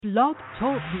Blog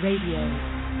Talk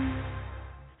Radio.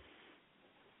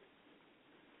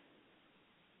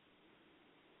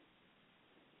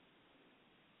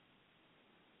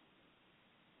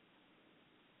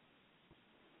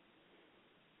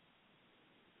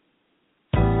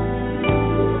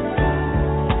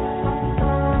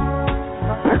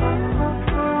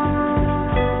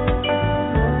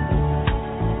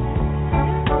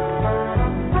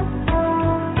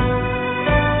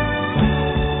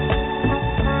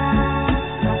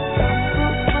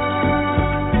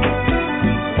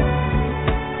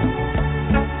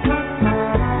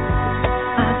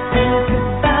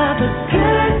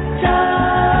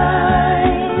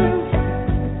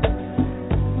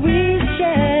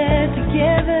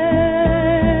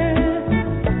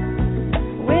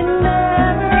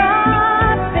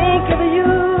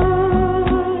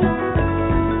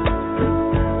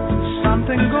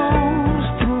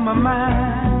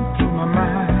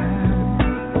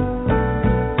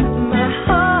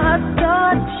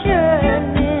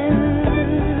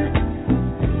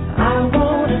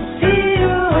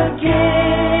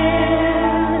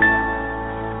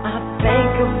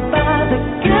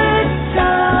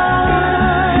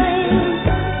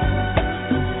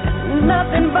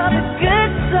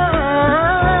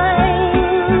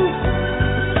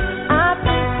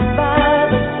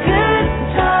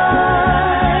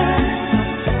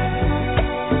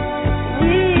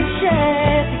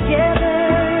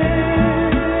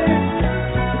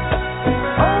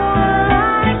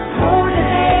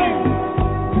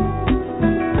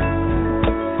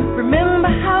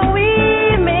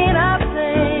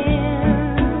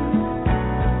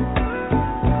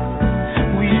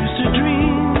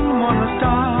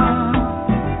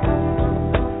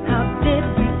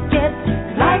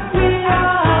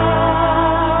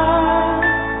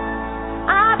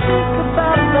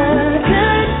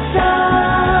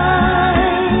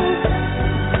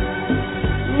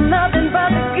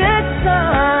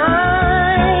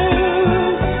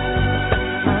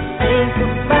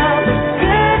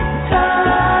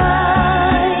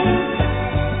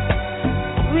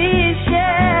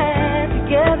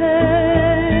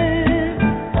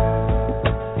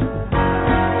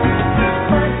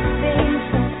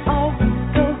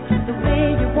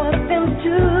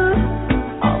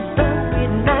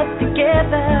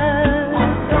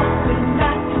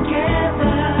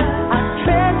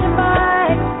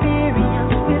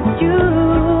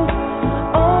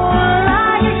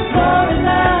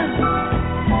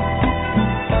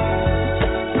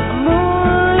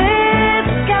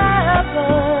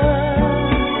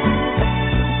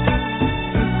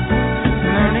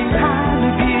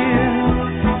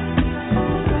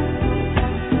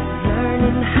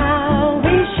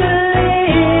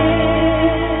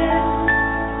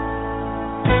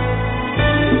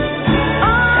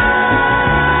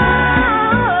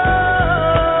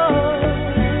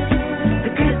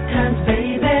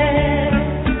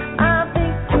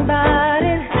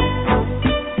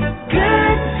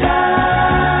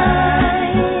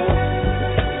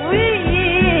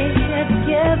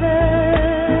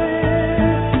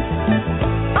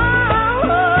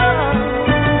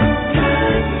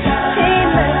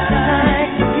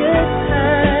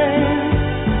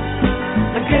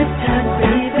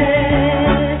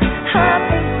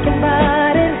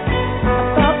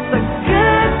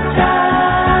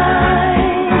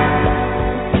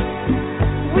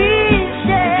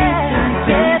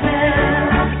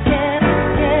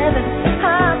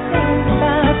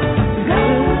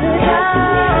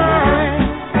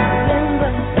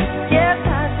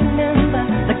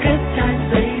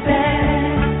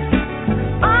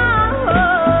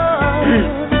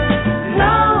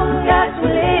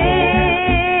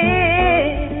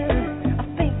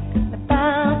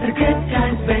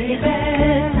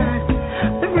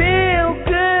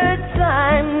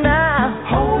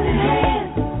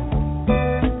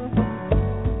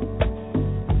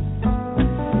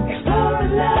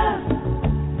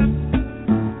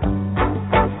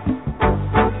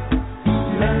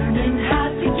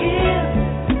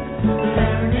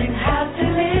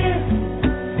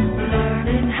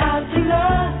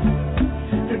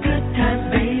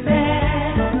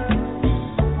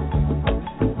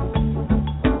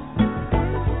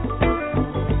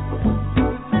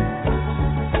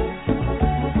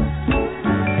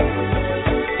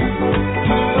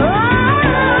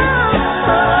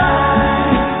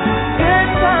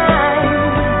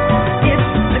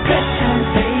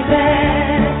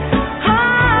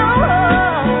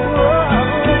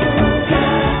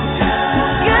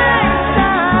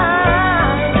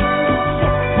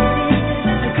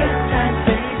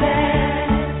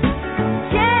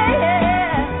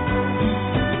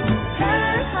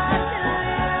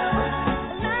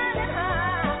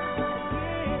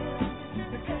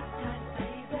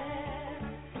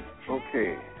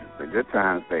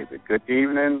 times, baby. Good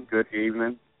evening. Good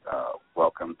evening.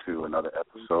 Welcome to another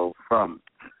episode from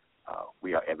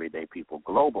We Are Everyday People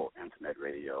Global Internet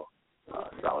Radio,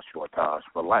 South Shore Taj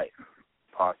for Life,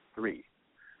 Part 3.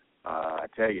 I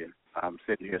tell you, I'm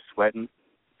sitting here sweating,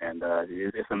 and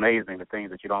it's amazing the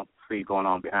things that you don't see going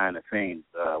on behind the scenes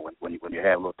when you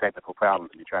have little technical problems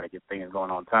and you try to get things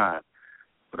going on time,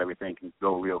 but everything can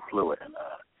go real fluid. And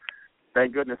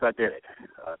thank goodness I did it.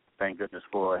 Thank goodness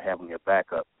for having a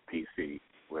backup PC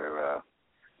where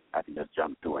I can just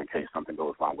jump through in case something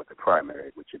goes wrong with the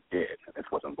primary, which it did. This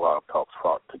wasn't Blog Talk's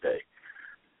fault today.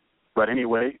 But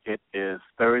anyway, it is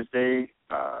Thursday,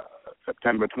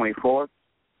 September 24th,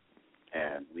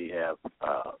 and we have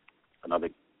another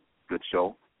good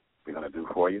show we're going to do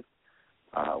for you.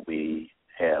 We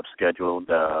have scheduled,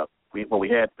 we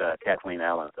had Kathleen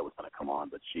Hamlet that was going to come on,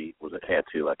 but she had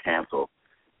to cancel.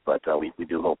 But we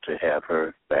do hope to have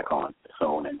her back on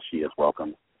soon, and she is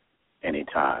welcome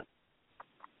anytime.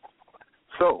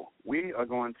 So we are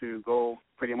going to go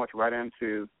pretty much right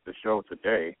into the show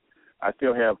today. I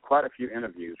still have quite a few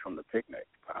interviews from the picnic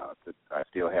that I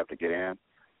still have to get in.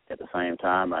 At the same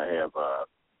time, I have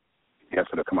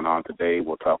guests that are coming on today.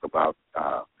 We'll talk about,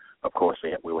 of course,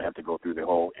 we will have to go through the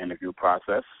whole interview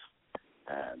process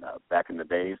and back in the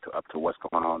days up to what's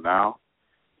going on now.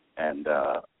 And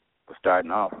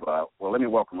starting off, well, let me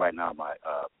welcome right now my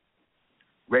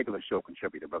regular show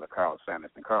contributor, Brother Carl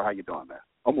Sanderson. Carl, how you doing, man?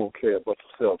 I'm okay. About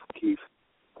yourself, Keith?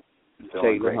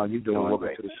 Taylor, how you doing? Welcome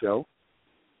to the show.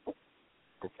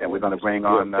 Okay. And we're going to bring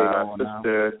on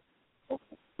Sister.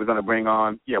 We're going to bring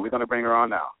on. Yeah, we're going to bring her on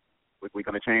now. We're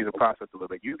going to change the process a little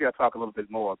bit. Usually I talk a little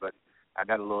bit more, but I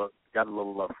got a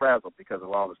little frazzled because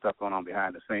of all the stuff going on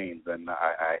behind the scenes, and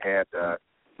I had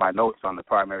my notes on the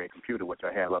primary computer, which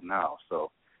I have up now. So.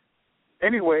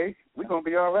 Anyway, we're going to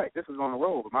be all right. This is on the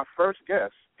road. But my first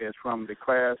guest is from the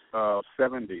class of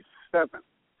 77.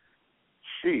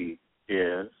 She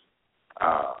is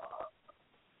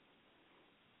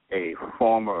a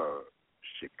former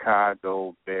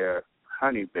Chicago Bear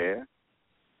Honeybear.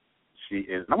 She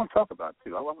is, and I want to talk about,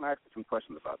 too. I want to ask you some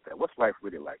questions about that. What's life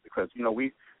really like? Because,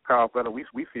 Carl, brother, we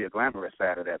see a glamorous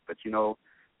side of that. But,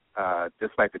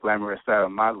 just like the glamorous side of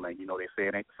modeling, they say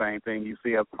it ain't the same thing you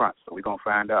see up front. So we're going to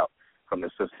find out from the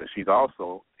sister. She's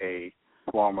also a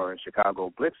former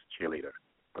Chicago Blitz cheerleader,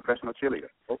 professional cheerleader.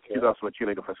 Okay. She's also a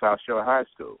cheerleader for South Shore High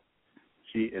School.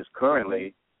 She is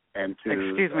currently into...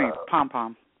 Excuse me,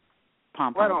 pom-pom.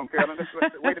 Pom-pom. Right on, Carolyn.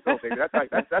 Way to go, baby.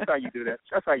 That's how you do that.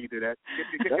 That's how you do that.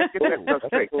 Get that stuff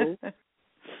straight.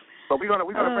 So we're gonna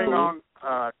bring on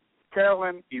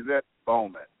Carolyn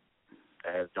Bowman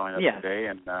has joined us today.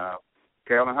 And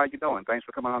Carolyn, how you doing? Thanks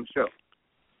for coming on the show.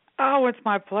 Oh, it's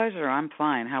my pleasure. I'm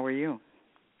fine. How are you?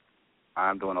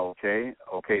 I'm doing okay.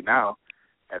 Okay now,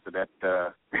 after that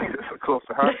close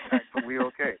to heart attack, but we're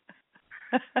okay.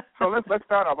 So let's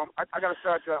start off. I got to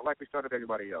start you out like we started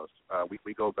everybody else.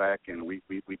 We go back and we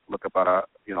look about our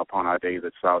upon our days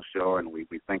at South Shore, and we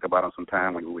think about them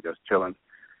sometime when we were just chilling.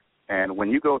 And when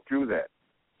you go through that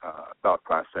thought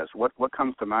process, what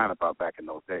comes to mind about back in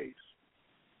those days?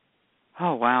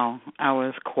 Oh wow, I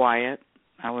was quiet.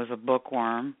 I was a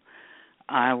bookworm.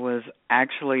 I was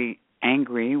actually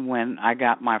angry when I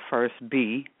got my first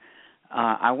B.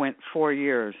 I went 4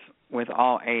 years with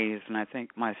all A's, and I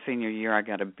think my senior year I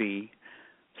got a B.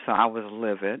 So I was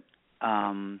livid.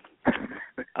 I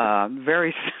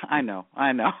know.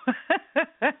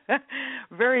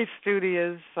 Very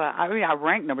studious. I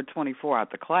ranked number 24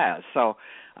 out the class, so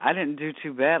I didn't do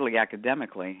too badly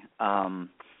academically. I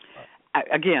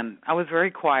was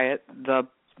very quiet.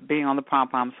 Being on the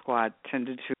pom-pom squad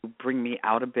tended to bring me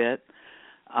out a bit.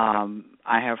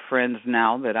 I have friends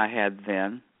now that I had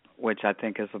then, which I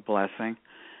think is a blessing.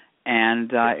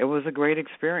 And it was a great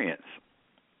experience.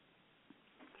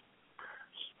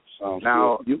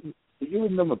 Now, you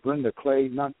remember Brenda Clay?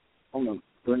 Not only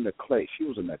Brenda Clay. She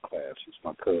was in that class. She's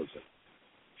my cousin.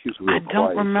 She was a real I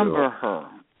don't remember her.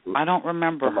 I don't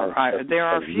remember her. There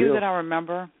are a few that I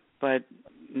remember, but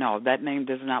no, that name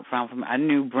does not sound familiar. I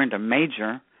knew Brenda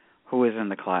Major, who was in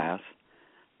the class,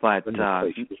 but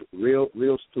she was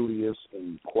real studious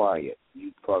and quiet.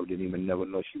 You probably didn't even never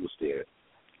know she was there.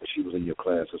 But she was in your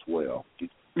class as well.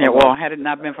 Had it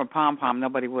not been for Pom Pom,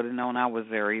 nobody would have known I was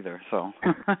there either. So,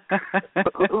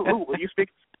 who you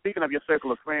speaking of your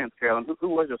circle of friends, Carolyn? Who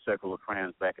was your circle of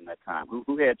friends back in that time?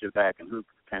 Who had your back, and who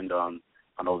depended on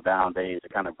those down days to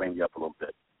kind of bring you up a little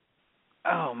bit?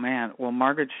 Oh man, well,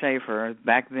 Margaret Schaefer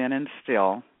back then and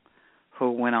still,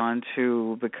 who went on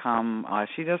to become.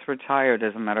 She just retired,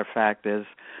 as a matter of fact, as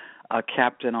a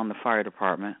captain on the fire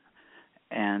department.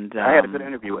 And I had a good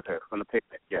interview with her from the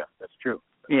picnic. Yeah, that's true.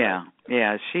 Yeah.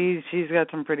 She's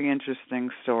got some pretty interesting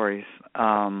stories.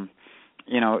 Anybody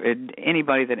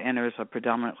that enters a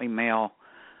predominantly male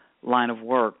line of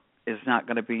work is not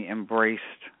going to be embraced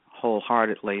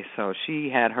wholeheartedly. So she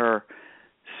had her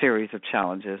series of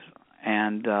challenges,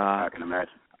 and I can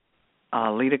imagine.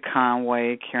 Lita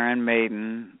Conway, Karen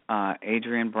Maiden,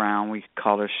 Adrienne Brown, we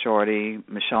called her Shorty,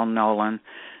 Michelle Nolan.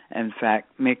 In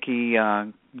fact, Mickey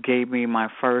gave me my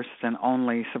first and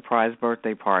only surprise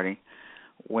birthday party,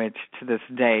 which to this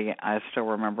day I still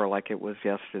remember like it was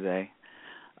yesterday.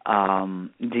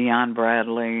 Dion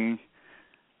Bradley,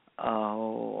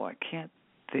 Tony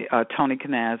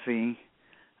Canazzi.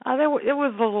 It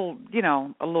was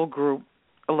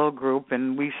a little group,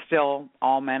 and we still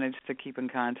all managed to keep in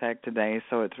contact today,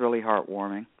 so it's really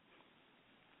heartwarming.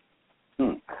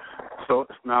 So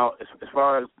now, as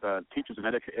far as teachers and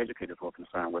educators were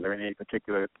concerned, were there any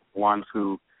particular ones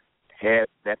who had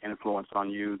that influence on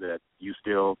you that you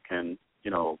still can,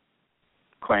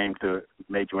 claim to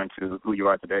make you into who you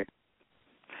are today?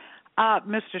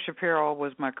 Mr. Shapiro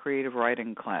was my creative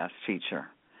writing class teacher,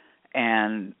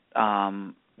 and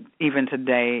even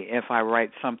today, if I write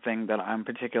something that I'm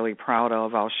particularly proud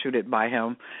of, I'll shoot it by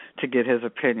him to get his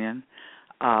opinion.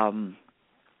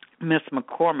 Miss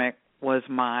McCormick was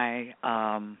my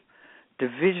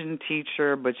division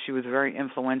teacher, but she was very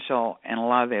influential in a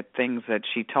lot of the things that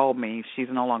she told me. She's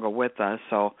no longer with us,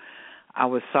 so I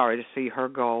was sorry to see her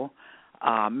go.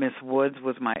 Miss Woods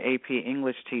was my AP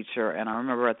English teacher, and I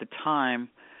remember at the time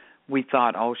we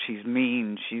thought, oh, she's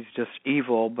mean, she's just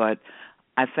evil, but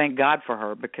I thank God for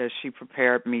her because she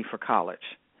prepared me for college.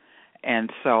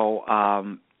 And so,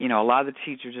 a lot of the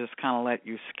teachers just kind of let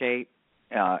you skate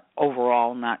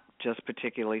overall, not just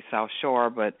particularly South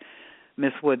Shore, but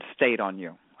Miss Woods stayed on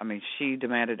you. I mean, she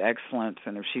demanded excellence,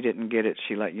 and if she didn't get it,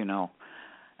 she let you know.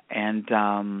 And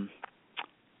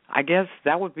I guess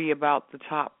that would be about the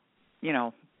top,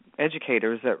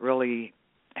 educators that really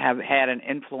have had an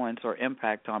influence or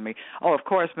impact on me. Oh, of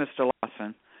course, Mr.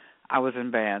 Lawson. I was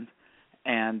in band,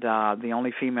 and the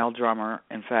only female drummer.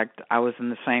 In fact, I was in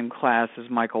the same class as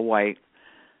Michael White.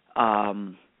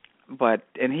 And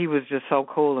he was just so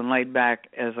cool and laid back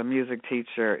as a music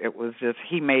teacher. It was just,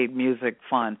 he made music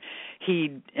fun.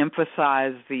 He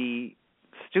emphasized the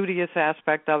studious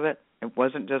aspect of it. It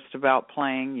wasn't just about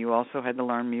playing. You also had to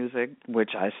learn music,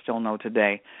 which I still know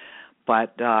today.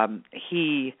 But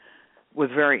he was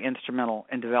very instrumental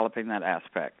in developing that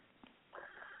aspect.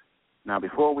 Now,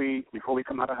 before we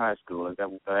come out of high school, I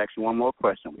got actually one more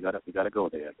question. We got to go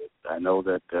there. But I know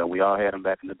that we all had them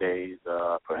back in the days.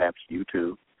 Perhaps you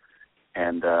too.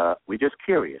 And we're just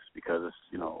curious because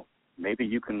maybe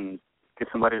you can get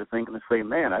somebody to think and say,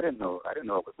 "Man, I didn't know it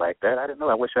was like that. I didn't know.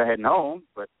 I wish I had known."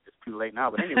 But it's too late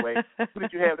now. But anyway, who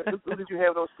did you have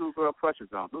those schoolgirl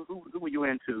crushes on? Who were you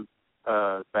into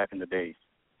back in the days?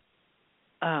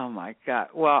 Oh my God!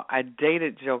 Well, I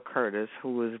dated Joe Curtis,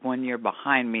 who was 1 year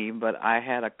behind me, but I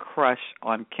had a crush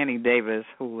on Kenny Davis,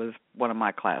 who was one of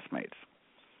my classmates.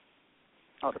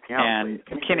 Oh, the piano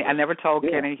player. Kenny, I never told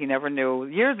Kenny. He never knew.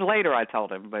 Years later, I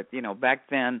told him, but back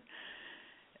then,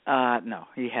 no,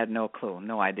 he had no clue,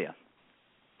 no idea.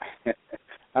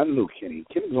 I knew Kenny.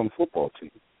 Kenny was on the football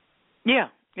team. Yeah.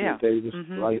 Davis,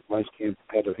 light skin,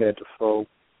 had to throw.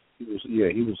 He was.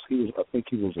 I think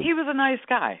he was. He was a nice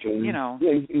guy.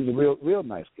 Yeah, he's a real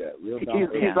nice guy.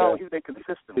 He's been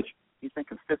consistently. He's been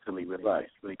consistently really nice,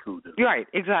 really cool dude. Right.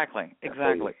 Exactly.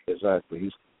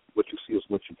 He's what you see is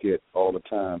what you get all the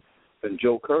time. And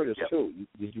Joe Curtis too.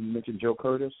 Did you mention Joe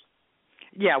Curtis?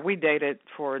 Yeah, we dated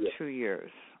for 2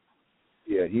 years.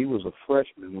 Yeah, he was a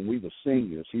freshman when we were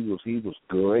seniors. He was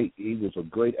great. He was a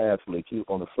great athlete. He was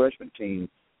on the freshman team.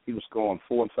 He was scoring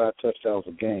 4 and 5 touchdowns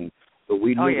a game. But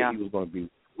we knew that he was going to be.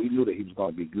 We knew that he was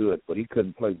going to be good, but he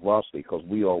couldn't play varsity because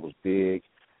we all was big,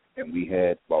 and we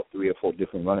had about 3 or 4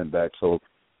 different running backs. So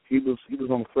he was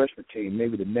on the freshman team.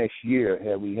 Maybe the next year,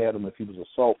 had we had him, if he was a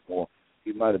sophomore,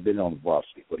 he might have been on the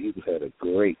varsity. But he had a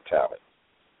great talent.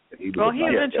 He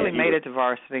eventually made it to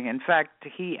varsity. In fact,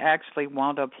 he actually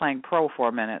wound up playing pro for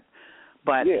a minute,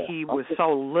 but he was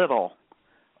so little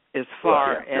as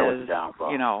far as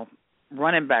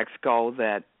running backs go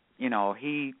that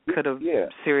he could have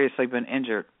seriously been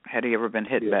injured had he ever been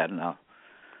hit bad enough.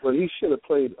 Well, he should have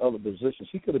played other positions.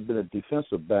 He could have been a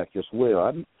defensive back as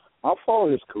well. I'll follow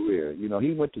his career.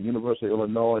 He went to University of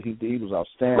Illinois. He was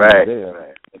outstanding there.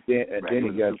 Right. And then he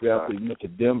got drafted. He went to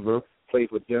Denver, played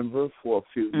for Denver for a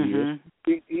few years.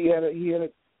 He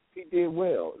did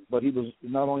well. But he was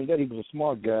not only that, he was a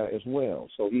smart guy as well.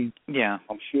 So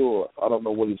I'm sure, I don't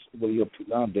know what he's up to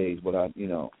nowadays, but he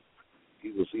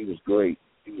was great.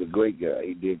 He was a great guy.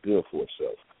 He did good for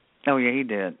himself. Oh yeah, he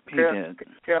did.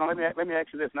 Carolyn, let me ask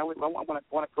you this. Now I want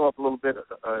to go up a little bit,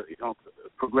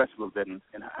 progress a little bit. And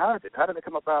how did it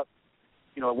come about?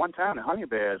 At one time the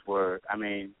Honeybears were. I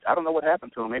mean, I don't know what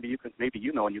happened to them. Maybe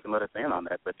you know, and you can let us in on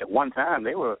that. But at one time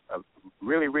they were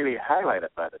really, really highlighted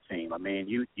by the team. I mean,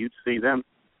 you'd see them.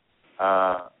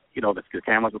 The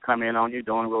cameras would come in on you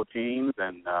doing routines,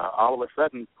 and all of a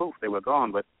sudden, poof, they were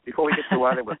gone. But before we get to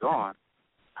why they were gone,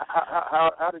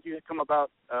 how did you come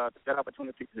about that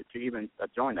opportunity to even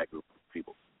join that group of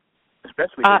people,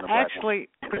 especially in the black actually,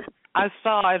 I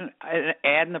saw an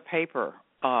ad in the paper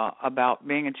about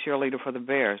being a cheerleader for the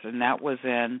Bears, and that was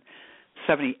in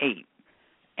 '78.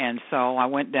 And so I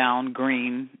went down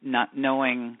green, not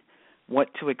knowing what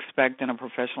to expect in a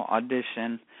professional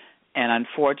audition, and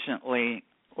unfortunately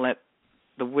let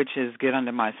the witches get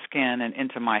under my skin and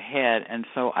into my head, and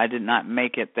so I did not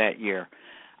make it that year.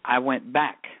 I went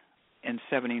back in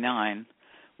 '79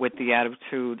 with the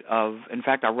attitude of, in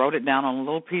fact, I wrote it down on a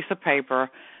little piece of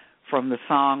paper from the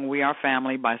song We Are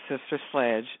Family by Sister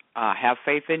Sledge, have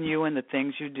faith in you and the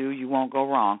things you do, you won't go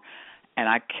wrong. And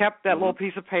I kept that little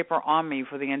piece of paper on me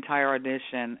for the entire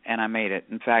audition, and I made it.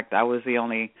 In fact, I was the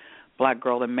only black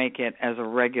girl to make it as a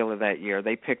regular that year.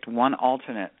 They picked one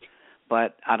alternate,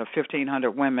 but out of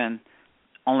 1,500 women,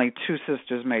 only 2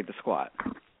 sisters made the squad.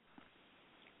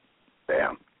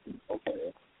 Damn.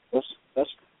 Okay. That's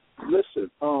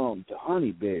listen. The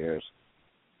Honeybears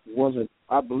wasn't.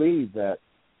 I believe that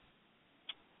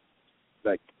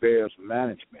Bears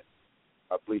management.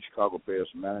 I believe Chicago Bears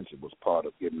management was part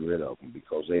of getting rid of them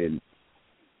because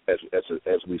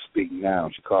as we speak now,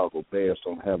 Chicago Bears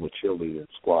don't have a cheerleading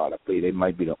squad. I believe they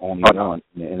might be the only one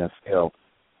in the NFL.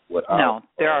 No,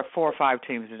 there are 4 or 5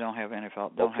 teams that don't have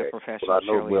NFL, don't have professional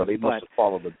cheerleaders. Well, they must have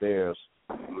followed the Bears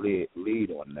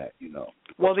lead on that,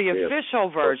 Well, the official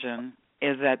version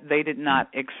is that they did not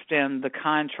extend the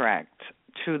contract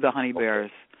to the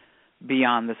Honeybears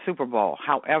beyond the Super Bowl.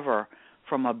 However,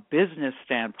 from a business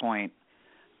standpoint,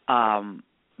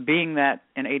 being that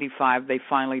in '85 they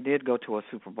finally did go to a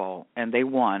Super Bowl and they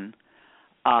won,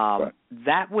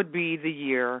 that would be the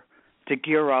year to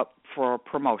gear up for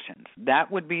promotions.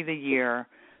 That would be the year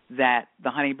that the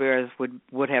Honeybears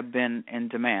would have been in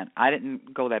demand. I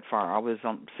didn't go that far. I was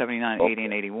on 79, 80,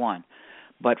 and 81.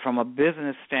 But from a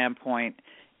business standpoint,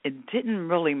 it didn't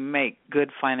really make good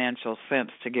financial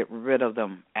sense to get rid of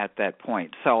them at that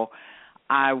point. So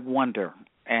I wonder,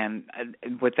 and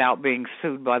without being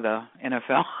sued by the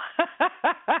NFL,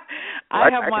 I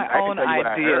have my own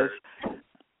ideas.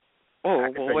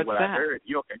 What's that? I heard.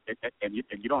 And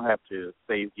you don't have to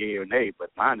say yay or nay, but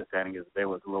my understanding is there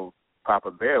was a little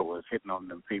Papa Bear was hitting on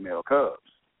them female cubs.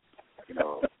 I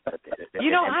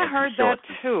heard that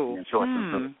too.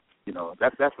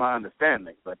 That's my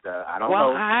understanding, but I don't know.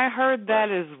 Well, I heard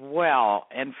that as well,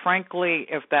 and frankly,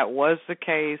 if that was the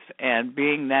case, and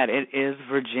being that it is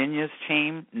Virginia's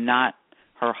team, not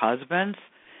her husband's,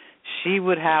 she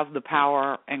would have the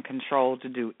power and control to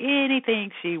do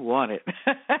anything she wanted.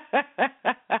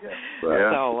 So,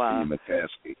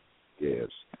 McCaskey, yes.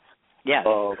 Yes.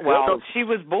 She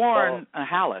was born a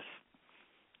Hallis.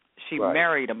 She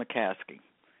married a McCaskey.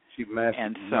 She married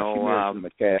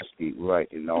McCaskey, right,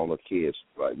 and all the kids,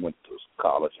 right, went to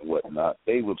college and whatnot.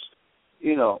 They was,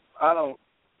 they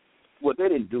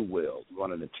didn't do well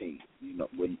running the team,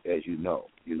 as you know.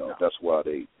 That's why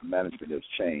management has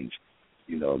changed,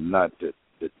 not to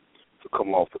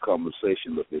come off the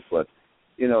conversation with it, but,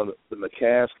 the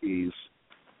McCaskies,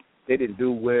 they didn't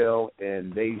do well,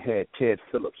 and they had Ted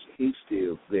Phillips. He's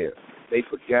still there. They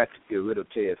forgot to get rid of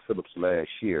Ted Phillips last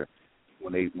year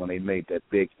when they made that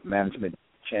big management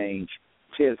change.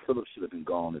 Ted Phillips should have been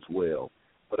gone as well.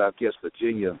 But I guess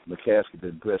Virginia McCaskey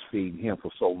been breastfeeding him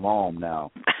for so long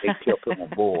now. They kept him on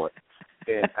board.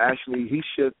 And actually, he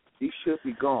should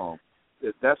be gone.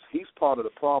 He's part of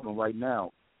the problem right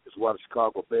now. Is why the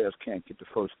Chicago Bears can't get to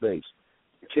first base.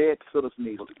 Ted Phillips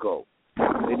needs to go.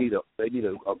 They need a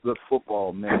good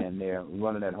football man there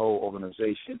running that whole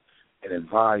organization and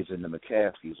advising the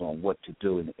McCaskies on what to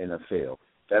do in the NFL.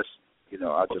 That's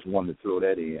I just wanted to throw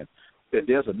that in. And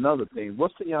there's another thing.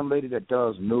 What's the young lady that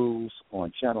does news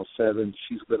on Channel 7?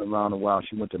 She's been around a while.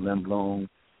 She went to Lynn Bloom.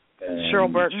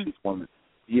 Cheryl Burton?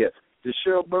 Yes. Does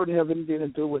Cheryl Burton have anything to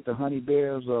do with the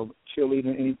Honeybears or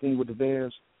cheerleading anything with the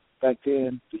Bears back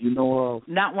then? Do you know of?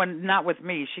 Not with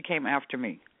me. She came after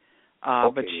me.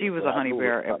 But she was a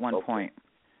Honeybear at one point.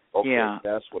 Okay, yeah.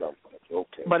 That's what I'm going to do.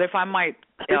 Okay. But if I might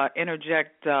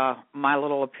interject my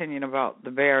little opinion about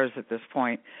the Bears at this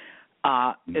point,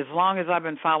 as long as I've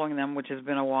been following them, which has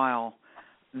been a while,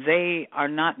 they are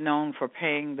not known for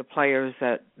paying the players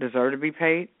that deserve to be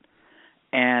paid.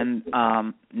 And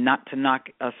not to knock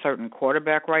a certain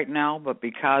quarterback right now, but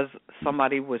because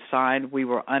somebody was signed, we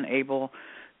were unable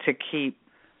to keep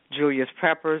Julius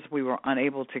Peppers. We were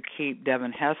unable to keep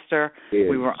Devin Hester. Exactly.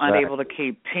 We were unable to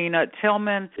keep Peanut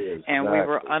Tillman. Exactly. And we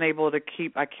were unable to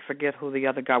keep, I forget who the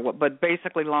other guy was. But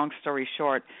basically, long story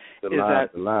short, the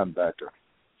linebacker.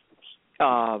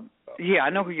 Yeah, I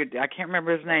know who I can't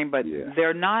remember his name, but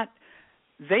they're not.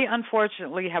 They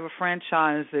unfortunately have a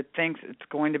franchise that thinks it's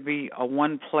going to be a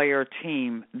one-player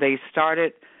team. They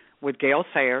started with Gale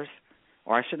Sayers,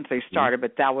 or I shouldn't say started,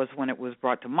 but that was when it was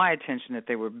brought to my attention that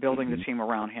they were building the team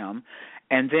around him.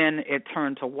 And then it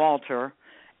turned to Walter,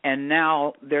 and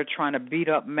now they're trying to beat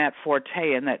up Matt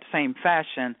Forte in that same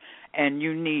fashion, and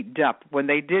you need depth. When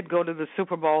they did go to the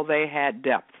Super Bowl, they had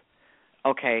depth.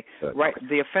 Okay, right.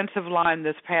 The offensive line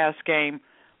this past game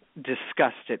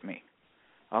disgusted me.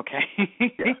 Okay,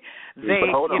 You're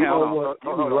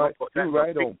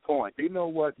right on point. You know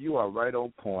what? You are right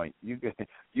on point. You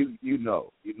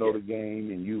know the game,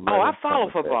 and you. I follow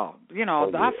football.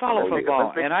 I follow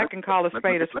football, and I can call a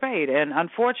spade a spade. And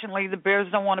unfortunately, the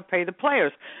Bears don't want to pay the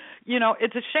players.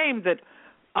 It's a shame that.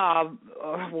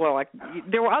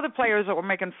 There were other players that were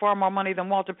making far more money than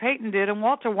Walter Payton did, and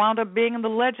Walter wound up being the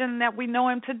legend that we know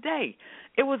him today.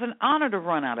 It was an honor to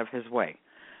run out of his way.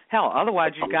 Hell,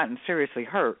 otherwise you've gotten seriously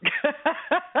hurt.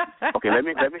 Okay, let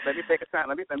me take a time.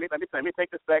 Let me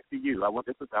take this back to you. I want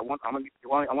to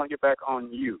get back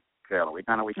on you, Carolyn. We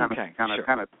kind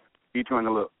of detouring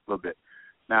a little bit.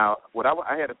 Now,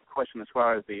 I had a question as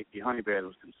far as the Honeybear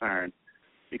was concerned,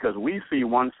 because we see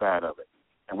one side of it,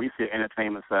 and we see the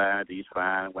entertainment side, these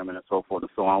fine women and so forth and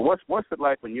so on. What's it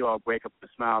like when you all break up, the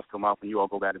smiles come off, and you all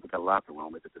go back into the locker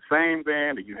room? Is it the same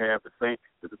then? Do you have the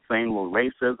same little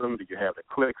racism? Do you have the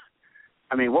cliques?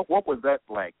 I mean, what was that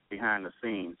like behind the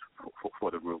scenes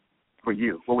for the group, for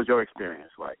you? What was your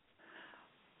experience like?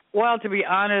 Well, to be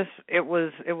honest, it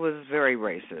was very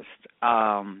racist.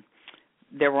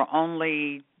 There were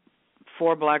only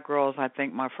 4 black girls, I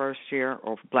think, my first year,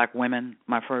 or black women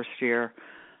my first year.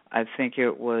 I think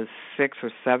it was 6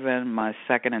 or 7 my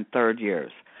second and third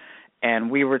years. And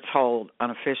we were told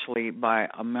unofficially by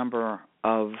a member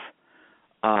of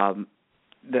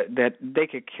that they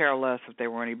could care less if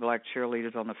there were any black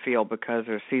cheerleaders on the field because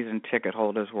their season ticket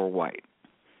holders were white.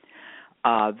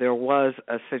 There was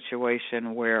a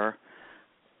situation where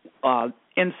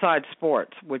Inside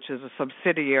Sports, which is a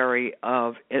subsidiary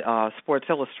of Sports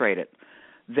Illustrated,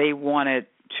 they wanted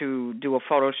to do a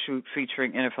photo shoot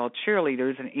featuring NFL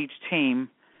cheerleaders, and each team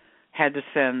had to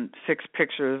send 6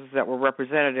 pictures that were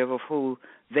representative of who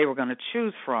they were going to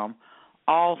choose from.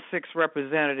 All 6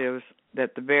 representatives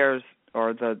that the Bears,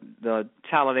 or the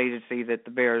talent agency that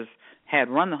the Bears had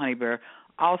run the Honeybear,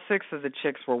 all 6 of the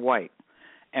chicks were white,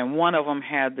 and one of them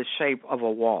had the shape of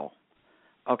a wall.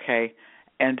 Okay,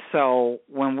 and so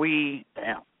when when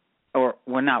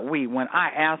I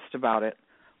asked about it,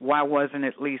 why wasn't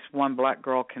at least one black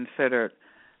girl considered,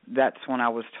 that's when I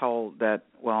was told that,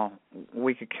 well,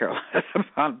 we could care less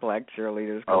about black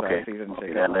cheerleaders because our season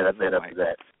ticket led up to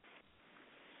that.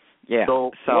 Yeah.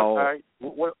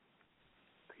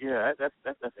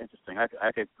 That's interesting.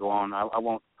 I could go on. I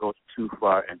won't go too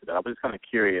far into that. I was just kind of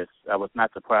curious. I was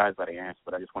not surprised by the answer,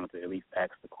 but I just wanted to at least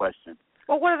ask the question.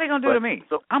 Well, what are they going to do to me?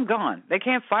 I'm gone. They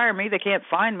can't fire me. They can't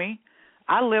find me.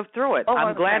 I lived through it.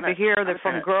 I'm glad to hear that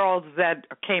from girls that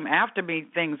came after me,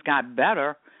 things got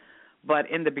better. But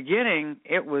in the beginning,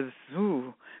 it was,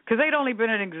 because they'd only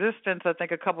been in existence, I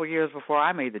think, a couple of years before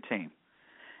I made the team.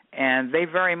 And they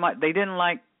didn't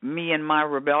like me and my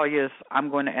rebellious, I'm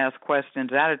going to ask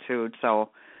questions attitude. So,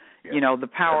 the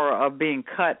power of being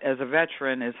cut as a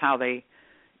veteran is how they,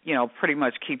 pretty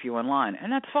much keep you in line.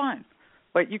 And that's fine.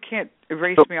 But you can't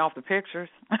erase me off the pictures.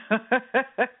 So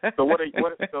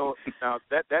now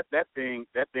that being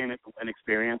an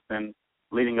experience and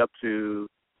leading up to,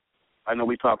 I know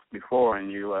we talked before, and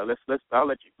I'll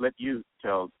let you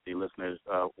tell the listeners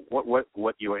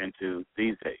what you are into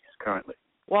these days currently.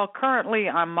 Well, currently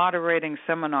I'm moderating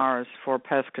seminars for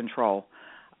pest control,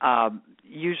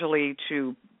 usually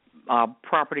to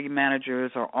property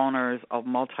managers or owners of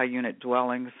multi-unit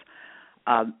dwellings.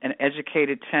 An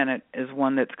educated tenant is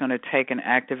one that's going to take an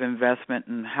active investment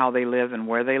in how they live and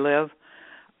where they live.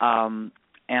 And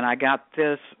I got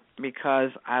this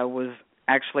because I was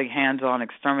actually hands-on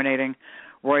exterminating.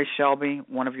 Roy Shelby,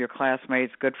 one of your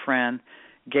classmates, good friend,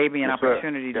 gave me an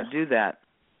opportunity to do that.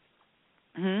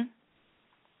 I'm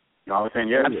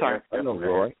sorry. I know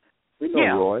Roy. We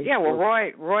know Roy. Yeah, well,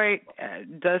 Roy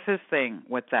does his thing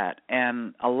with that.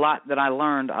 And a lot that I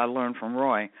learned from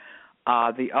Roy.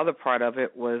 The other part of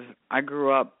it was I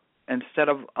grew up instead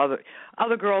of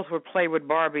other girls would play with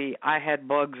Barbie, I had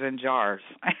bugs in jars.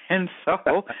 And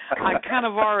so I kind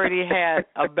of already had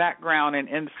a background in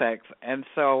insects. And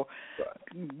so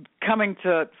coming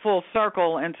to full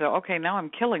circle into, okay, now I'm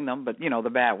killing them, but, the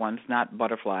bad ones, not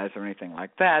butterflies or anything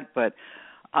like that. But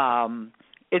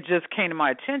it just came to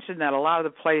my attention that a lot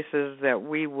of the places that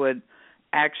we would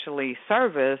actually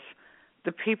service,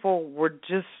 the people were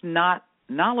just not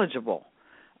knowledgeable.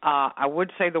 I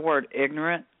would say the word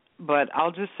ignorant, but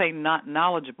I'll just say not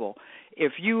knowledgeable.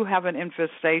 If you have an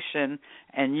infestation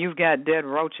and you've got dead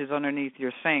roaches underneath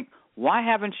your sink, why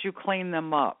haven't you cleaned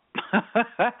them up?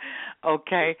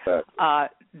 Okay?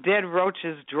 Dead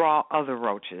roaches draw other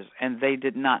roaches, and they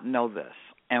did not know this.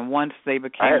 And once they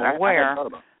became aware,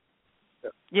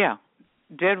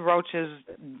 dead roaches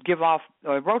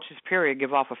roaches, period,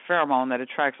 give off a pheromone that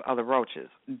attracts other roaches,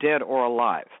 dead or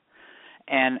alive.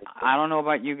 And I don't know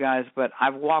about you guys, but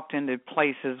I've walked into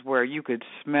places where you could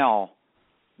smell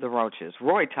the roaches.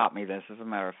 Roy taught me this, as a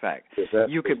matter of fact.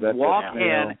 You could walk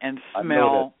in and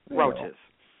smell roaches.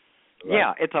 Right.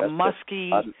 Yeah, it's a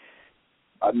musky,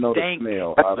 I know dank,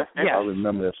 the smell. I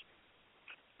remember this.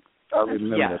 I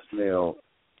remember the smell.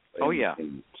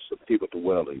 In people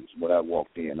dwellings when I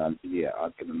walked in. I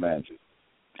can imagine.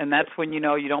 And that's when you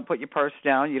don't put your purse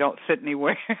down, you don't sit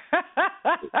anywhere.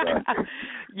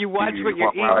 You watch what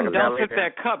you're eating, don't put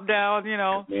that cup down,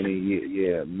 Many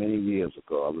years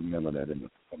ago, I remember that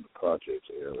from the projects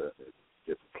area at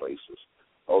different places.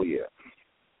 Oh, yeah.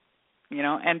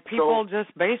 And people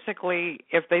just basically,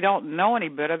 if they don't know any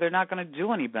better, they're not going to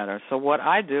do any better. So what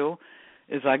I do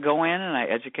is I go in and I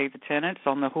educate the tenants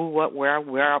on the who, what, where,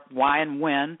 why, and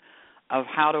when of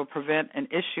how to prevent an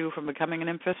issue from becoming an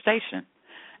infestation.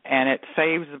 And it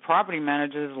saves the property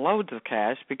managers loads of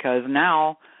cash because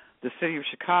now the city of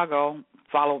Chicago,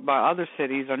 followed by other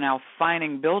cities, are now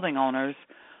fining building owners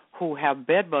who have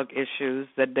bedbug issues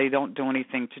that they don't do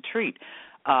anything to treat.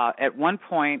 At one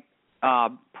point,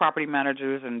 property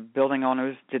managers and building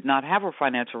owners did not have a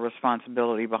financial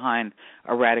responsibility behind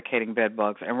eradicating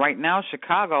bedbugs. And right now,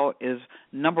 Chicago is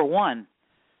number one.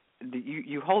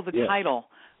 You hold the title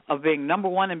of being number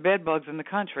one in bedbugs in the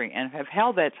country and have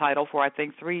held that title for, I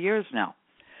think, 3 years now.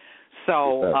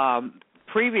 So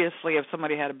previously, if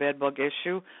somebody had a bedbug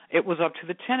issue, it was up to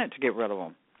the tenant to get rid of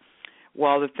them.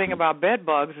 Well, the thing about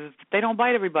bedbugs is they don't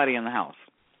bite everybody in the house.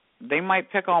 They might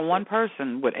pick on one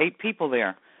person with 8 people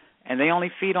there, and they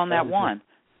only feed on that one.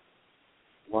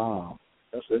 Wow,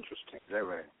 that's interesting. Is that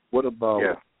right? What about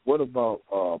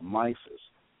mice?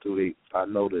 I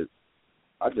know that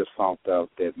I just found out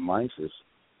that mice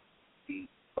eat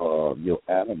your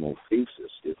animal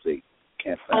feces if they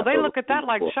can't find. Oh, they look at that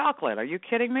like chocolate. Are you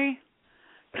kidding me?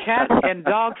 Cat and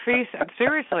dog feces.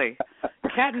 Seriously,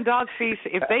 cat and dog feces.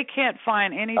 If they can't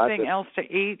find anything else to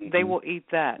eat, they will eat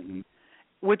that.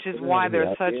 Which is why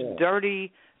they're such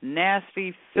dirty,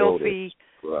 nasty, filthy,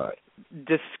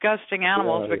 disgusting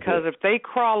animals. Because if they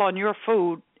crawl on your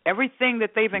food, everything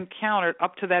that they've encountered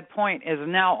up to that point is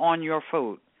now on your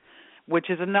food. Which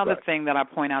is another thing that I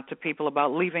point out to people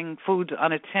about leaving foods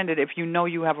unattended if you know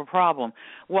you have a problem.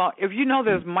 Well, if you know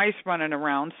there's mice running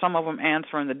around, some of them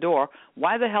answering the door,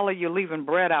 why the hell are you leaving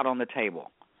bread out on the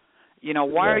table?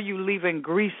 Why are you leaving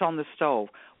grease on the stove?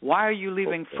 Why are you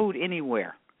leaving food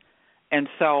anywhere? And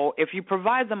so if you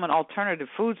provide them an alternative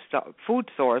food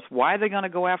source, why are they going to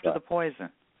go after the poison?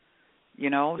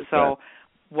 So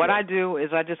what I do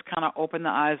is I just kind of open the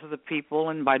eyes of the people,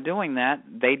 and by doing that,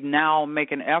 they now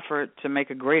make an effort to make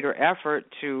a greater effort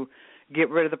to get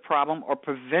rid of the problem or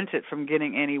prevent it from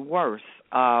getting any worse.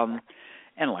 And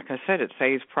like I said, it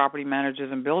saves property managers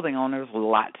and building owners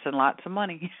lots and lots of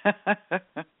money.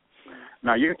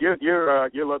 Now, you're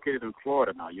located in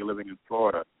Florida now. You're living in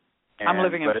Florida. I'm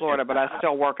living in Florida, but I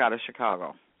still work out of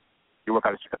Chicago. You work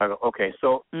out of Chicago. Okay,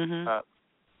 so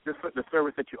the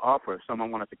service that you offer, if someone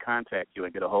wanted to contact you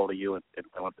and get a hold of you and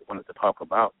wanted to talk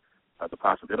about the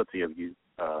possibility of you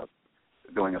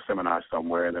doing a seminar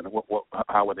somewhere, then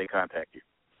how would they contact you?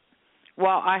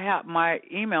 Well, I have my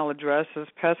email address is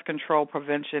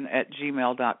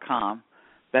pestcontrolprevention@gmail.com.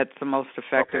 That's the most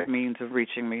effective means of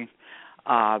reaching me.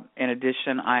 In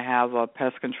addition, I have a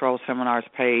pest control seminars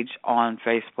page on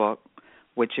Facebook,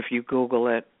 which if you Google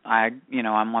it, I'm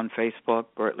on Facebook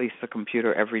or at least the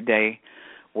computer every day.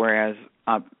 Whereas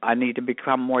I need to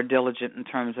become more diligent in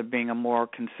terms of being a more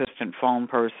consistent phone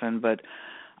person, but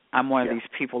I'm one of these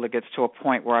people that gets to a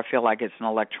point where I feel like it's an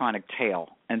electronic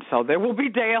tail. And so there will be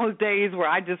days where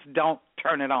I just don't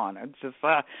turn it on. It's just,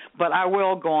 but I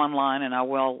will go online and I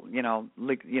will,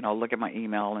 look at my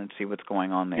email and see what's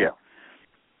going on there. Yeah.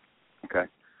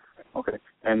 Okay.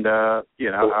 And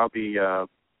I'll be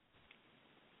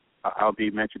I'll be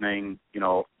mentioning,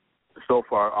 so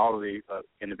far all of the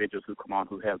individuals who come on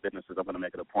who have businesses. I'm going to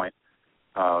make it a point,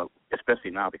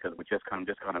 especially now because we're just kind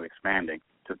of expanding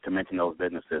to mention those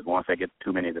businesses. Once I get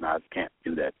too many, then I can't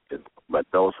do that. But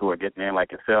those who are getting in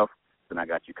like yourself, then I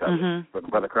got you covered. Mm-hmm. But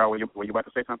Brother Carl, were you about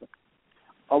to say something?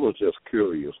 I was just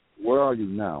curious. Where are you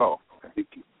now? Oh, okay.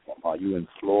 Are you in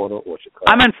Florida or Chicago?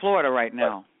 I'm in Florida right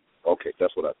now. Okay,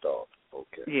 that's what I thought.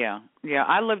 Okay. Yeah.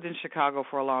 I lived in Chicago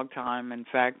for a long time. In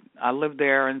fact, I lived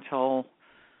there until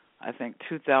I think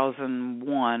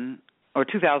 2001 or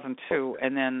 2002,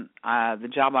 and then the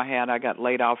job I had I got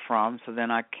laid off from, so then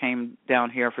I came down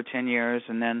here for 10 years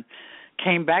and then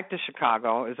came back to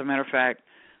Chicago. As a matter of fact,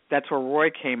 that's where Roy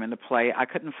came into play. I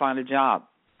couldn't find a job.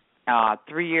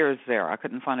 3 years there, I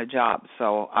couldn't find a job,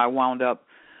 so I wound up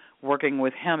working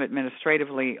with him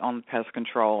administratively on pest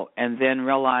control and then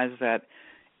realized that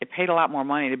it paid a lot more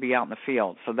money to be out in the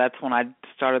field. So that's when I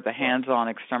started the hands-on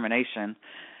extermination,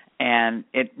 and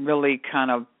it really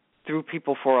kind of threw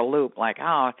people for a loop, like,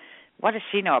 oh, what does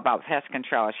she know about pest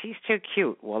control? She's too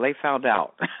cute. Well, they found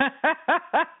out.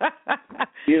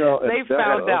 They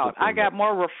found out. I got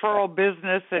more referral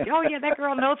business, and, oh, yeah, that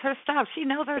girl knows her stuff. She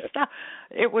knows her stuff.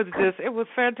 It was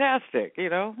fantastic,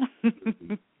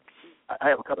 I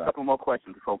have a couple more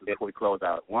questions before we close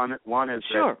out. One is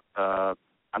sure. That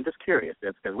I'm just curious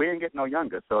because we ain't getting no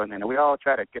younger, so and we all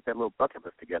try to get that little bucket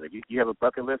list together. You have a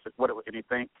bucket list?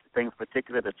 Anything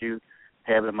particular that you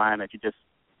have in mind that you just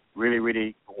really,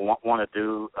 really want to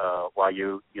do while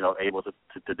you able to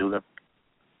do them,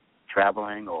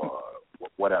 traveling or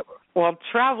whatever? Well,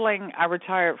 traveling, I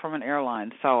retired from an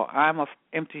airline, so I'm an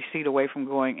empty seat away from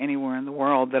going anywhere in the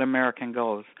world that American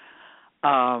goes.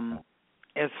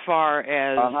 As far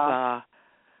as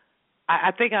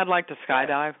I think I'd like to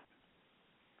skydive.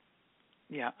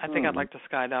 Yeah, I think I'd like to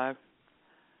skydive.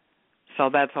 So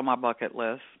that's on my bucket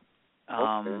list.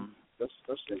 Okay.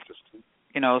 That's interesting.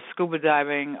 Scuba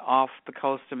diving off the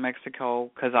coast of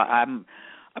Mexico because I'm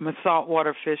a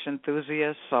saltwater fish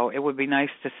enthusiast, so it would be nice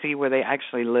to see where they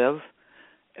actually live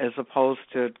as opposed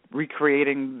to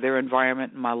recreating their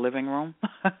environment in my living room.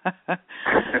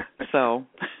 So.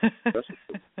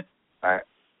 All right.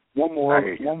 One more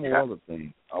other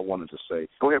thing I wanted to say.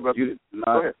 Go ahead, brother.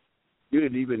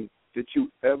 Did you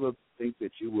ever think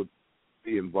that you would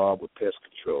be involved with pest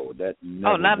control? That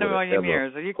never not in a million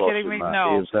years. Are you kidding me?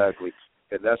 No. Exactly.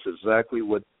 And that's exactly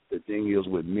what the thing is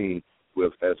with me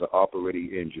as an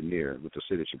operating engineer with the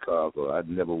city of Chicago. I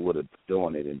never would have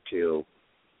done it until,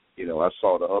 I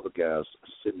saw the other guys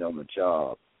sitting on the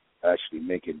job actually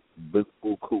making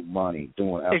buku money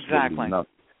doing absolutely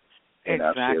nothing. And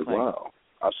I said, wow.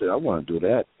 I said, I want to do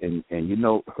that. And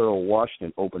Harold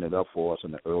Washington opened it up for us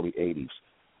in the early 80s,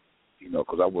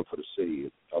 because I work for the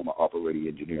city. I'm an operating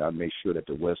engineer. I make sure that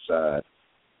the west side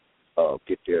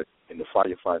get their, and the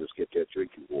firefighters get their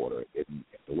drinking water in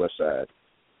the west side.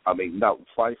 I mean, not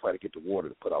firefighters get the water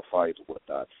to put out fires and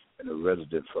whatnot, and the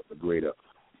residents from the greater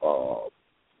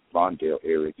Lawndale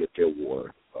area get their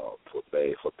water for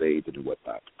bathing and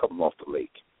whatnot, coming off the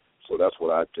lake. So that's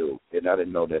what I do, and I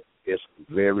didn't know that it's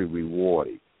very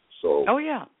rewarding. So,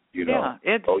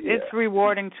 it's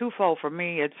rewarding twofold for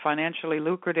me. It's financially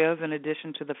lucrative in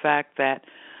addition to the fact that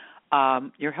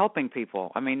you're helping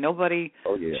people. I mean, nobody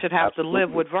should have to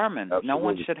live with vermin. Absolutely. No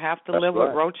one should have to live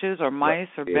with roaches or mice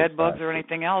or bed bugs or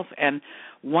anything else. And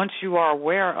once you are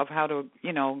aware of how to,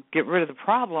 get rid of the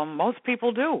problem, most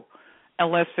people do,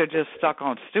 unless they're just stuck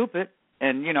on stupid.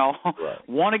 And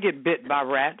want to get bit by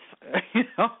rats.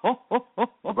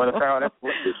 Brother Carl,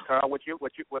 Carl, what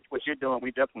you're doing,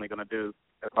 we definitely going to do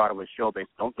as part of a show.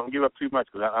 Don't give up too much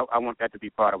because I want that to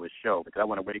be part of a show because I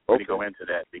want to really go into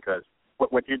that because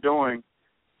what you're doing,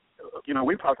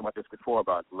 we've talked about this before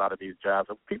about a lot of these jobs.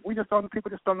 People just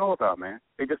don't know about, man.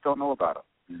 They just don't know about them.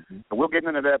 Mm-hmm. So we'll get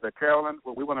into that. But Carolyn,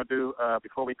 what we want to do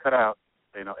before we cut out,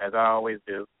 as I always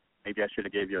do. Maybe I should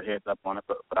have gave you a heads up on it,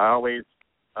 but I always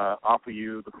offer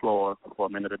you the floor for a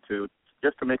minute or two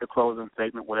just to make a closing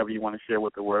statement, whatever you want to share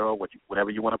with the world, whatever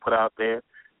you want to put out there.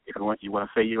 If you want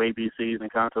to say your ABCs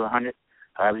and count to 100,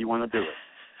 however you want to do it.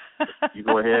 You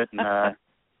go ahead and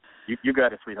you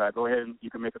got it, sweetheart. Go ahead and you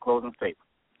can make a closing statement.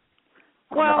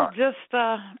 Well, just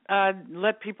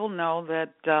let people know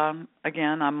that,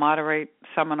 again, I moderate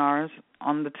seminars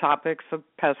on the topics of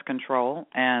pest control,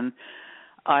 and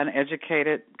an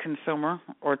educated consumer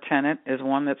or tenant is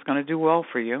one that's going to do well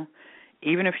for you.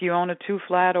 Even if you own a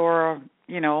 2-flat or,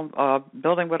 a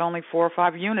building with only 4 or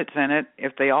 5 units in it,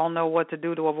 if they all know what to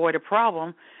do to avoid a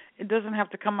problem, it doesn't have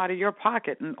to come out of your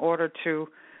pocket in order to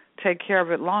take care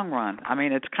of it long run. I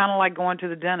mean, it's kind of like going to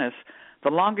the dentist. The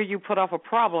longer you put off a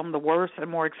problem, the worse and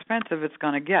more expensive it's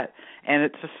going to get. And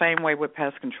it's the same way with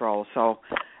pest control. So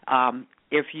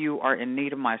if you are in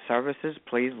need of my services,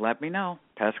 please let me know.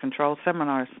 Pest control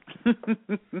seminars.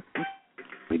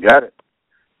 We got it.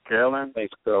 Carolyn.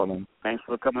 Thanks, Carolyn. Thanks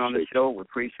for coming on the show. We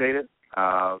appreciate it.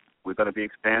 We're going to be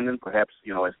expanding, perhaps,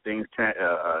 as things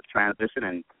transition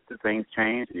and things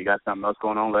change. If you got something else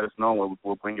going on, let us know.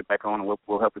 We'll bring you back on, and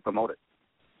we'll help you promote it.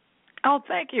 Oh,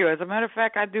 thank you. As a matter of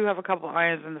fact, I do have a couple of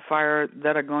irons in the fire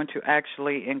that are going to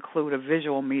actually include a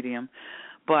visual medium,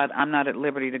 but I'm not at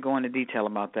liberty to go into detail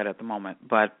about that at the moment.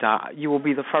 But you will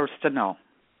be the first to know.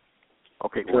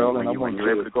 Okay, Carolyn, when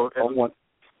you're able to go ahead.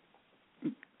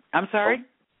 I'm sorry?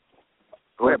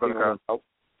 Go ahead, Brother Carl.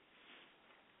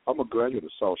 I'm a graduate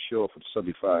of South Shore for the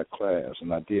 75 class,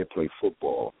 and I did play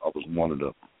football. I was one of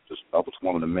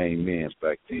the main men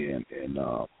back then, and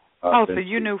so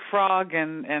you knew Frog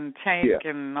and Tank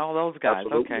and all those guys.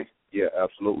 Absolutely. Okay. Yeah,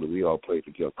 absolutely. We all played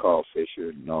together. Carl Fisher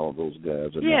and all those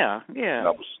guys. And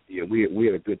we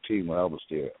had a good team when I was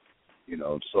there.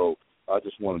 So I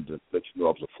just wanted to let you know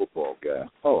I was a football guy.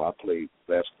 Oh, I played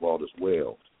basketball as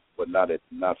well, but not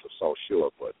for South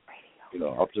Shore. But I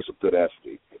was just a good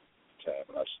athlete at the time.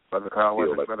 And Brother Carl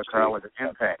was an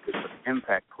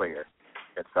impact player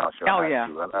at South Shore. Oh, yeah.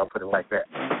 I'll put it like that.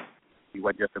 He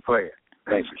wasn't just a player.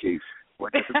 Thanks, Keith.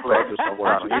 Wasn't just a player.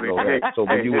 So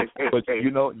when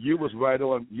you was right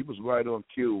on. You was right on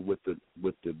cue with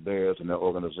the Bears and their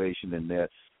organization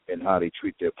and how they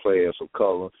treat their players of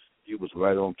color. You was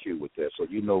right on cue with that, so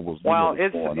what's going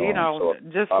on. So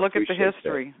just look at the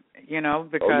history,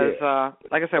 because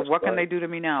like I said, what can they do to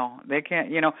me now? They can't,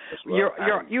 you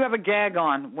have a gag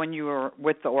on when you were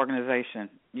with the organization.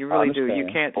 You really do. You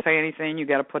can't say anything. You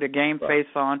got to put a game face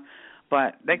on,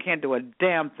 but they can't do a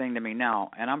damn thing to me now,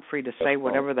 and I'm free to say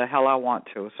whatever the hell I want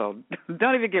to. So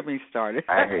don't even get me started.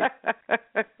 I hate.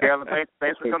 Carolyn,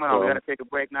 thanks for coming on. We got to take a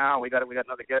break now. We got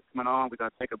another guest coming on. We're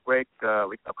gonna take a break.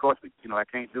 Of course, I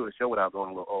can't do a show without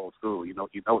going a little old school. You know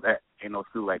that. Ain't no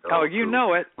school like that. Oh, you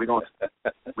know it. We're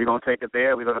gonna take it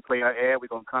there. We're gonna play our air. We're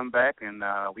gonna come back and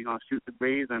we're gonna shoot the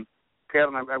breeze. And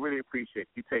Carolyn, I really appreciate it.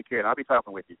 You take care. And I'll be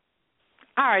talking with you.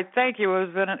 All right, thank you.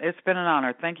 It's been an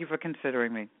honor. Thank you for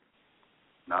considering me.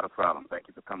 Not a problem. Thank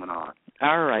you for coming on.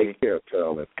 All right. Take care,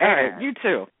 Carolyn. All right, you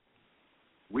too.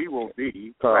 We will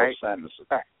be Carl Sanderson.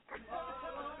 Back.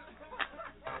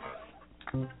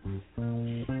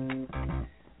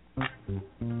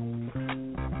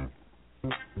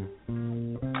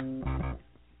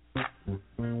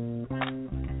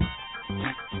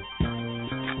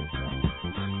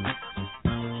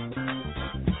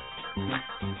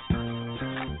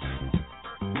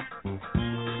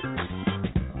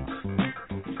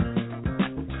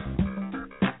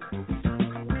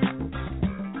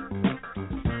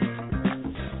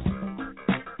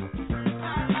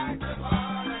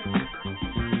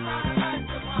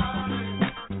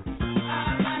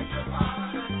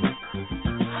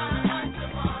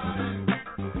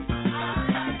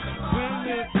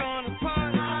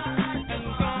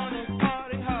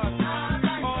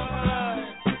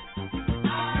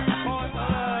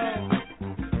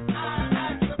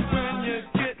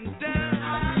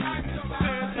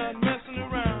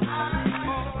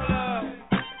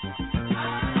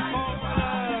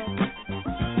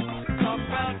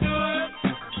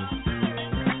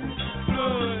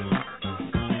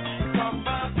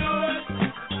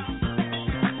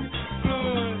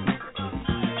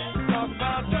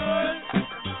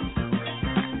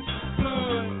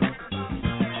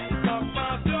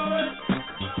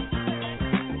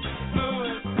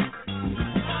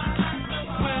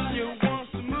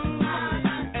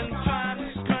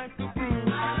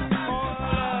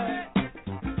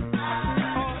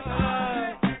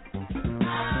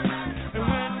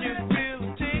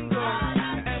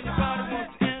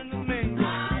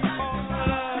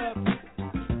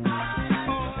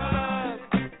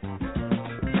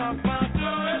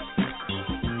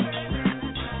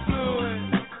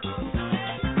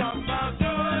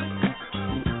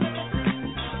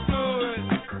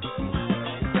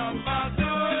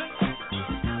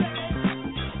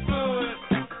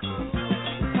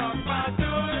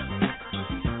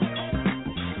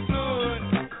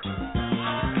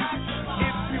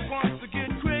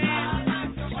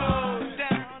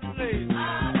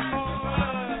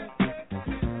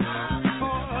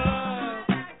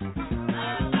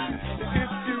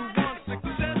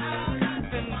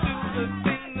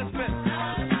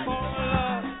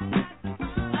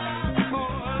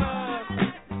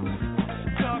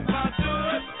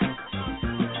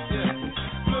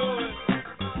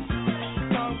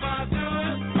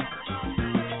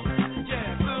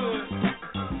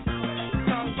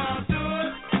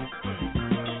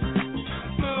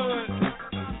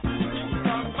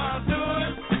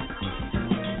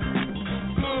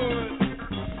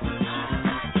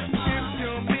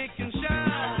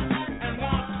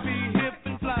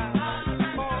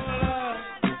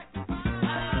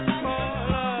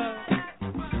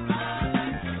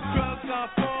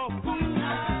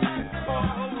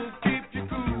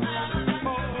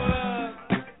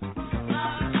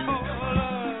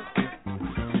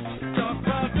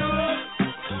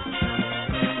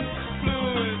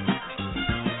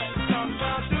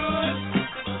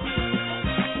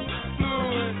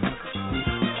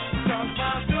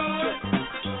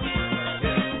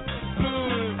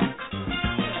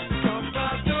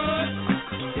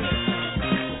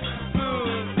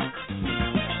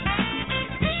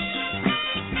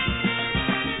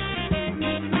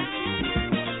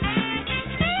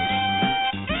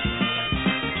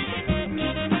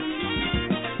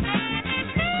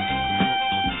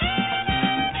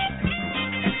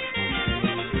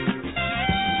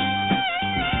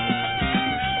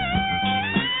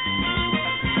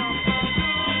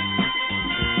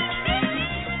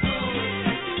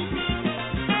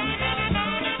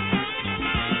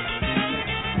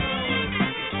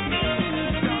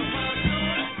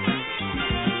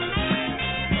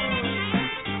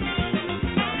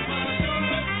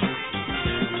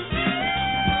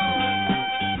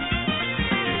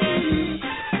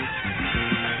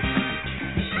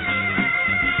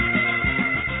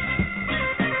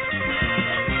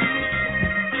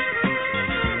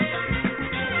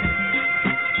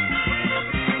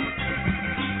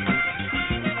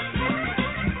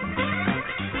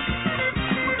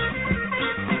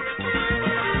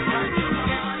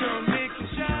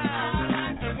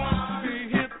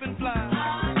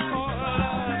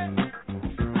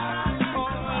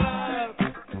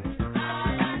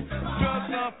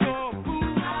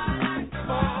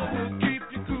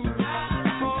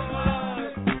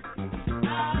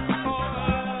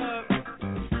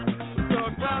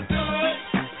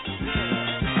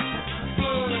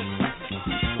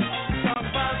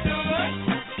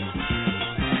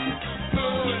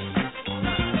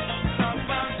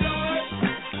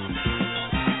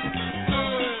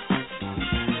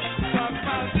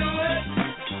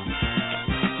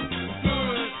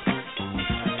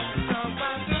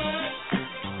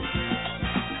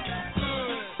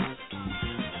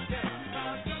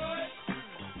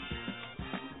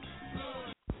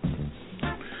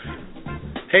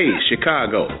 Hey,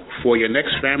 Chicago, for your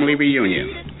next family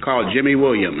reunion, call Jimmy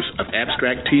Williams of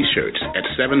Abstract T-Shirts at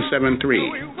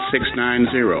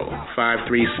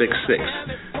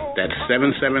 773-690-5366. That's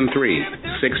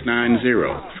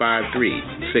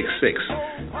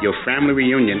 773-690-5366. Your family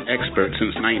reunion expert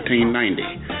since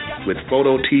 1990, with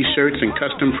photo T-shirts and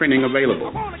custom printing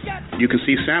available. You can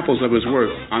see samples of his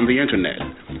work on the internet.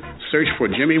 Search for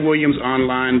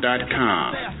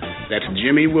JimmyWilliamsOnline.com. That's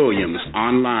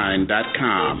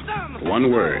JimmyWilliamsOnline.com.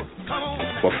 One word.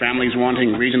 For families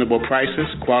wanting reasonable prices,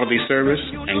 quality service,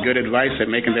 and good advice at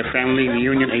making their family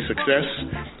reunion a success,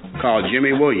 call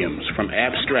Jimmy Williams from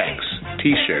Abstracts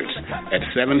T-Shirts at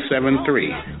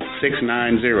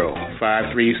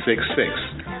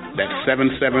 773-690-5366. That's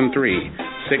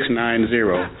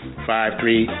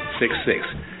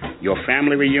 773-690-5366. Your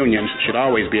family reunions should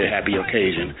always be a happy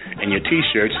occasion, and your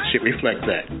T-shirts should reflect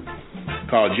that.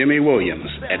 Call Jimmy Williams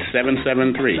at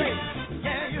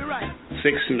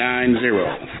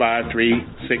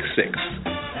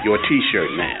 773-690-5366. Your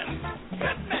T-shirt man.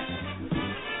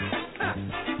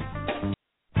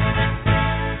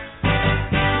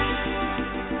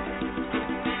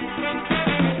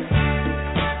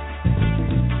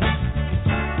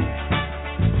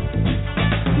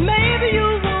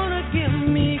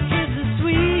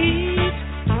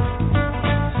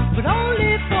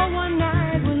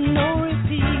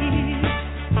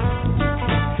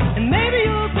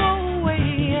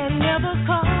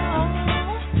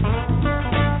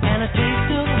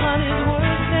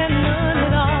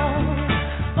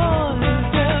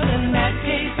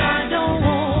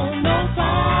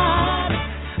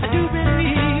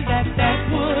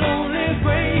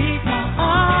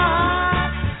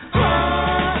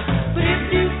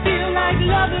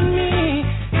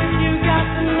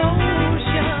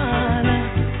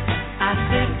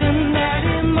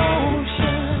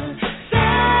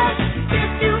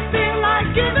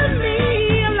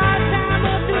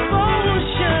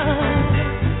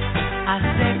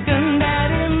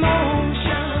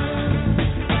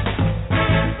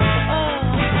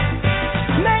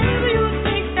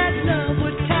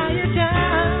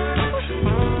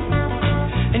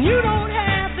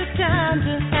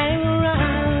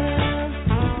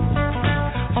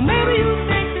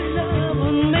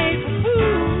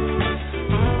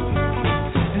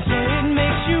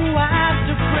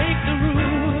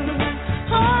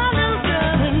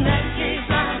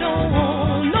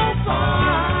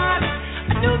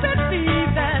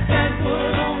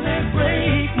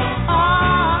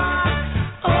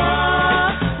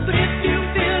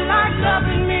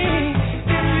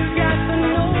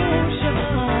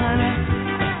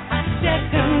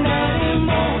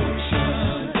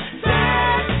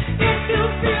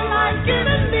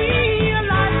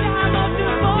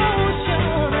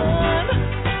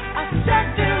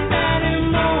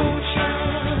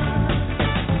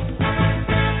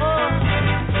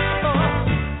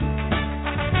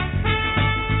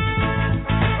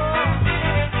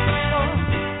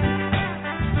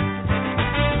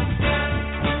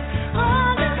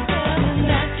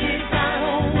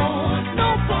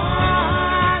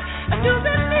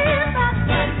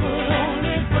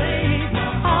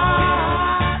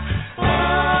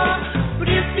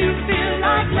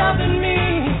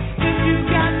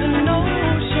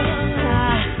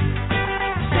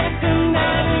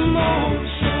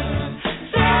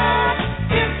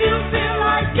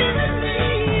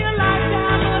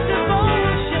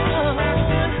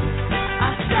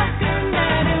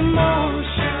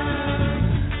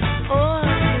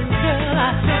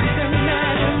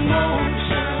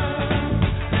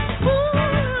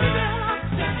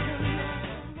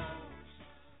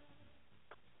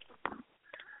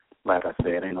 Like I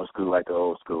said, ain't no school like the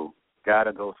old school.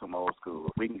 Gotta go some old school.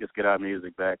 If we can just get our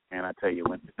music back, and I tell you,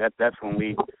 that's when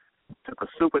we took a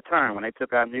super turn. When they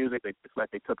took our music, it's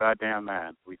like they took our damn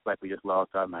mind. It's like we just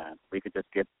lost our mind. We could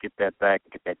just get that back,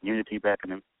 get that unity back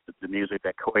in the music,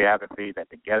 that choreography, that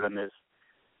togetherness,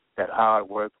 that hard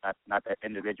work, not that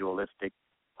individualistic,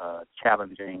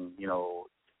 challenging,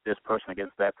 this person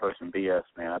against that person BS,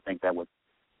 man. I think that would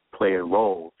play a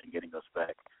role in getting us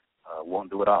back.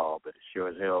 Won't do it all, but it sure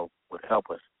as hell would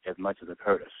help us as much as it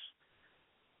hurt us.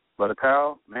 Brother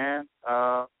Carl, man,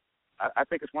 I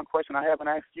think it's one question I haven't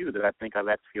asked you that I think I've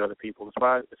asked a few other people as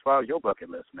far as your bucket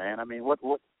list, man. I mean, what's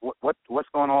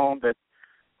going on that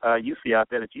you see out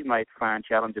there that you might find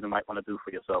challenging and might want to do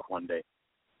for yourself one day?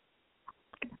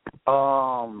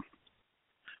 I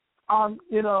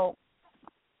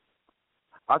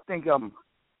think I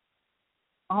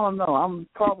don't know.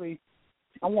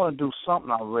 I want to do something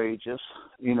outrageous,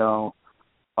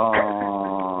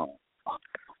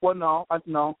 Well, no.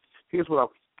 Here's what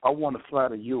I want to fly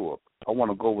to Europe. I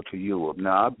want to go over to Europe.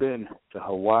 Now, I've been to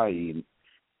Hawaii,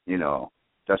 you know,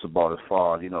 that's about as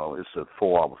far, you know, it's a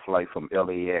 4-hour flight from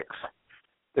LAX.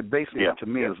 It basically, to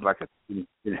me, it was like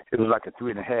a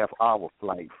 3.5-hour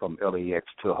flight from LAX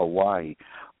to Hawaii.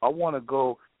 I want to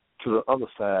go to the other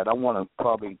side. I want to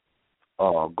probably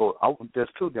there's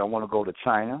two there. I want to go to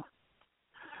China,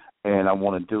 and I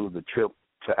want to do the trip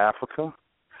to Africa,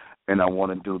 and I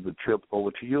want to do the trip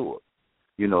over to Europe,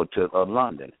 you know, to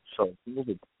London. So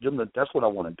that's what I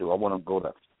want to do. I want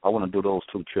to do those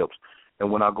 2 trips.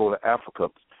 And when I go to Africa,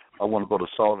 I want to go to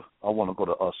South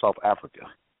Africa.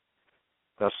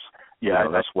 That's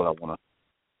what I want to.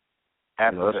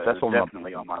 Africa that's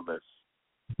definitely on my list.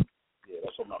 Yeah,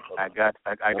 that's on my list. I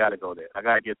got to go there. I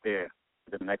got to get there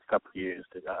in the next couple of years.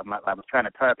 I was trying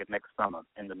to target next summer,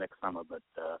 but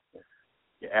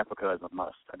Africa is a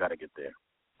must. I got to get there.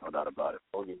 No doubt about it.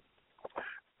 Oh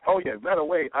yeah. By the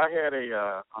way, I had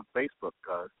on Facebook.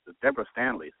 Deborah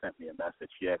Stanley sent me a message.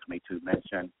 She asked me to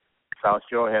mention South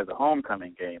Shore has a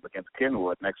homecoming game against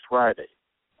Kenwood next Friday.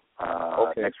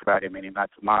 Next Friday, meaning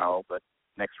not tomorrow, but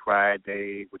next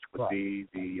Friday, which would be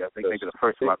maybe the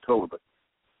 1st of October.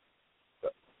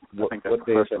 But I think that's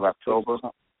the 1st of October.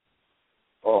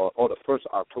 The 1st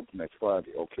of October next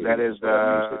Friday. Okay. That is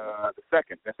the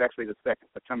 2nd. That's actually the 2nd.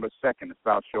 September 2nd is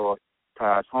South Shore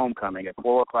Taj homecoming at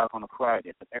 4 o'clock on a Friday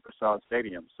at the Eckersall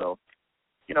Stadium. So,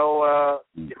 you know,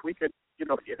 if we could, you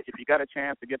know, if you got a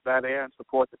chance to get by there and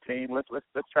support the team, let's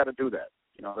try to do that.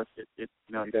 You know, if you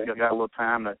got a little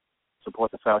time to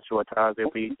support the South Shore Tars, they'll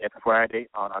be at Friday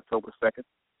on October 2nd.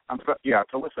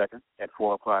 October 2nd at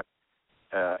 4 o'clock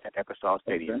at Eckersall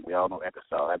Stadium. We all know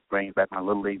Eckersall. That brings back my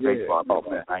Little League baseball ball,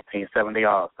 1970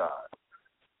 All-Stars.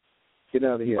 Get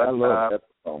out of here. I love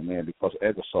Eckersall, man, because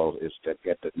Eckersall is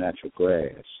got the natural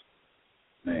grass.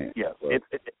 Man. Yeah,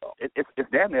 it's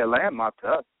damn near a landmark to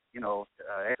us. You know,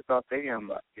 Eckersall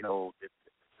Stadium, you know, it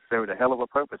served a hell of a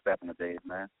purpose back in the days,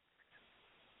 man.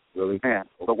 Really? Man.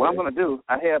 But what I'm going to do,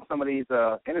 I have some of these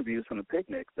interviews from the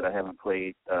picnics that I haven't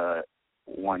played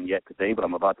one yet today, but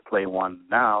I'm about to play one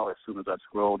now as soon as I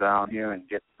scroll down here and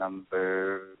get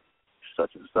number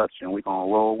such and such, and we're going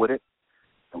to roll with it.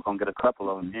 We're going to get a couple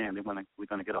of them in. We're going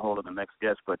to get a hold of the next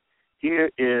guest. But here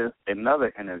is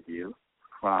another interview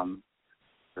from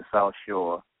the South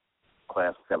Shore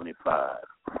Class 75,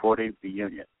 40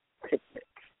 Reunion Picnic.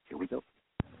 Here we go.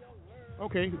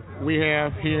 Okay, we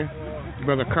have here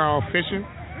Brother Carl Fisher,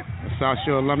 a South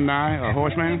Shore alumni, a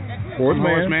horseman.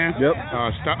 Yep.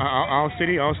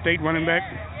 All-state running back.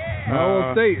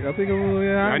 All-state. I think it was.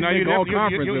 I know you're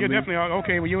definitely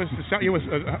okay. Well, you was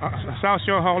a South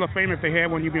Shore Hall of Fame if they had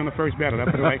one. You'd be on the first battle.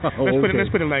 Let's put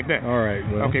it like that. All right.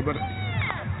 Well. Okay, brother.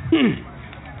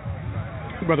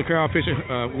 Brother Carl Fisher,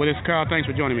 Carl, thanks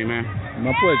for joining me, man.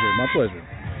 My pleasure.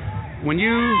 When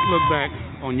you look back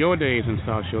on your days in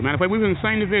South Shore, man, we were in the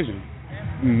same division,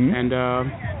 and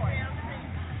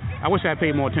I wish I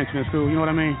paid more attention in school. You know what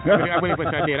I mean? I really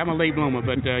wish I did. I'm a late bloomer,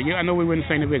 but I know we were in the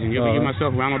same division. You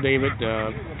myself, Ronald David,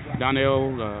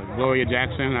 Donnell, Gloria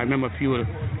Jackson. I remember a few of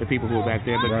the people who were back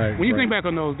there. But when you think back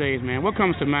on those days, man, what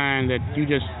comes to mind that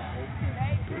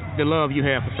the love you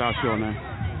have for South Shore, man?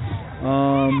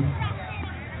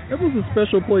 It was a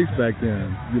special place back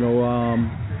then. You know,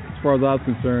 as far as I was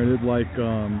concerned, it's like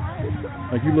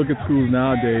you look at schools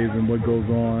nowadays and what goes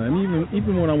on, and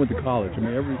even when I went to college, I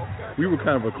mean, we were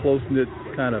kind of a close-knit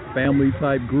kind of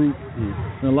family-type group,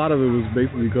 and a lot of it was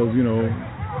basically because we're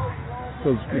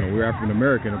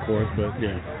African-American, of course,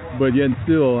 but yet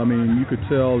still, I mean, you could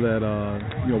tell that,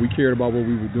 we cared about what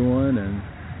we were doing, and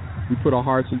we put our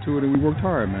hearts into it, and we worked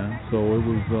hard, man. So it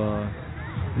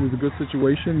was a good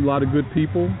situation, a lot of good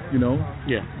people, you know.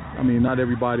 Yeah. I mean, not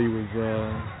everybody was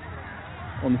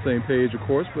on the same page, of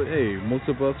course, but hey, most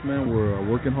of us, man, were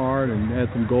working hard and had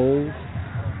some goals,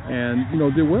 and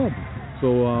did well.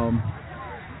 So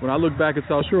when I look back at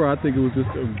South Shore, I think it was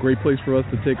just a great place for us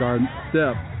to take our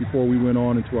step before we went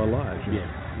on into our lives. Yeah.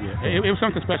 It was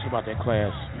something special about that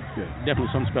class. Yeah. Definitely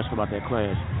something special about that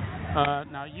class.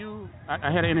 Now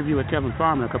I had an interview with Kevin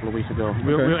Farmer a couple of weeks ago.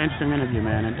 Real interesting interview,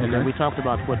 man, and we talked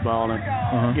about football and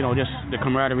just the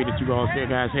camaraderie that you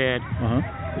guys had.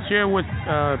 Share with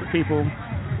the people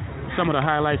some of the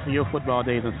highlights of your football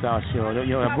days in South Shore.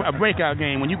 A breakout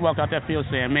game when you walked out that field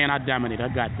saying, "Man, I dominated. I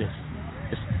got this."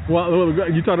 Well,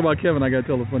 you talked about Kevin. I got to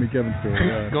tell a funny Kevin story.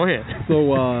 Go ahead.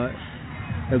 So,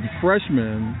 as a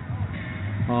freshman,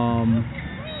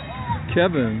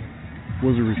 Kevin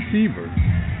was a receiver,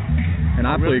 and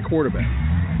I played quarterback.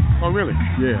 Oh, really?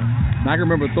 Yeah. And I can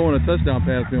remember throwing a touchdown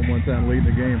pass to him one time late in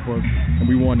the game for us, and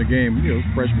we won the game. It was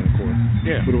freshman, of course.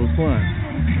 Yeah. But it was fun.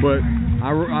 But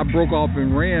I broke off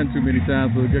and ran too many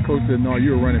times, so the coach said, no,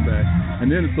 you're a running back. And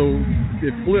then so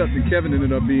it flipped, and Kevin ended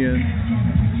up being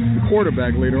the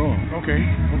quarterback later on. Okay.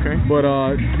 But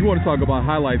you want to talk about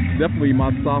highlights, definitely my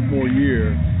sophomore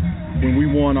year when we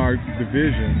won our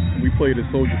division, we played at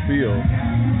Soldier Field.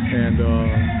 And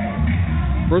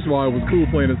first of all, it was cool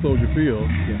playing at Soldier Field.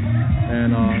 Yeah.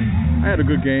 And I had a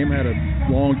good game. I had a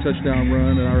long touchdown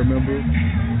run that I remember.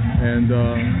 And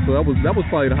so that was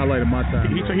probably the highlight of my time.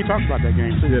 He talked about that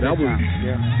game too. Yeah, that was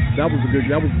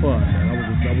fun,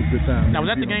 man. That was a good time. Now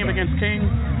was that the game against King?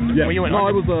 Yeah. No,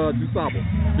 it was DuSable.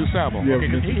 Yeah,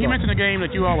 okay. He mentioned a game that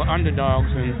you all were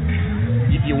underdogs and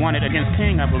you won it against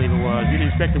King, I believe it was. You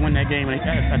didn't expect to win that game, and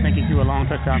I think he threw a long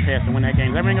touchdown pass to win that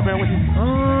game. Does that ring a bell with you?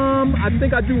 I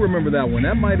think I do remember that one.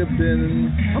 That might have been.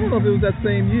 I don't know if it was that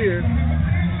same year.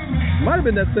 Might have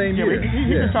been that same year.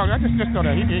 He just talked. I just thought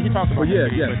that he talked about.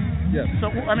 Yeah.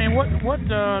 So I mean, what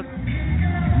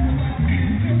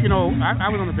you know, I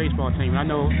was on the baseball team. I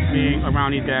know being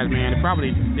around these guys, man, it probably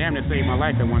damn near saved my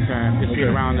life at one time. Just being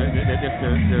around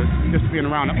just being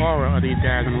around the aura of these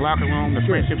guys in the locker room, the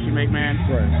friendships you make, man.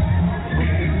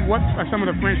 Right. What are some of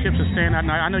the friendships that stand out?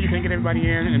 Now, I know you can't get everybody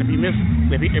in, and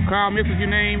if Carl misses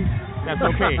your name, that's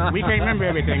okay. We can't remember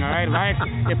everything, all right?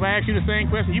 If I ask you the same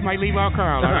question, you might leave out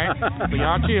Carl, all right? So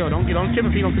y'all chill. Don't chip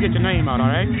if you don't forget your name out,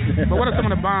 all right? But what are some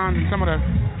of the bonds and some of the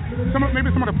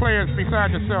players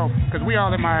besides yourself, because we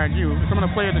all admired you, some of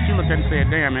the players that you looked at and said,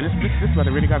 damn, man, this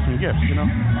brother really got some gifts, you know?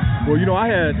 Well, you know, I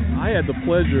had the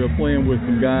pleasure of playing with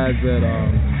some guys that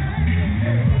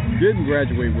didn't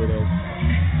graduate with us,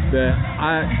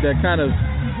 that kind of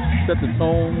set the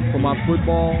tone for my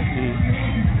football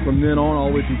from then on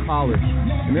all the way through college.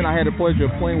 And then I had the pleasure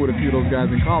of playing with a few of those guys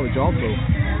in college also,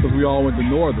 because we all went to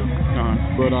Northern.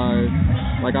 But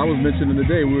like I was mentioning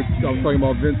today, I was talking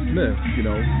about Vince Smith. You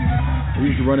know, he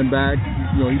was a running back.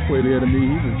 You know, he played ahead of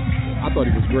me. I thought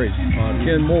he was great.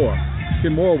 Ken Moore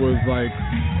was like,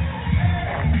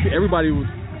 everybody was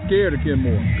scared of Ken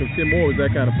Moore because Ken Moore was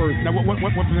that kind of person. Now, what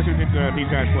position did these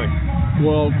guys play?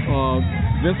 Well,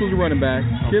 Vince was a running back.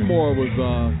 Okay. Ken Moore was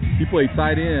he played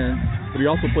tight end, but he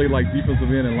also played like defensive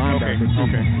end and linebacker too.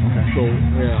 Okay. So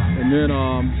yeah, and then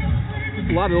just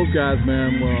a lot of those guys,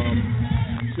 man.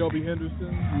 Shelby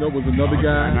Henderson, was another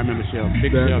guy. I remember Shelby.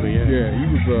 Big Shelby, yeah. Yeah, he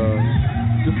was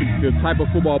just the type of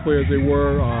football players they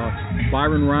were.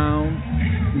 Byron Round,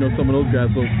 some of those guys.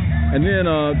 So, and then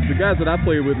the guys that I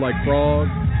played with, like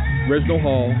Frog, Reginald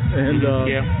Hall, and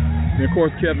of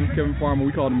course Kevin Farmer.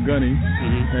 We called him Gunny,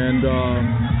 and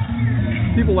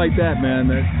people like that,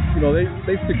 man. That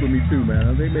they stick with me too,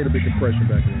 man. They made a big impression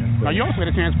back then. Now, you also had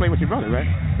a chance to play with your brother, right?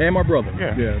 And my brother.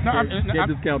 Yeah. No, can't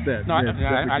discount that. No, I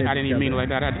didn't even mean it like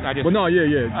that. I just. But no,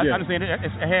 yeah. I understand it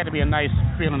had to be a nice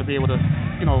feeling to be able to,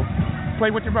 play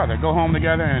with your brother, go home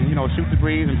together, and shoot the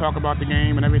breeze and talk about the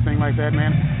game and everything like that,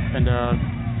 man. And that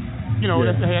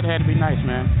had to be nice,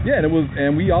 man. Yeah,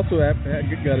 and we also got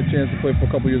a chance to play for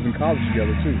a couple years in college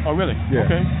together too. Oh, really?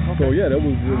 Yeah. Okay. So yeah, it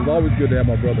was always good to have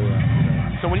my brother around.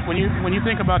 So when you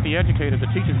think about the educators, the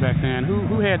teachers back then,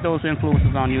 who had those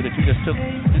influences on you that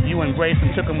you embraced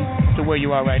and took them to where you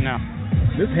are right now?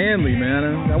 Miss Hanley, man,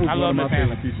 that was one of my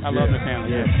favorite teachers. I love Miss Hanley.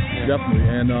 Yeah, definitely.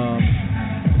 And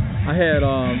I had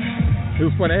it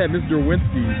was funny. I had Miss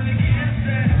Derwinski.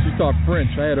 She taught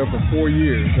French. I had her for 4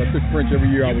 years. I took French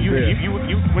every year I was there.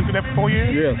 You went through that for 4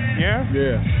 years? Yes. Yeah.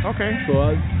 Yeah. Okay. So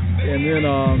and then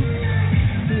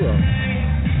who else?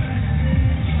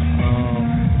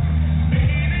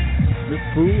 Miss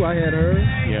Pooh, I had her.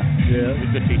 Yeah.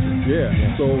 Good teacher. Yeah.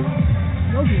 So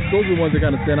those are the ones that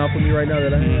kind of stand out for me right now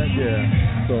that I had.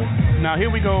 Yeah. So now here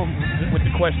we go with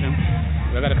the question.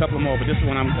 I got a couple more, but this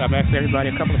one I've asked everybody.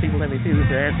 A couple of people have refused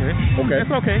to answer it. Okay.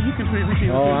 That's okay. You can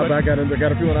refuse. Oh, I got a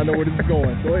feeling I know where this is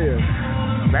going. Go ahead.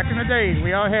 Back in the days,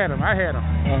 we all had them. I had them.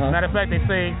 Matter of fact, they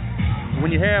say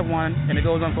when you have one and it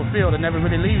goes unfulfilled, it never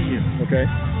really leaves you. Okay.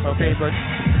 Okay, but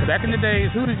back in the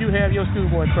days, who did you have your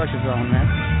schoolboy crushes on, man?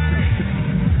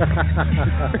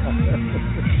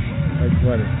 That's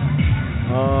funny.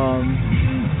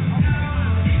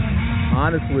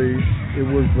 Honestly, it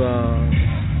was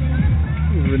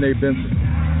Renee Benson.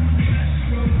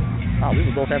 Oh, we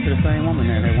were both after the same woman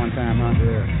then at one time, huh?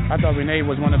 Yeah. I thought Renee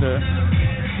was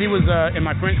she was in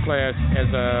my French class as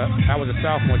I was a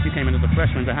sophomore. She came in as a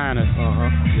freshman behind us.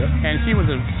 Yep. And she was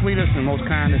the sweetest and most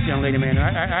kindest young lady, man.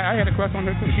 I had a crush on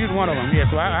her too. She was one of them. Yeah,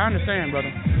 so I understand,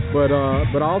 brother. But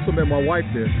I also met my wife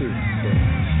there too. So.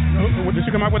 Did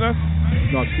she come out with us?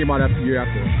 No, she came out after the year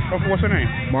after. Oh, what's her name?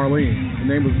 Marlene. Her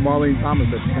name was Marlene Thomas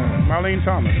at the time. Marlene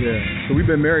Thomas. Yeah. So we've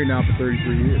been married now for 33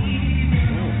 years.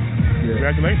 Yeah.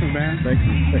 Congratulations, man. Thank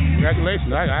you.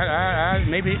 Congratulations. I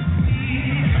maybe,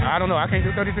 I don't know. I can't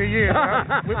do 33 years.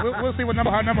 We'll see what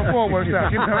how number 4 works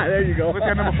out. You know? There you go. We'll see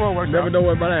how number 4 works Never out. know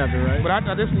what might happen, right?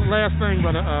 But this is the last thing,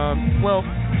 brother. Well,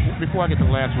 before I get to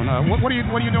the last one, what are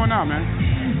you doing now, man?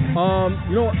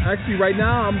 Actually, right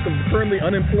now I'm currently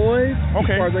unemployed.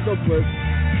 Okay. As far as that goes, but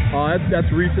that's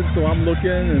recent, so I'm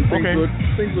looking and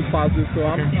things look positive. So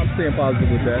I'm staying positive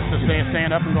with that. So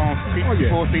staying up and going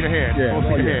full speed ahead. Yeah. Full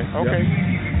speed ahead. Okay.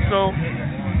 Yep. So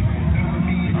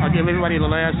I'll give everybody the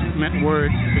last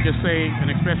word to just say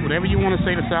and express whatever you want to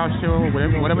say to South Shore,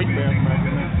 whatever you.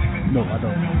 No, I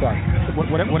don't. Sorry.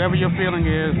 Whatever your feeling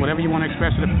is, whatever you want to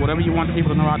express, whatever you want the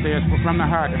people to know out there from the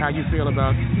heart, how you feel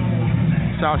about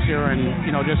South Shore, and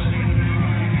just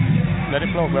let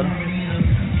it flow, brother.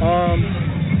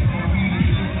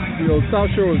 South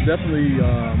Shore was definitely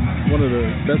one of the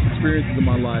best experiences of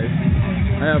my life.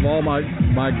 I have all my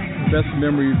best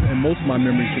memories and most of my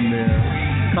memories from there.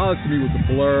 College to me was a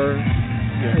blur.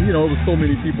 Yeah. And, it was so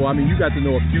many people. I mean, you got to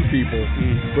know a few people.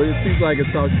 But it seems like at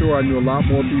South Shore I knew a lot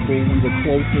more people. We were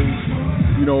closer.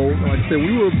 Like I said,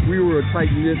 we were a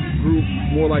tight-knit group,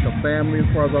 more like a family as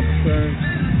far as I'm concerned.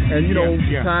 And,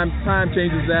 time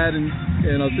changes that and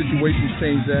situations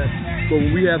change that. But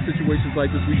when we have situations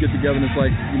like this, we get together and it's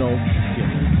like,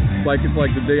 it's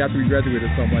like the day after we graduated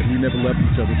or something. Like we never left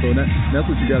each other. So that's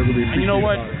what you got to really appreciate. And you know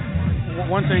what? About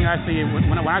it. One thing I see when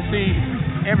I see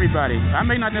everybody, I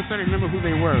may not necessarily remember who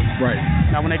they were. Right.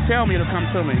 Now, when they tell me, it'll come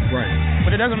to me. Right.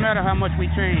 But it doesn't matter how much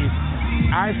we change.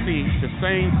 I see the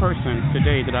same person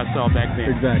today that I saw back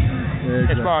then. Exactly.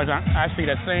 As far as I see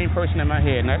that same person in my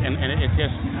head, and it's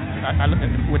just I look at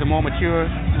with a more mature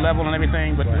level and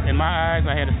everything. But in my eyes,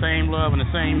 I had the same love and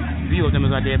the same view of them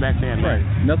as I did back then. Right.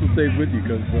 And that's what stays with you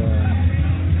because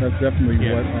that's definitely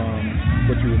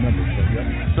what you remember.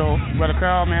 So, Brother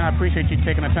Carl, man, I appreciate you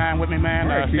taking the time with me, man.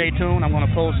 Stay tuned. I'm going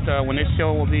to post when this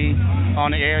show will be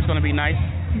on the air. It's going to be nice.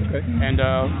 Okay. And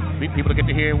people to get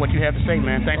to hear what you have to say,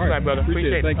 man. Thanks a lot, brother.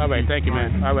 Appreciate it. All right. Thank you,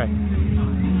 man. All right.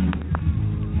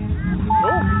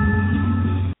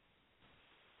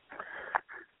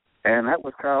 And that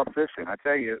was Carl Fisher. I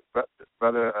tell you,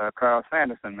 Brother Carl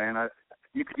Sanderson, man,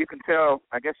 you can tell,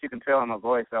 I guess you can tell in my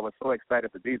voice, I was so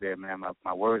excited to be there, man.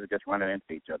 My words are just running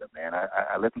into each other, man.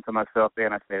 I listened to myself there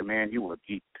and I said, man, you were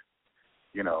geeked,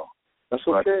 That's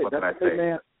okay. That's okay,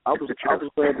 man. I was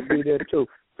glad to be there, too.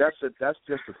 That's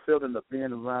just a feeling of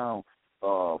being around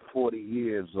 40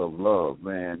 years of love,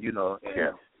 man,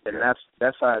 and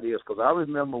that's how it is. Because I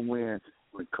remember when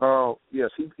Carl, yes,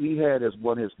 he had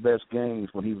one of his best games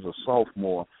when he was a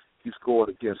sophomore. He scored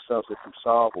against us at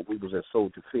DuSable. We was at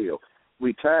Soldier Field.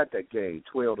 We tied that game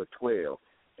 12-12.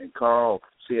 And Carl,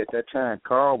 at that time,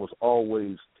 Carl was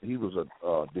always, he was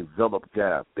a developed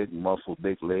guy, big muscle,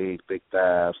 big legs, big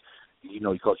thighs.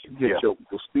 Because you get your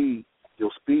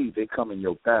speed, they come in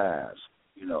your thighs.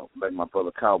 Like my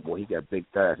brother Cowboy, he got big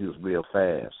thighs. He was real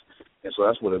fast. And so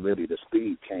that's where really the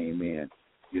speed came in.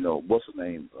 What's his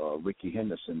name? Ricky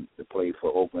Henderson, that played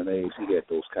for Oakland A's. He had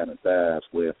those kind of thighs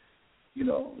where,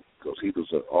 because he was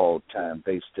an all-time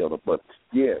base stealer. But,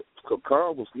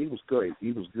 Carl was great.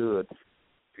 He was good.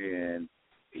 And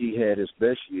he had his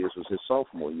best years was his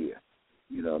sophomore year,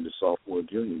 the sophomore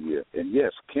junior year. And,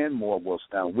 yes, Kenmore was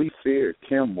down. We feared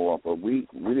Kenmore, but we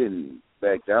didn't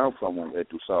back down from him at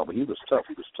DuSable. He was tough.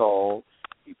 He was tall.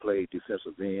 He played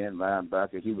defensive end,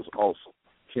 linebacker. He was awesome.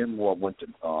 Kenmore went to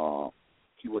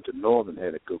Northern,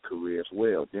 had a good career as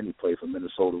well. Then he played for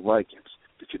Minnesota Vikings.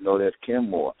 Did you know that?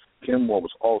 Kenmore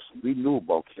was awesome. We knew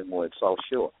about Kenmore at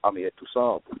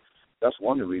DuSable. That's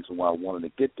one of the reasons why I wanted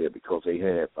to get there, because I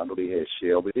know they had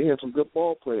Shelby. They had some good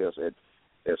ball players at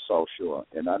South Shore,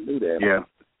 and I knew that.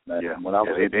 When I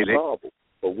was at DuSable.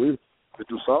 But at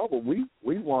DuSable,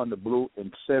 we won the Blue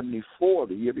in '74.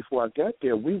 The year before I got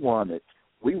there, we won it.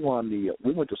 We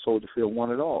went to Soldier Field,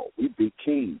 won it all. We beat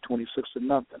King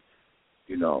 26-0.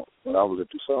 When I was at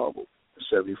DuSable in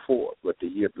 '74, but the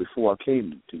year before I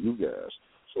came to you guys,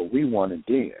 so we won it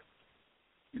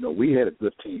then. We had a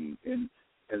good team, and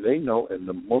they know, and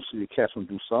most of the cats from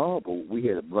DuSable, we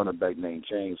had a running back named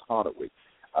James Hardwick.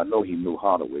 I know he knew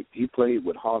Hardwick. He played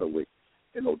with Hardwick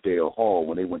in Odell Hall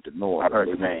when they went to Northern. I've heard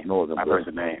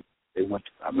the name. They went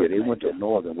to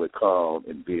Northern with Carl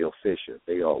and Bill Fisher.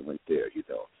 They all went there.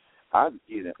 I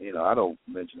don't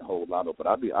mention a whole lot of, but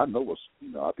I know what's,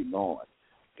 I be knowing.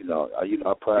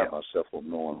 I pride myself on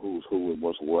knowing who's who and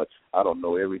what's what. I don't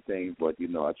know everything, but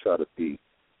I try to be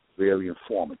very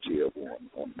informative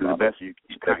on do the best you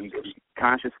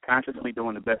consciously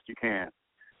doing the best you can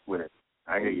with it.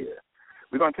 I hear you.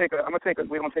 We're gonna take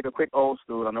a quick old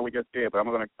school. I know we just did, but I'm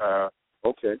gonna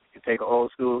Okay. Take an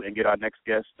old school and get our next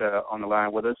guest on the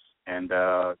line with us, and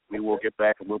we will get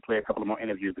back and we'll play a couple of more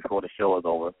interviews before the show is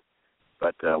over.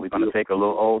 But we're going to take a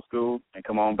little old school and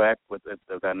come on back with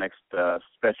our next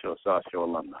special South Shore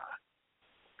alumni.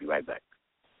 Be right back.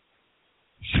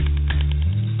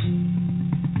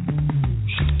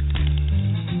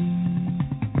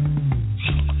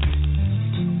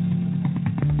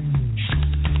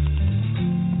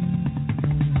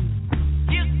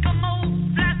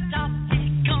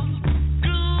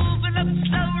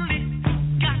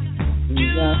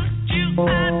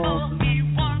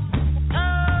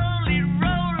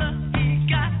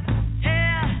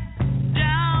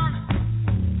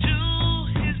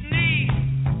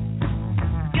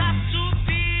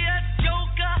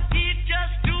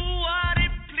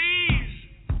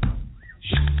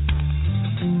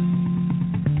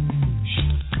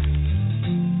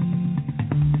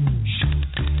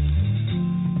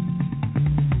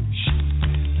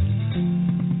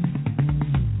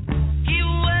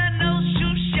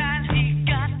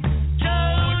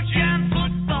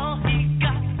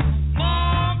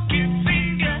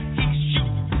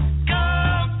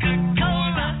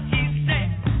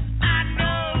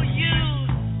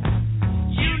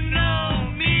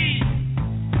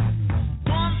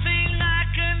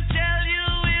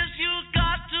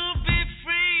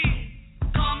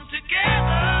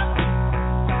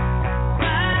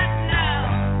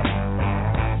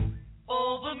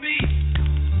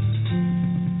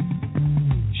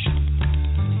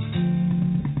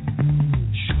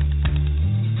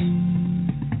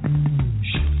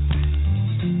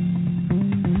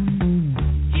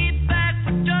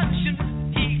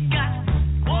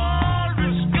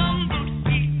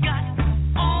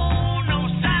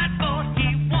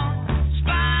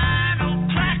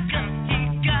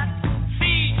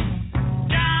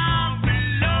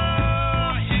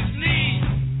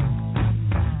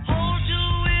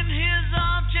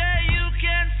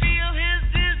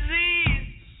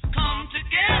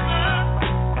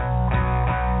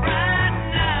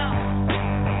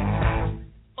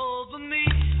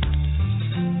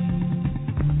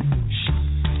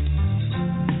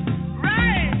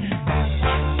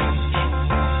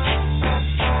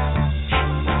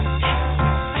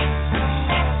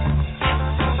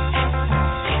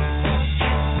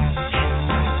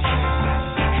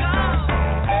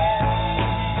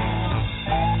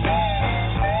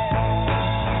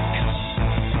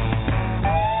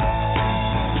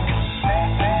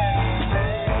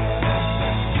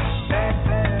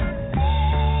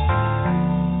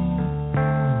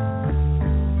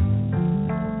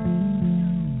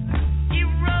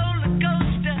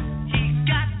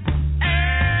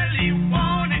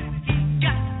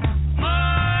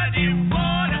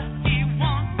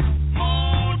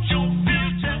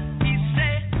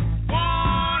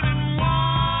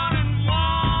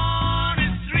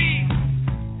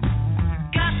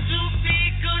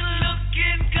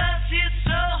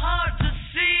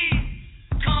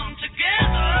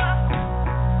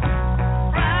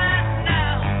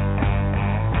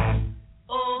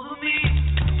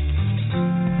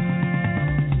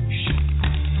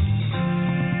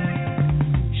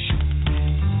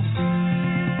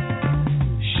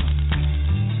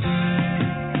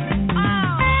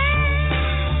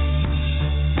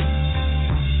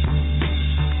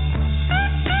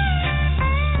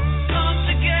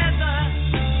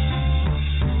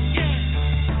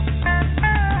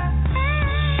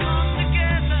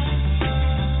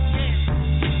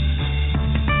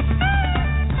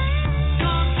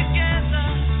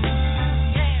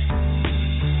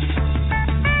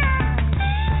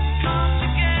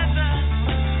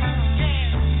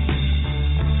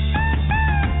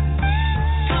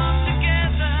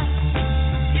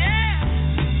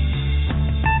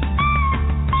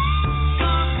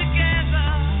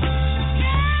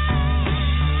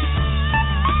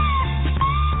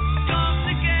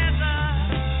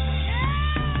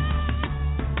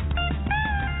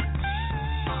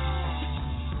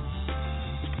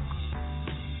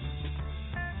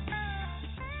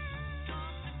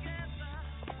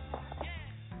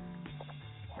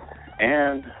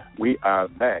 And we are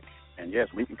back. And yes,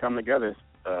 we can come together.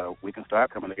 We can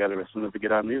start coming together as soon as we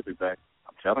get our music back.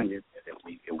 I'm telling you,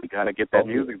 we got to get that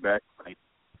music back.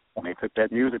 When they took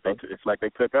that music, it's like they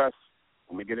took us.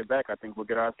 When we get it back, I think we'll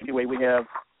get ours. Anyway, we have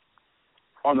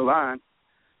on the line,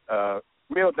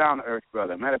 real down-to-earth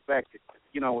brother. Matter of fact,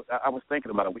 I was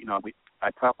thinking about it. I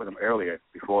talked with him earlier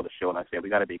before the show, and I said we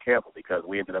got to be careful because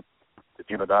we ended up,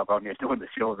 out here doing the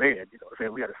show there.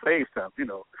 Saying we got to save stuff,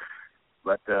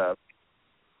 But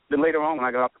then later on, when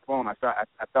I got off the phone, I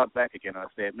thought back again, and I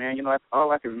said, man,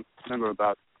 all I can remember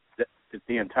about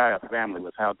the entire family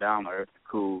was how down to earth and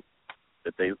cool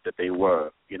that they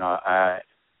were. You know,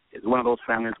 it's one of those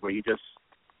families where you just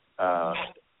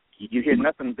you hear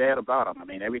nothing bad about them. I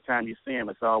mean, every time you see them,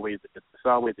 it's always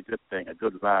a good thing, a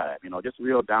good vibe. You know, just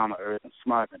real down to earth and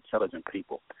smart, and intelligent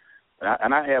people.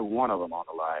 And I have one of them on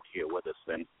the line here with us,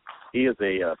 and he is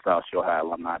a South Shore High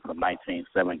alumni from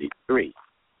 1973,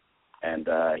 and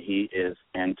he is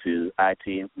into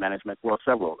IT management. Well,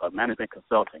 several management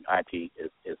consulting. IT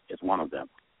is one of them,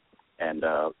 and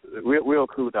real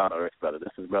cool down to earth brother.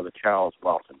 This is Brother Charles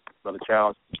Walton. Brother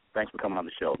Charles, thanks for coming on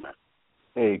the show, man.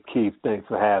 Hey, Keith, thanks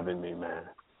for having me, man.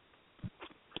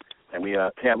 And we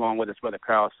have on with us Brother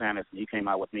Carl Sanderson. He came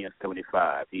out with me in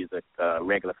 75. He's a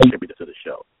regular contributor to the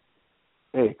show.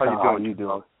 Hey, Carl, how you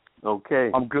doing?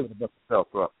 Okay. I'm good about yourself,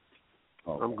 bro.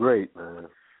 Oh, I'm great, man.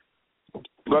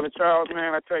 Brother Charles,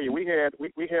 man, I tell you, we had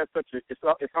such a.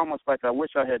 It's almost like I wish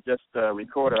I had just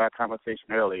recorded our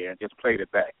conversation earlier and just played it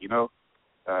back, you know,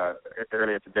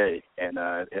 earlier today, and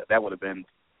that would have been.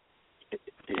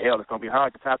 Hell, it's gonna be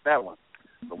hard to top that one,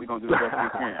 but we're gonna do the best we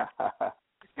can.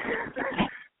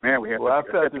 Man, we had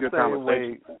such a good conversation.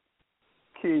 Way,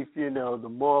 Keith, you know, the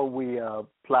more we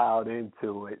plowed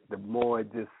into it, the more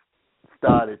it just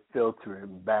started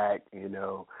filtering back, you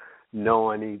know,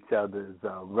 knowing each other's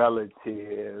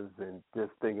relatives and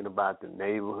just thinking about the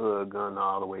neighborhood going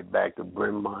all the way back to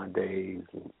Bryn Mawr days.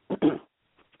 And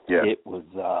yeah.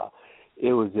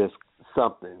 It was just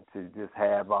something to just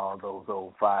have all those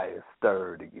old fires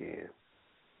stirred again.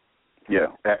 Yeah,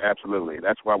 absolutely.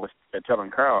 That's why I was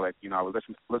telling Carl that, you know, I was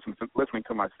listening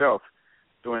to myself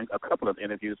doing a couple of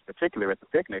interviews, particularly at the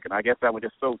picnic, and I guess I was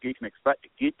just so geeked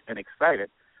and excited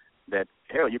that,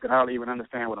 hell, you could hardly even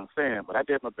understand what I'm saying, but I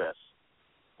did my best.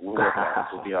 We'll work out.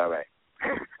 We'll be all right.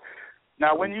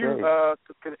 Now, when you,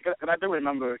 and I do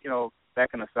remember, you know, back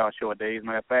in the South Shore days,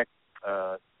 matter of fact,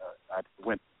 I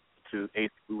went to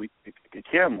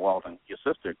Kim Walton, your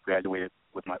sister, graduated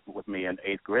with me in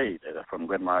 8th grade from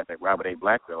Bryn Mawr at Robert A.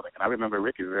 Black Building, and I remember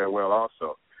Ricky very well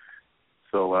also.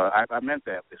 So I meant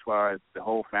that as far as the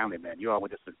whole family, man. You all were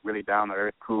just a really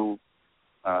down-to-earth, cool,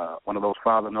 one of those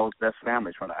father-knows best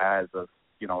families from the eyes of,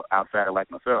 you know, outsider like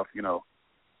myself, you know.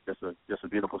 Just a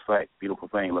beautiful sight, beautiful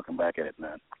thing looking back at it,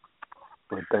 man.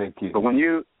 Well, thank you. But when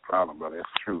you, problem, brother, it's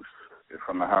truth. It's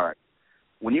from the heart.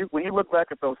 When you look back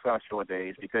at those South Shore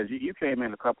days, because you came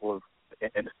in a couple of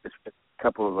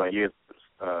years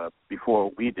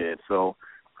before we did, so,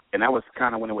 and that was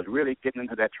kind of when it was really getting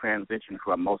into that transition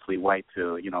from mostly white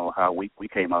to, you know, how we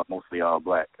came out mostly all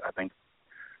black, I think.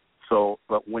 So,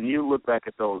 but when you look back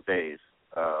at those days,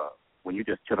 when you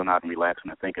just chilling out and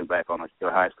relaxing and thinking back on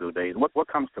your high school days, what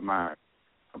comes to mind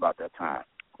about that time?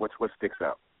 What sticks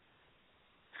out?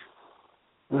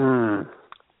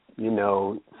 You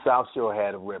know, South Shore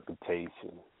had a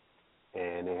reputation,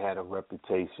 and it had a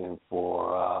reputation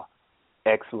for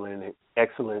excellence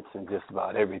in just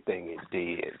about everything it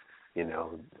did, you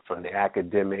know, from the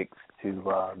academics to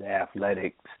the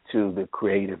athletics to the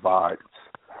creative arts.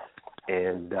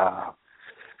 And,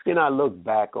 you know, I look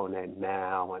back on that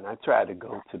now, and I try to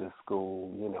go to the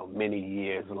school, you know, many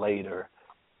years later,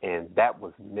 and that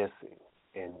was missing.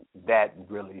 And that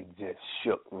really just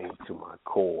shook me to my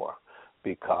core,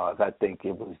 because I think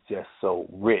it was just so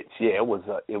rich. Yeah, it was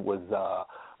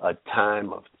a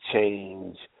time of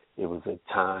change. It was a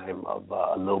time of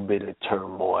a little bit of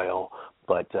turmoil,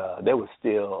 but there was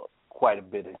still quite a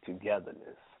bit of togetherness,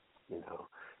 you know.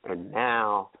 And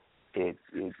now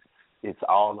it's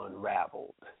all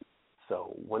unraveled.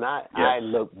 So when I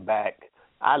look back,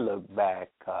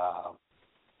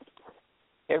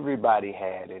 everybody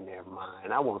had in their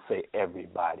mind, I won't say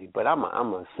everybody, but I'm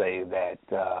going to say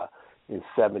that in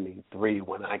 73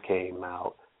 when I came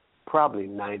out, probably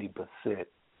 90%,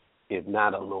 if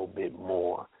not a little bit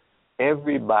more,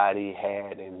 everybody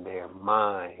had in their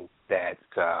mind that,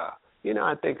 you know,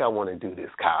 I think I want to do this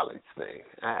college thing.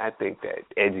 I think that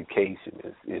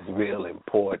education is real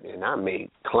important, and I may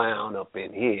clown up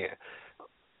in here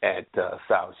at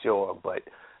South Shore, but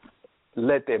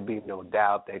let there be no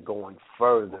doubt that going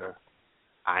further,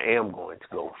 I am going to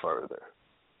go further.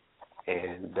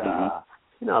 And,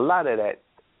 you know, a lot of that,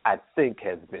 I think,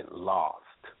 has been lost.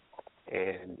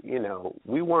 And, you know,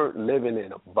 we weren't living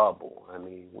in a bubble. I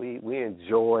mean, we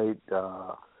enjoyed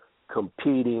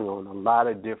competing on a lot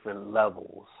of different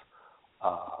levels.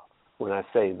 When I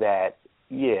say that,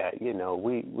 yeah, you know,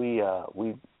 we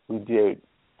did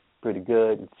pretty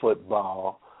good in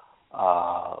football.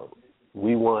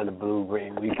 We won the blue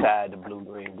ring. We tied the blue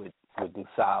ring with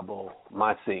DeSable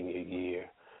my senior year,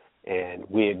 and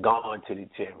we had gone to the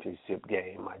championship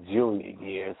game my junior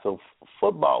year. So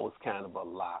football was kind of a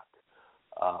lock.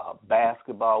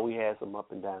 Basketball, we had some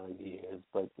up and down years,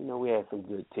 but, we had some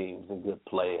good teams and good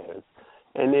players.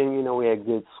 And then, we had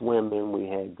good swimming, we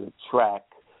had good track,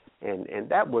 and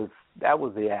that was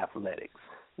the athletics.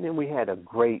 And then we had a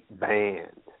great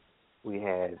band. We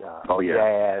had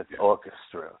jazz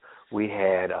orchestra. We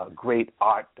had a great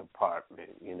art department.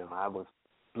 I was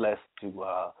blessed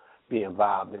to be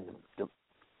involved in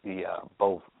the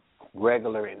both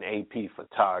regular and AP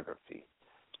photography.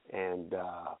 And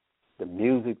the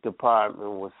music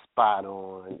department was spot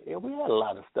on. And we had a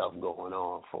lot of stuff going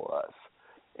on for us.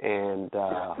 And,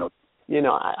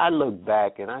 I look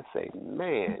back and I say,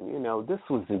 man, this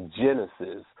was the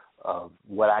genesis of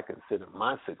what I consider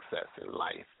my success in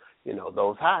life,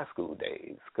 those high school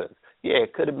days. Because,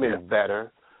 it could have been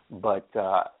better, but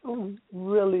it was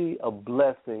really a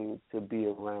blessing to be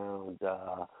around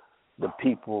the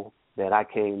people that I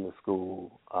came to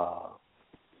school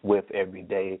with every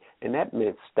day. And that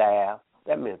meant staff,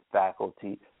 that meant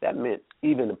faculty, that meant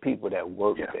even the people that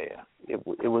worked there.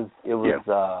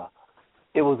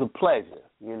 It was a pleasure,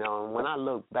 and when I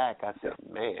look back, I said,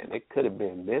 man, it could have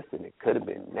been this and it could have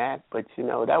been that, but,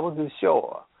 that was the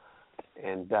shore.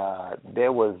 And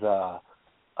there was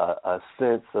a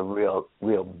sense of real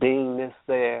beingness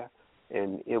there,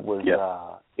 and it was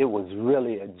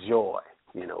really a joy,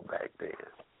 back then.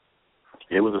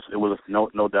 It was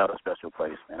no doubt a special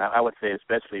place, and I would say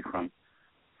especially from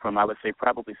I would say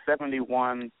probably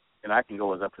 71, and I can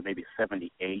go up to maybe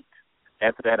 78.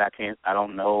 After that, I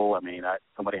don't know. I mean,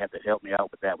 somebody had to help me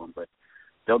out with that one, but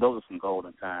those are some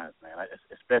golden times, man.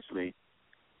 Especially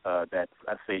that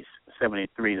I'd say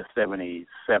 73 to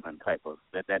 77 type of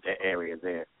that area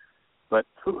there. But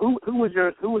who was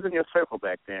in your circle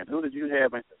back then? Who did you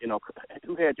have?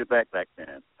 Who had your back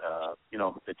then?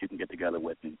 That you can get together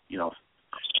with and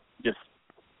just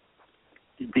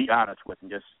be honest with and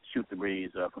just shoot the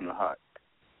breeze from the heart.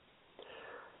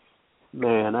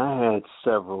 Man, I had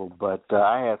several, but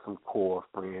I had some core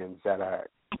friends that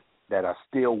are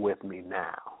still with me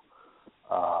now.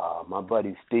 My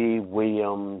buddy Steve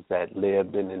Williams that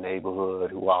lived in the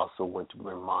neighborhood, who also went to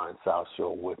Bryn Mawr and South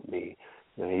Shore with me.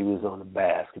 He was on the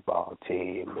basketball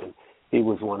team, and he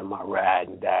was one of my ride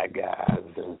and die guys.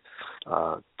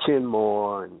 And Ken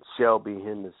Moore and Shelby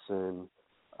Henderson,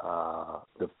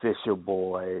 the Fisher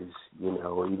boys,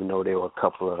 even though they were a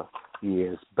couple of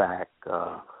years back.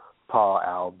 Paul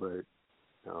Albert,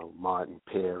 Martin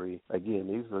Perry. Again,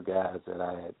 these were guys that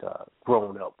I had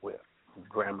grown up with in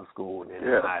grammar school and in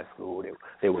high school.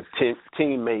 They were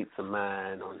teammates of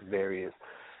mine on various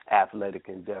athletic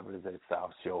endeavors at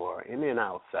South Shore. And then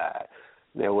outside,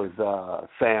 there was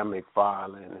Sam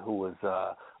McFarland, who was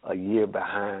a year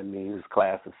behind me. He was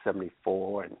class of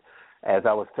 74. And as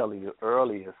I was telling you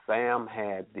earlier, Sam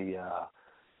had the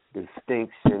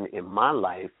distinction in my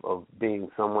life of being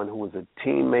someone who was a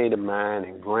teammate of mine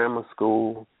in grammar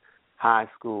school, high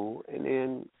school, and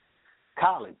then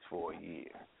college for a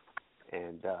year.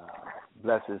 And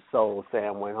bless his soul,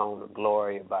 Sam went home to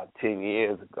glory about 10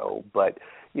 years ago. But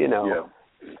you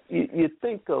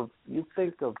think of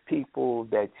people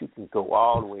that you can go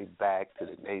all the way back to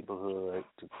the neighborhood,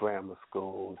 to grammar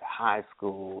school, to high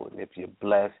school, and if you're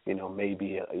blessed,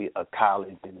 maybe a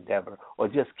college endeavor, or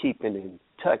just keeping in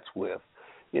touch with.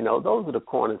 Those are the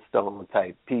cornerstone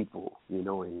type people, in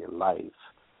your life.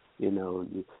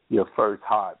 Your first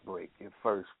heartbreak, your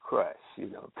first crush,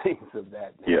 things of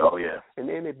that nature. And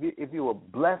then if you were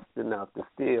blessed enough to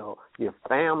still, your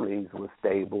families were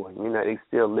stable and, they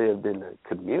still lived in the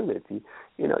community,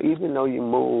 even though you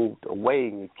moved away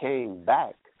and you came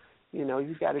back,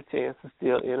 you got a chance to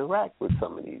still interact with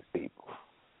some of these people.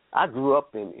 I grew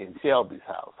up in Shelby's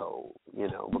household,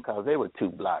 because they were 2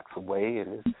 blocks away,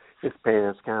 and his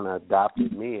parents kind of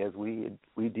adopted me as we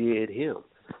did him.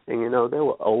 And, there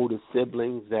were older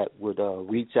siblings that would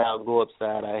reach out and go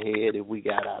upside our head if we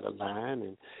got out of line.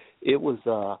 And it was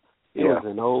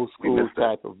an old school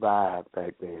type of vibe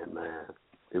back then, man.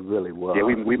 It really was. Yeah,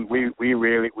 we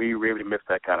really missed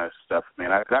that kind of stuff,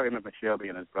 man. I remember Shelby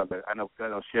and his brother. I know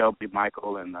Shelby,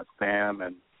 Michael, and Sam,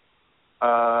 and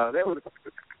there was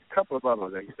a couple of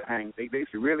others that used to hang. They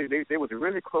was a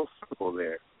really close circle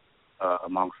there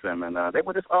amongst them, and they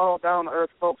were just all down to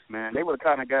earth folks, man. They were the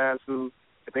kind of guys who,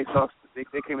 if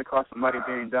they came across somebody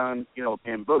being done,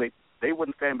 being bullied, they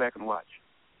wouldn't stand back and watch.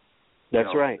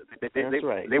 That's right.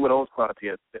 They were those quality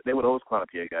of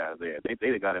guys there.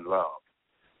 They got involved.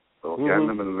 So I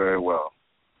remember them very well.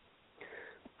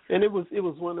 And it was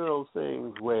one of those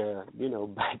things where,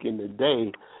 back in the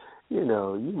day,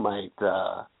 you might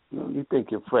you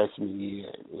think your freshman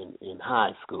year in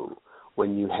high school,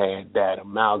 when you had that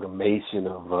amalgamation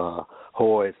of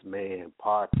Horace Mann,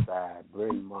 Parkside,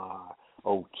 Bryn Mawr,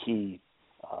 O'Keefe,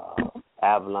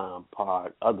 Avalon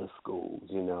Park, other schools,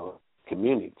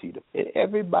 community.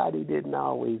 Everybody didn't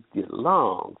always get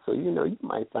along. So, you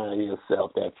might find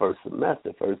yourself that first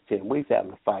semester, first 10 weeks having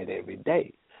to fight every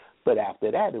day. But after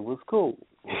that, it was cool.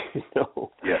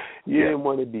 You didn't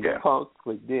want to be punked,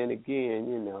 but then again,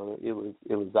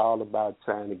 it was all about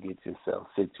trying to get yourself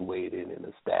situated and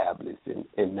established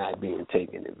and not being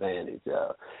taken advantage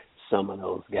of. Some of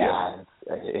those guys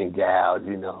and gals,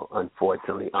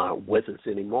 unfortunately aren't with us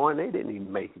anymore, and they didn't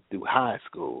even make it through high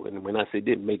school. And when I say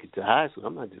didn't make it to high school,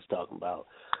 I'm not just talking about,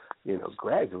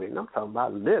 graduating. I'm talking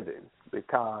about living,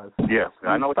 because you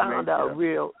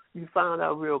found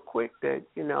out real quick that,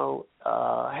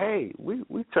 hey,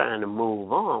 we trying to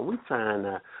move on. We trying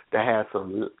to have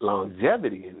some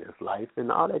longevity in this life, and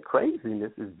all that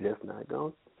craziness is just not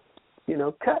going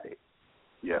to, cut it.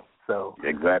 Yeah. So,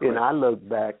 exactly. I look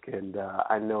back and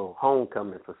I know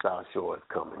homecoming for South Shore is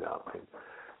coming up,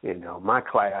 and my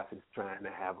class is trying to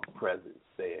have a presence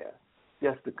there,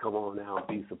 just to come on out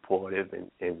and be supportive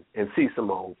and see some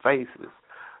old faces.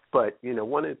 But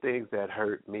one of the things that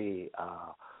hurt me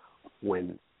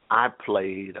when I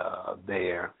played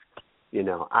there,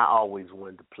 I always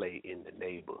wanted to play in the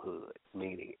neighborhood,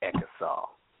 meaning Ekesaw.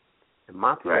 In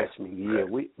my freshman year,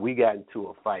 we got into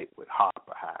a fight with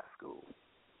Harper High School.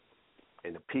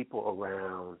 And the people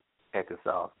around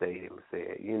Ekesaw Stadium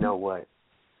said, you know what,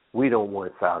 we don't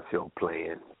want South Shore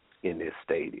playing in this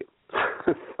stadium.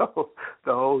 So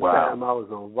the whole time I was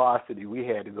on varsity, we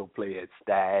had to go play at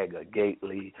Stagg or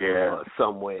Gately or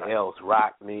somewhere else,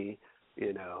 Rockney,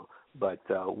 But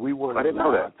we weren't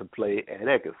allowed to play at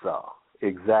Ekesaw.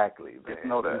 Exactly, man. Didn't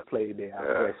know that. We played there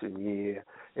our freshman year,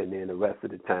 and then the rest of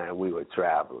the time we were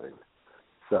traveling.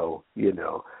 So, you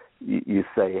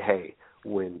say, hey,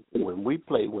 when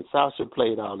South Shore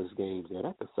played all his games at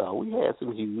Ekesaw, we had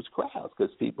some huge crowds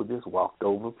because people just walked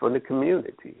over from the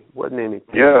community. Wasn't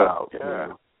anything about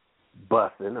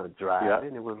busing or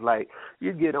driving. It was like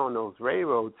you get on those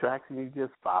railroad tracks and you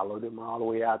just follow them all the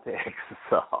way out to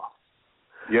Ekesaw.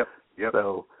 Yep.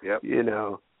 So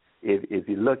if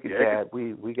you look at that,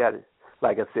 we got,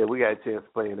 like I said, we got a chance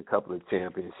to play in a couple of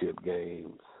championship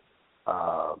games.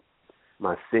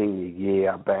 My senior year,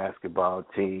 our basketball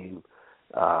team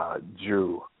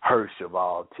drew Hirsch of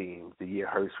all teams. The year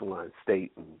Hirsch won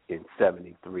state in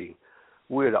 73.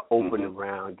 We were the opening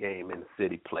round game in the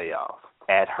city playoff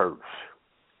at Hirsch.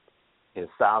 And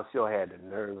South Shore had the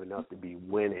nerve enough to be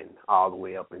winning all the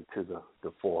way up into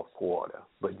the fourth quarter,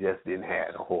 but just didn't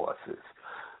have the horses.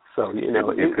 So, it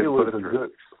was a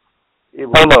good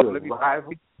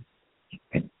rival.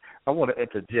 I want to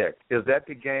interject. Is that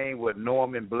the game where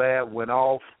Norman Blair went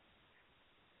off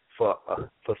for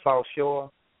South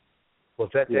Shore? Was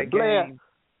that game?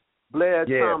 Blair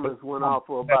Thomas went off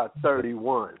for about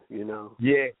 31,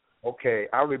 Yeah, okay.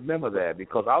 I remember that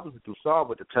because I was at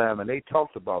DuSable at the time, and they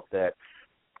talked about that,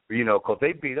 because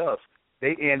they beat us.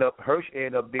 Hirsch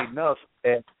ended up beating us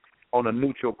on a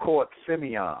neutral court,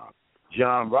 Simeon.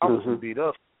 John Robinson beat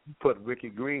us. He put Ricky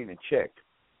Green in check.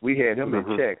 We had him in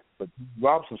check, but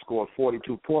Robinson scored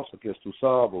 42 points against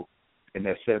DuSable in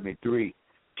that 73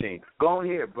 team. Go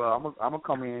ahead, bro. I'm gonna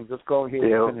come in. Just go ahead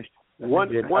and finish. One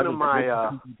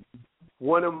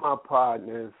of my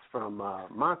partners from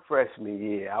my freshman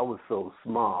year, I was so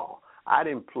small, I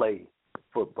didn't play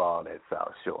football at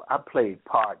South Shore. I played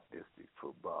Park District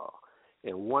football.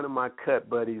 And one of my cut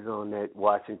buddies on that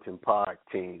Washington Park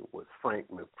team was Frank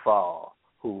McFall,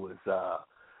 who was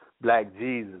Black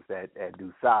Jesus at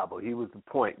DuSable. He was the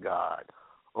point guard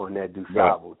on that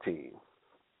DuSable team.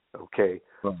 Okay?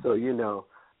 Right. So,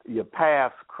 your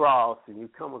paths cross and you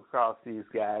come across these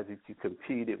guys that you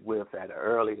competed with at an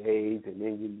early age, and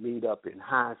then you meet up in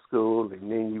high school,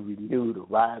 and then you renew the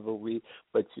rivalry.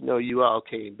 But, you all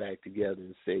came back together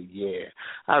and say, yeah,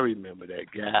 I remember that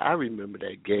guy. I remember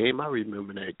that game. I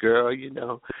remember that girl,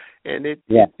 And it's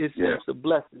just a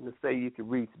blessing to say you can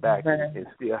reach back and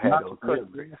still have those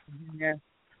memories.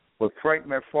 With Frank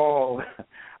McFall,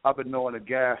 I've been knowing a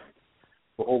guy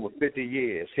for over 50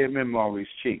 years, him and Maurice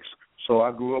Cheeks. So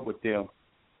I grew up with them.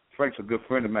 Frank's a good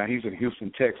friend of mine. He's in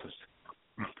Houston, Texas.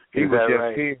 He was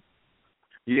just here.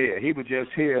 Yeah, he was just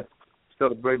here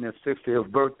celebrating his 60th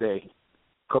birthday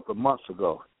a couple of months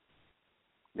ago.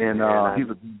 And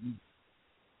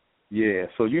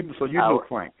so you knew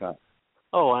Frank, huh?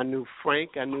 Oh, I knew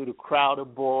Frank. I knew the Crowder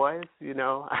boys.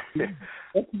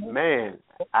 Man,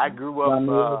 I grew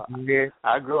up.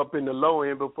 I grew up in the low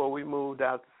end before we moved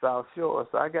out to South Shore,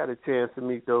 so I got a chance to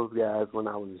meet those guys when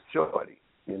I was a shorty.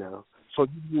 So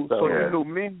you knew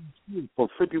Mims for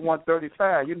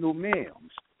 51-35. You knew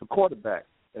Mims, the quarterback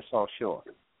at South Shore.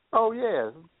 Oh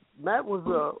yeah, Matt was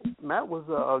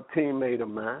a teammate of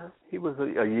mine. He was a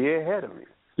year ahead of me.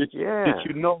 Did you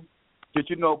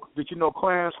know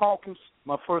Clarence Hawkins,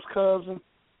 my first cousin?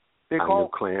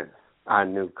 I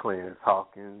knew Clarence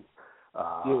Hawkins.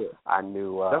 I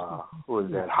knew who was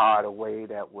that Hardaway,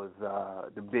 that was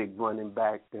the big running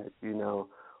back that, you know,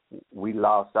 we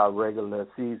lost our regular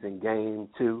season game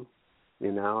to.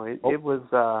 You know, it was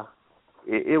a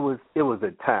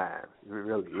time.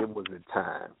 Really, it was a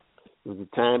time. It was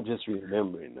a time just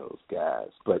remembering those guys.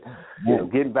 But, you know,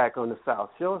 getting back on the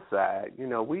South Shore side, you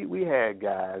know, we had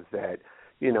guys that,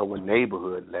 you know, were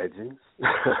neighborhood legends.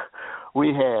 we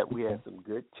had some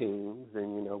good teams,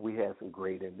 and, you know, we had some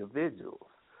great individuals.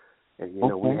 And, you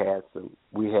know,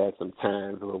 we had some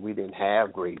times where we didn't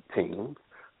have great teams.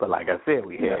 But like I said,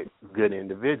 we had good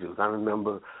individuals. I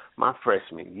remember my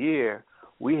freshman year,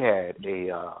 we had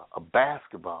a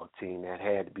basketball team that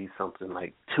had to be something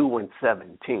like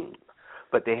 2-17,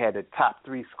 but they had the top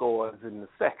 3 scorers in the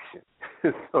section.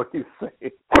 So you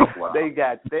say they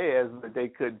got theirs, but they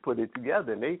couldn't put it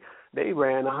together. And they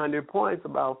ran 100 points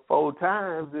about 4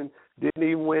 times and didn't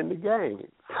even win the game.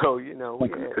 So, you know, we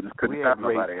had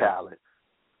great talent.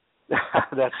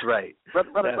 That's right.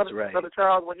 Brother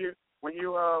Charles, when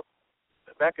you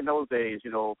back in those days, you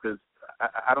know, because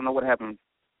I don't know what happened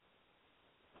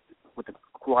with the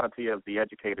quality of the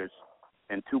educators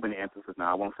in too many instances now.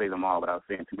 I won't say them all, but I was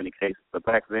saying too many cases. But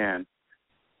back then,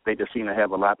 they just seem to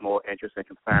have a lot more interest and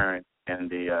concern in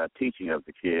the teaching of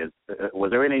the kids.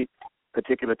 Was there any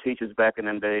particular teachers back in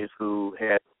them days who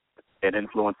had an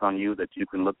influence on you that you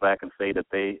can look back and say that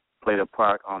they played a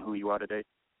part on who you are today?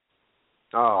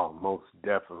 Oh, most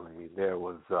definitely. There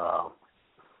was,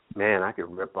 I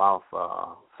could rip off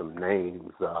some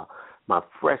names.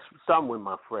 Somewhere in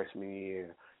my freshman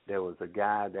year, there was a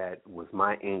guy that was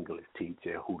my English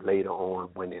teacher who later on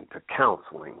went into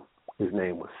counseling. His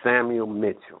name was Samuel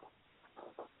Mitchell.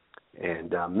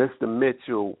 And Mr.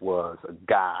 Mitchell was a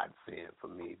godsend for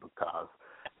me because,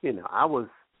 you know, I was,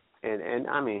 and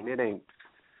I mean, it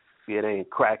ain't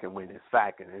cracking when it's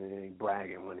facking, and it ain't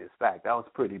bragging when it's fact. I was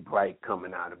pretty bright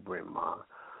coming out of Bryn Mawr,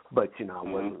 but, you know, I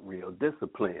wasn't real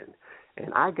disciplined.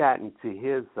 And I got into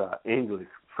his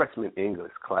freshman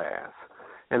English class,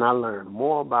 and I learned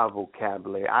more about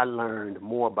vocabulary. I learned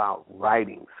more about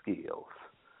writing skills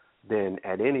than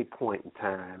at any point in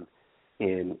time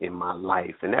in my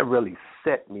life. And that really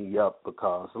set me up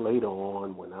because later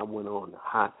on when I went on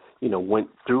to went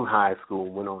through high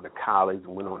school, went on to college,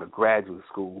 and went on to graduate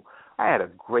school, I had a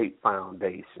great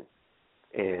foundation.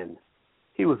 And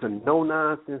he was a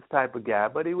no-nonsense type of guy,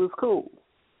 but he was cool,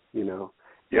 you know.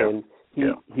 Yeah. And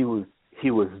he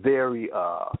was very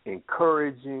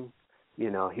encouraging. You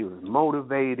know, he was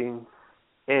motivating,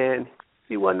 and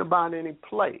he wasn't about any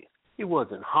play. He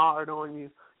wasn't hard on you.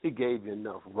 He gave you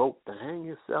enough rope to hang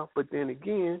yourself. But then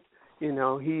again, you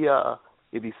know, he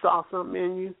if he saw something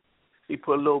in you, he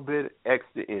put a little bit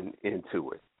extra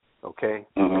into it. Okay,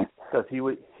 because he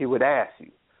would ask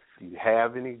you, do you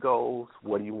have any goals?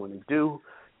 What do you want to do?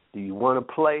 Do you want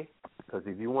to play? Because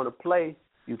if you want to play,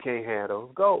 you can't have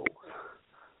those goals.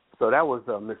 So that was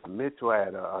Mr. Mitchell. I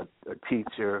had a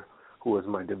teacher who was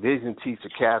my division teacher,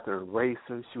 Catherine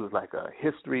Racer. She was like a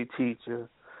history teacher.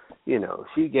 You know,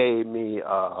 she gave me,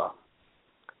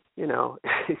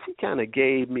 she kind of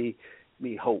gave me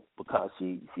hope because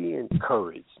she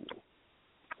encouraged me.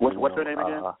 What's her name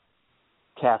again?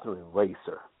 Catherine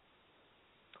Racer.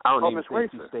 I don't even think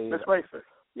Racer. she stayed. Miss Racer.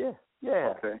 Yeah.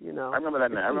 Okay. You know, I remember that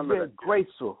name. I remember that.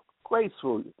 Graceful.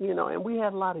 You know, and we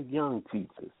had a lot of young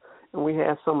teachers. And we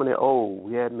had some of the old.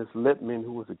 We had Miss Lipman,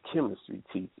 who was a chemistry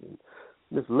teacher.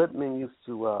 Miss Lipman used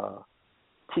to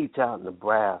teach out in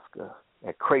Nebraska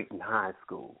at Creighton High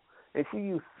School. And she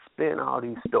used to spin all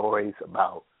these stories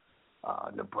about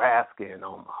Nebraska and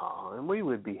Omaha. And we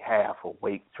would be half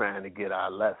awake trying to get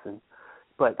our lesson.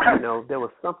 But, you know, there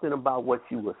was something about what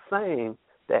she was saying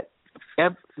that,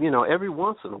 every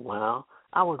once in a while,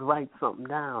 I would write something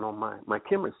down on my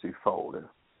chemistry folder.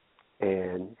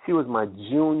 And she was my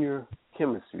junior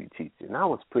chemistry teacher, and I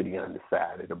was pretty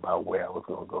undecided about where I was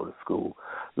going to go to school.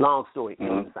 Long story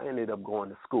ends, I ended up going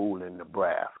to school in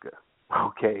Nebraska,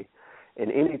 okay?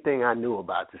 And anything I knew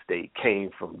about the state came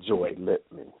from Joy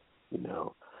Lipman, you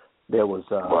know. There was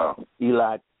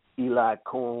Eli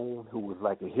Cohn, who was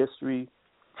like a history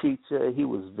teacher. He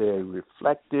was very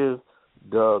reflective.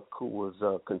 Doug, who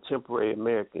was contemporary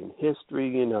American history,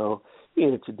 you know, he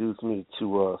introduced me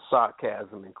to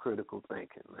sarcasm and critical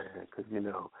thinking, man, because, you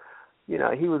know,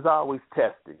 he was always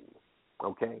testing you,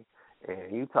 okay?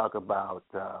 And you talk about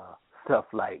stuff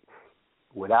like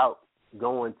without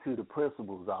going to the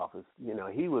principal's office, you know,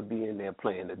 he would be in there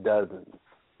playing the dozens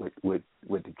with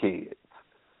the kids,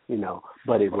 you know.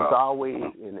 But it was always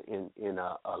in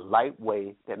a light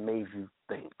way that made you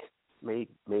think, made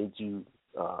you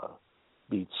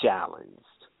be challenged.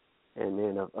 And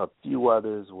then a few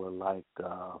others were like,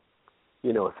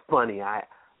 you know, it's funny. I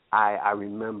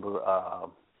remember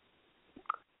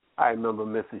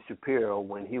Mr. Shapiro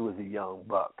when he was a young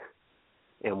buck,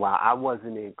 and while I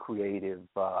wasn't in creative,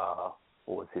 what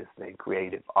was his thing,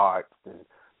 creative arts and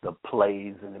the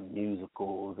plays and the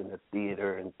musicals and the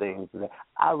theater and things like that,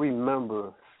 I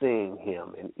remember seeing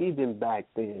him, and even back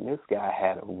then, this guy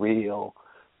had a real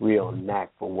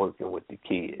knack for working with the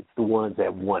kids, the ones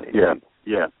that wanted him.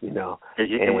 Yeah, you know,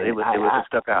 it was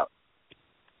stuck out.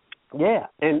 Yeah,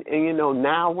 and you know,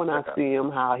 now when I see him,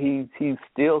 how he's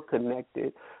still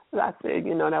connected, I said,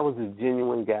 you know, that was a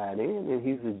genuine guy then, and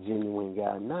he's a genuine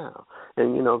guy now.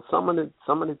 And you know, some of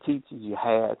the teachers you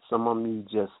had, some of them you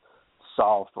just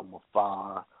saw from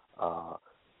afar.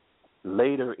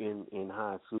 Later in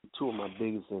high school, two of my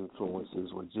biggest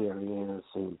influences were Jerry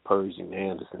Anderson, Pershing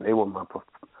Anderson. They were my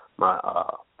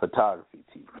photography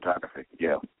teacher. Photography,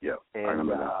 yeah. And I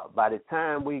remember that. By the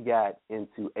time we got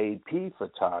into AP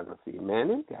photography, man,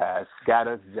 them guys got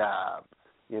us jobs.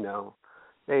 You know,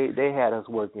 they had us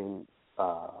working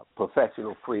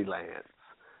professional freelance,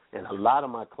 and a lot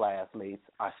of my classmates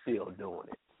are still doing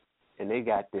it, and they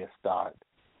got their start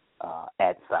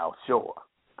at South Shore.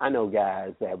 I know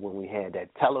guys that when we had that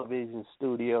television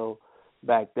studio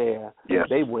back there,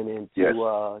 they went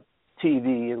into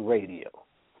TV and radio.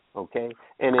 Okay,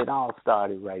 and it all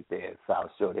started right there at South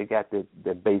Shore. They got the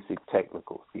basic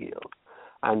technical skills.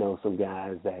 I know some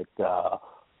guys that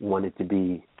wanted to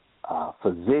be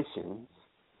physicians,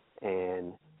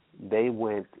 and they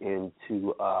went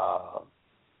into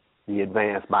the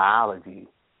advanced biology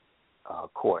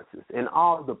courses and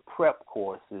all the prep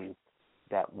courses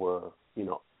that were, you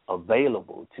know,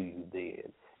 available to you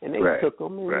then. And they took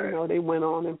them, and you know, they went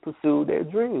on and pursued their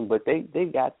dream. But they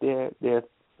got their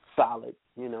solid,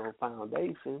 you know,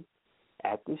 foundation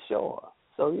at the Shore.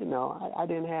 So, you know, I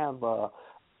didn't have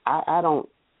I don't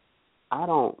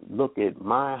look at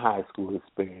my high school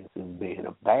experience as being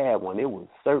a bad one. It was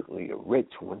certainly a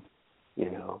rich one,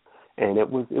 you know, and it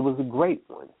was a great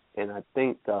one. And I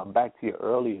think back to your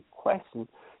earlier question,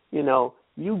 you know,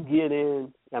 you get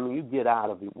out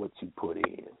of it what you put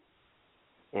in.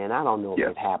 And I don't know if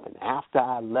it happened after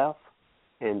I left,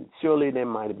 and surely there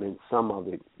might have been some of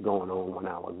it going on when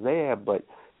I was there, but,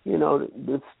 you know,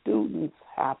 the students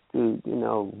have to, you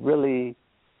know, really,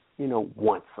 you know,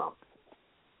 want something,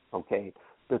 okay?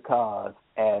 Because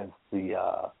as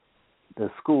the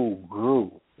school grew,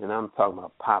 and I'm talking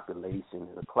about population,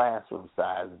 and the classroom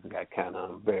sizes got kind of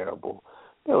unbearable,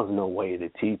 there was no way the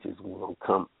teachers were going to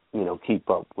come, you know, keep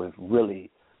up with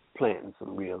really planting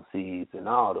some real seeds in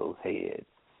all those heads.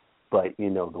 But, you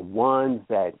know, the ones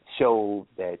that showed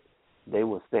that they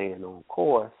were staying on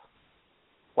course,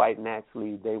 quite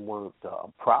naturally they weren't a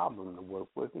problem to work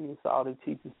with, and you saw the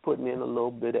teachers putting in a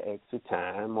little bit of extra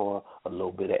time or a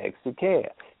little bit of extra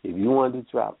care. If you wanted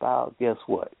to drop out, guess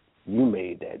what? You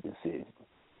made that decision.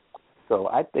 So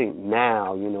I think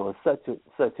now, you know, it's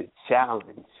such a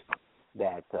challenge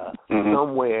that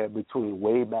somewhere between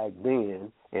way back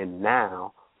then and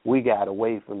now, we got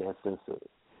away from that sense of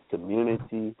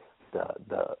community,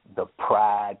 the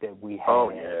pride that we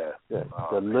had,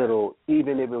 the little,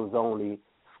 even if it was only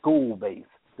school-based,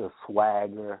 the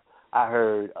swagger. I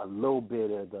heard a little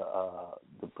bit of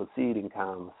the preceding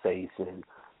conversation,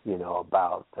 you know,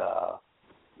 about,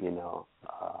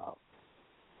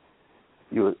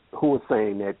 who was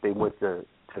saying that they went to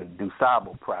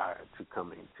DuSable prior to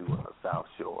coming to South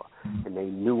Shore, and they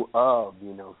knew of,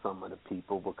 you know, some of the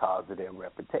people because of their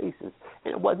reputations.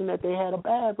 And it wasn't that they had a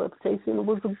bad reputation, it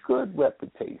was a good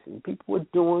reputation. People were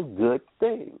doing good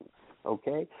things,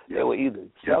 okay? They were either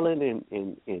excelling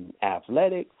in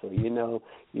athletics, or, you know,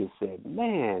 you said,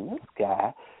 man, this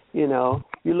guy, you know,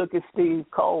 you look at Steve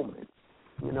Coleman.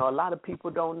 You know, a lot of people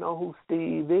don't know who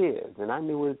Steve is, and I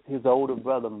knew his older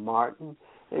brother Martin,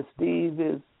 and Steve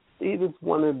is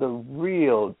one of the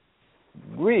real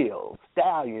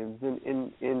stallions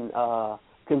in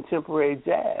contemporary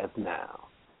jazz now.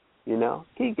 You know,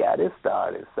 he got his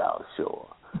start at South Shore.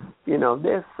 You know,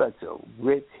 there's such a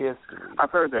rich history.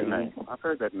 I've heard that name.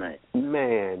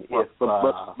 Man,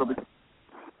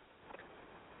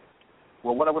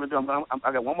 well, what I want to do,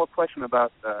 I got one more question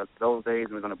about those days,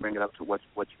 and we're going to bring it up to what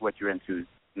you're into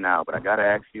now. But I got to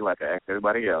ask you, like I asked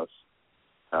everybody else,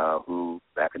 who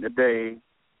back in the day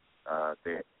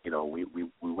we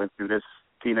went through this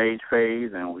teenage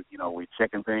phase, and we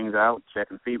checking things out,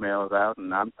 checking females out,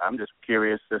 and I'm just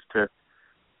curious as to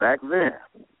back then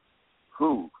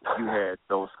who you had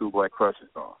those schoolboy crushes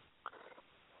on.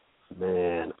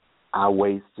 Man, I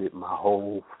wasted my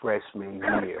whole freshman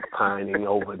year pining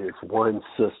over this one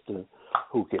sister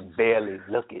who could barely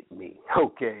look at me,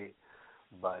 okay?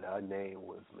 But her name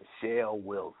was Michelle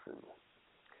Wilson.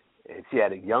 And she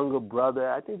had a younger brother,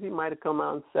 I think he might have come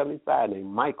out in 75, named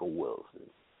Michael Wilson.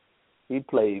 He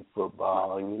played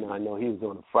football, and, I know he was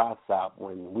on the fry stop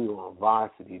when we were on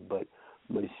varsity, but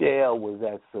Michelle was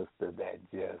that sister that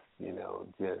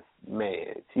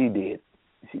man, she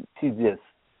just,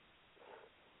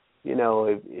 if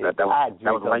I drink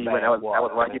that was why you went. That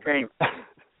was why you came.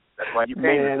 That's why you came.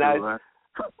 Man,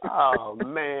 oh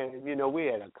man, we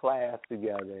had a class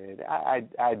together, and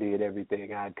I did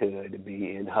everything I could to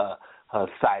be in her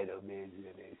sight of vision,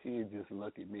 and she would just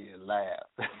look at me and laugh.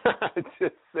 I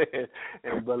just said,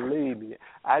 and believe me,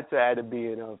 I tried to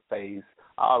be in her face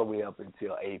all the way up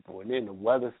until April, and then the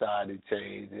weather started to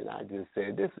change, and I just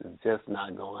said, this is just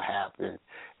not going to happen,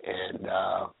 and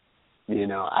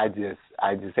I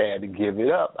just had to give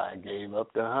it up. I gave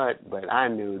up the hunt, but I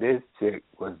knew this chick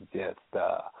was just,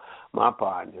 my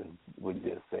partners would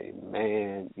just say,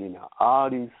 man, all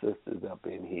these sisters up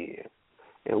in here,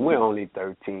 and we're only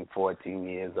 13, 14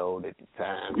 years old at the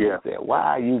time. Yeah. They said, why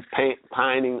are you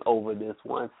pining over this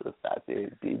one sister? I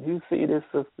said, did you see this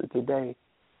sister today?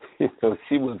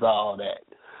 She was all that.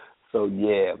 So,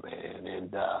 yeah, man,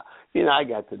 and, I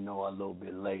got to know her a little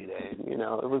bit later, and,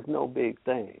 it was no big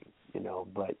thing.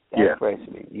 But that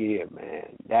freshman year,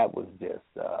 man, that was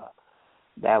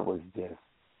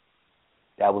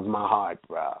my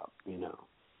heartthrob,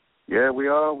 Yeah, we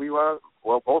are.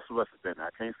 Well, most of us have been. I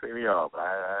can't say we are, but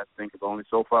I think only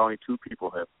two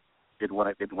people didn't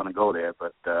want to go there.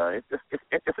 But it's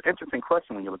an interesting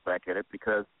question when you look back at it,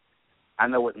 because I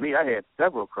know with me, I had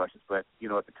several crushes, but at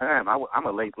the time, I'm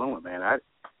a late bloomer, man. I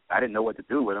didn't know what to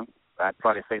do with them. I'd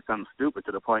probably say something stupid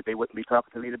to the point they wouldn't be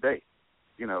talking to me today.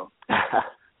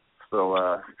 So,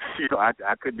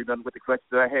 I couldn't do nothing with the crutches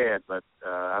that I had, but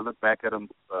I look back at them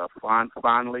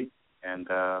fondly, and,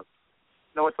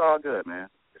 it's all good, man.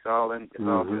 It's all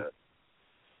good.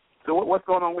 So what's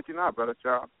going on with you now, Brother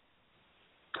Charles?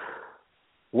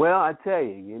 Well, I tell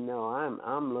you,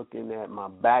 I'm looking at my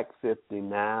back 50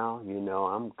 now.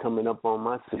 I'm coming up on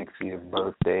my 60th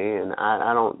birthday, and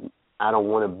I don't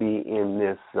want to be in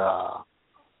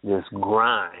this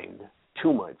grind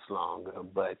too much longer,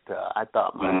 but I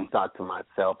thought to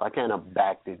myself, I kind of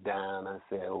backed it down. I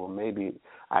said, well, maybe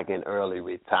I can early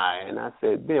retire. And I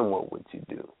said, then what would you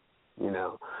do?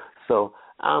 So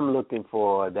I'm looking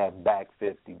for that back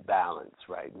 50 balance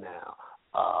right now.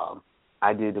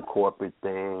 I did the corporate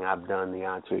thing. I've done the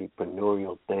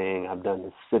entrepreneurial thing. I've done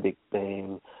the civic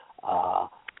thing.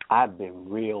 I've been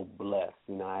real blessed.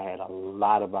 I had a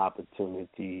lot of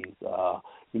opportunities.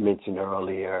 You mentioned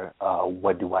earlier,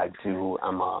 what do I do?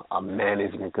 I'm a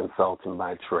management consultant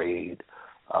by trade.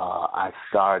 I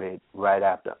started right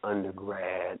after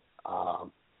undergrad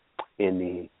in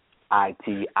the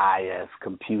ITIS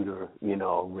computer,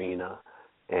 arena,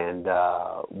 and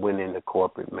went into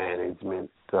corporate management,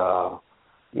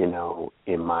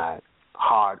 in my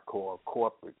hardcore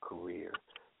corporate career.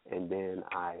 And then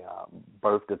I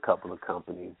birthed a couple of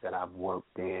companies that I've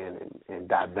worked in and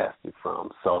divested from,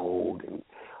 sold. And,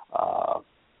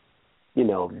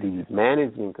 the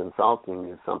management consulting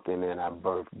is something that I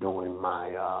birthed during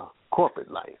my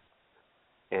corporate life.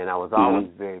 And I was always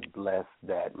very blessed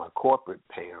that my corporate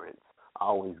parents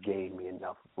always gave me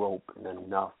enough rope and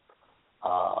enough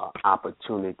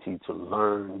opportunity to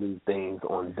learn new things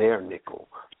on their nickel.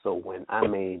 So when I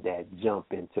made that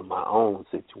jump into my own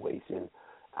situation,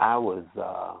 I was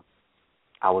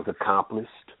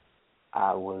accomplished.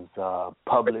 I was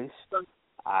published.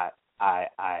 I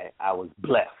was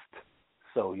blessed.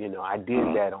 So I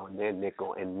did that on their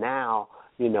nickel, and now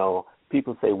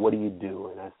people say, "What do you do?"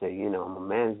 And I say, I'm a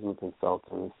management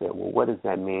consultant. And they say, "Well, what does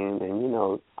that mean?" And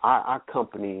our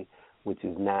company, which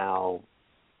is now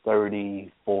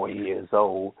 34 years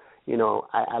old,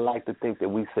 I like to think that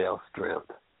we sell strength.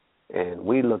 And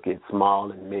we look at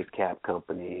small and mid-cap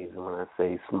companies, and when I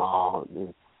say small,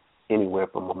 it's anywhere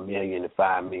from $1 million to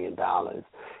 $5 million.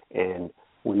 And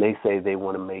when they say they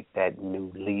want to make that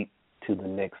new leap to the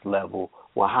next level,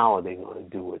 well, how are they going to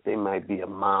do it? They might be a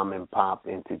mom-and-pop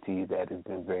entity that has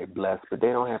been very blessed, but they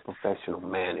don't have professional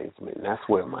management. And that's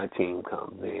where my team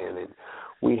comes in, and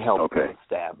we help them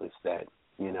establish that,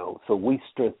 So we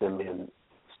strengthen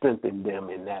them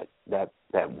in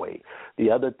that way. The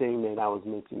other thing that I was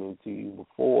mentioning to you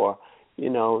before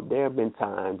there have been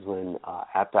times when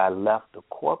after I left the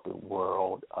corporate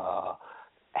world,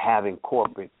 having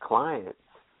corporate clients,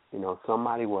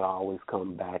 somebody will always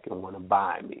come back and want to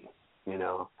buy me,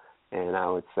 and I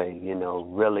would say,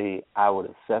 really I would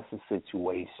assess the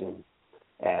situation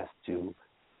as to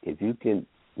if you can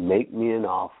make me an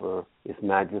offer, it's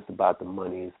not just about the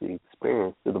money, it's the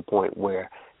experience, to the point where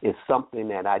it's something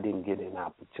that I didn't get an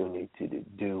opportunity to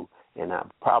do, and I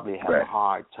probably have a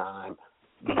hard time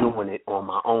doing it on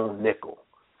my own nickel.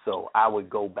 So I would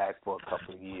go back for a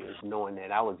couple of years knowing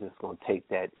that I was just going to take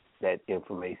that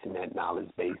information, that knowledge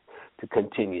base, to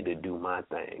continue to do my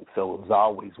thing. So it was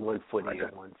always one foot in,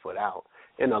 one foot out.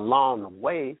 And along the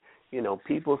way,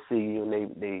 people see you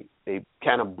and they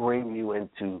kind of bring you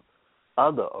into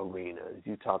other arenas.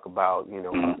 You talk about,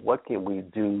 what can we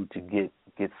do to get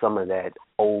some of that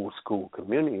old school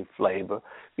community flavor.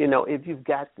 If you've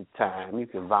got the time, you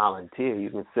can volunteer. You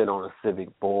can sit on a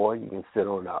civic board. You can sit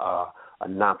on a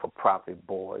not-for-profit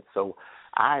board. So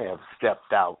I have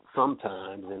stepped out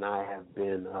sometimes, and I have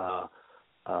been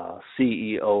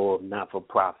CEO of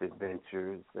not-for-profit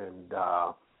ventures, and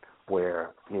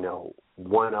where,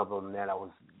 one of them that I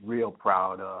was real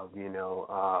proud of,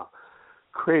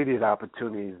 created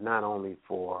opportunities not only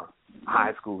for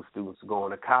high school students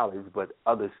going to college, but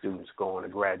other students going to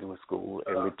graduate school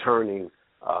and returning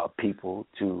people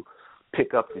to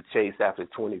pick up the chase after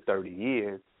 20, 30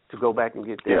 years to go back and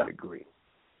get their degree.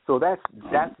 So that's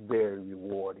very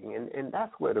rewarding, and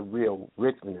that's where the real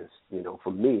richness,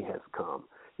 for me has come.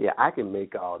 Yeah, I can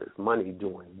make all this money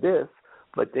doing this,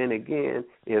 but then again,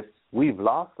 if we've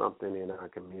lost something in our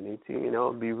community,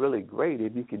 it'd be really great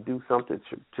if you could do something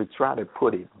to try to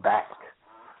put it back.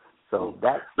 So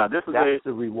that's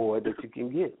the reward that you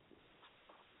can get.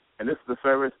 And this is the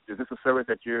service. Is this a service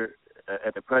that you're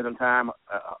at the present time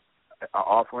are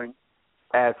offering?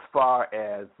 As far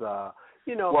as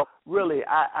really,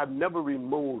 I've never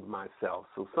removed myself.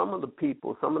 So some of the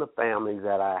people, some of the families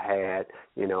that I had,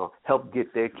 helped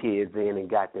get their kids in and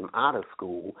got them out of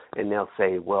school, and they'll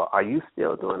say, well, are you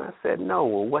still doing it? I said, no.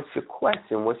 Well, what's your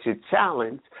question? What's your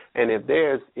challenge? And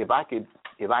if I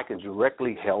can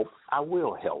directly help, I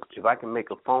will help. If I can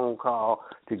make a phone call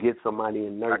to get somebody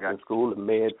in nursing school or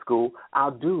med school,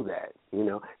 I'll do that.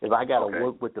 If I got to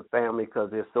work with the family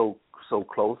because they're so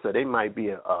close, or they might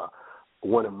be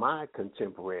one of my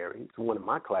contemporaries, one of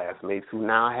my classmates who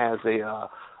now has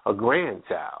a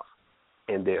grandchild,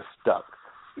 and they're stuck.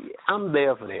 I'm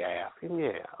there for their ask. And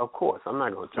yeah, of course, I'm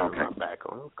not going to turn my back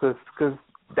on them because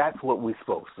that's what we're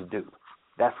supposed to do.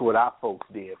 That's what our folks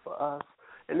did for us,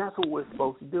 and that's what we're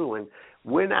supposed to do. And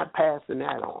we're not passing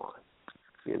that on.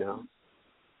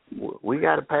 We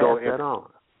got to pass that on.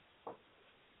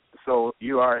 So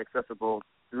you are accessible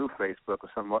through Facebook, or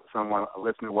someone, a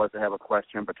listener was to have a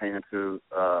question pertaining to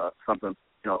something,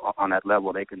 on that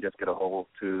level, they can just get a hold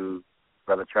to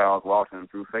Brother Charles Walton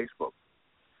through Facebook.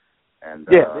 And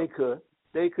they could.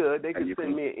 They could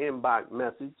send me an inbox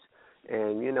message,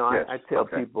 and I tell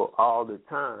people all the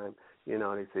time. They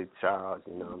say, Charles,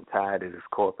 I'm tired of this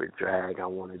corporate drag. I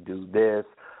want to do this.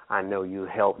 I know you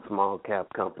help small cap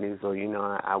companies, or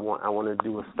I want to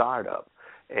do a startup,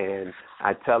 and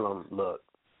I tell them, look.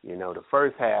 The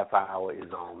first half hour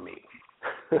is on me.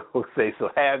 We'll say, so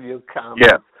have your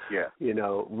comments,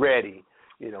 ready.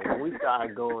 When we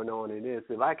start going on in this,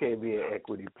 if I can't be an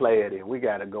equity player, then we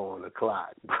got to go on the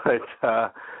clock. But,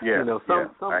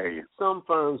 some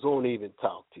firms won't even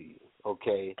talk to you,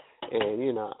 okay?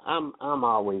 And, I'm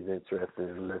always interested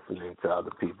in listening to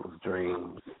other people's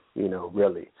dreams,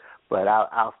 really. But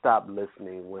I'll stop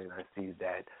listening when I see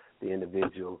that the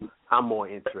individual, I'm more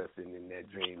interested in their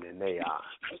dream than they are.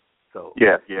 So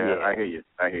yeah. I hear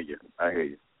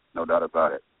you. No doubt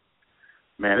about it.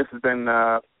 Man, this has been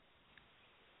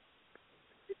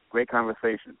great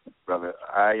conversation, brother.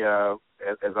 I,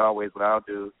 as always, what I'll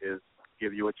do is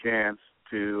give you a chance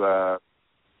to.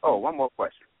 One more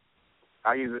question.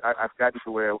 I've gotten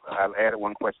to where I've added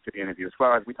one question to the interview. As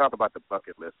far as we talk about the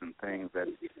bucket list and things that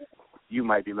you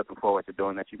might be looking forward to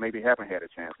doing that you maybe haven't had a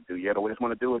chance to do yet, or we just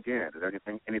want to do again. Is there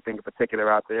anything in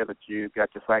particular out there that you got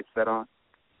your sights set on?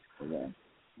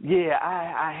 Yeah,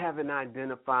 I haven't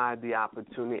identified the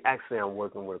opportunity. Actually, I'm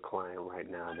working with a client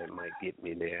right now that might get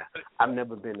me there. I've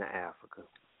never been to Africa,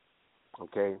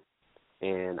 okay?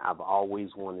 And I've always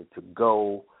wanted to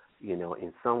go,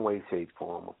 in some way, shape,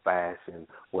 form, or fashion,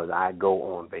 whether I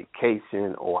go on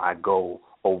vacation or I go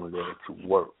over there to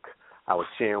work. I was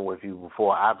sharing with you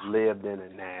before, I've lived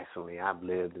internationally. I've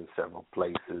lived in several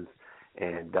places,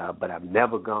 And but I've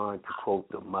never gone to, quote,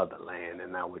 the motherland,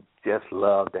 and I would just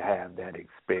love to have that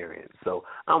experience. So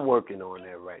I'm working on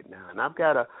that right now, and I've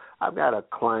got a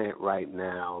client right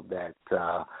now that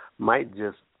might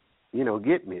just,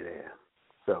 get me there.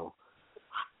 So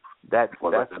that's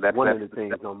one of the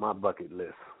things on my bucket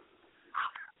list.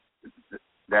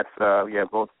 That's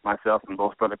both myself and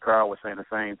both Brother Carl were saying the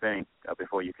same thing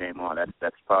before you came on.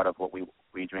 That's part of what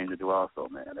we dream to do also,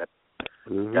 man.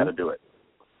 Got to do it.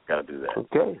 Got to do that.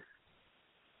 Okay.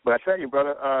 But I tell you,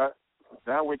 brother,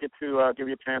 now we get to give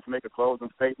you a chance to make a closing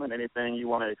statement. Anything you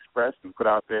want to express and put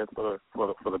out there for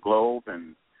the globe,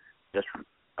 and just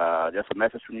a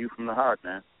message from you from the heart,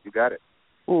 man. You got it.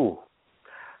 Ooh.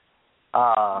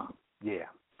 Yeah.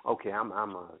 Okay. I'm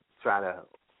gonna try to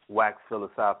wax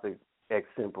philosophic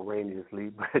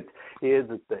extemporaneously, but here's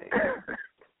the thing.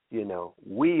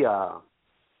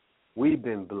 We've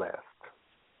been blessed.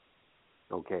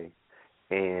 Okay.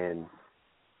 And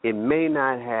it may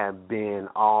not have been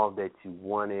all that you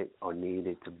wanted or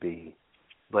needed to be,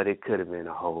 but it could have been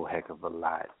a whole heck of a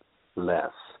lot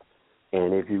less.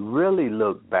 And if you really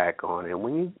look back on it,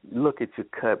 when you look at your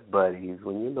cut buddies,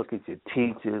 when you look at your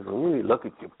teachers, when you look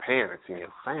at your parents and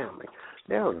your family,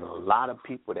 there was a lot of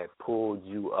people that pulled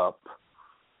you up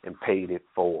and paid it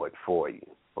forward for you.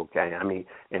 Okay, I mean,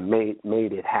 and made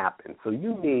it happen. So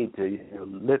you need to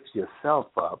lift yourself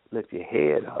up, lift your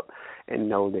head up, and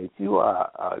know that you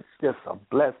are just a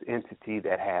blessed entity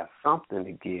that has something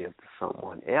to give to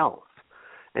someone else.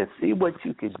 And see what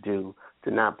you could do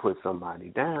to not put somebody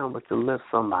down, but to lift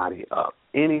somebody up.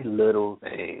 Any little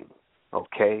thing,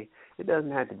 okay? It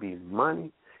doesn't have to be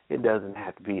money. It doesn't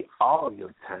have to be all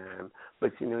your time,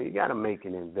 but, you got to make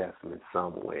an investment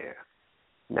somewhere.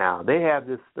 Now, they have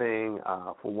this thing,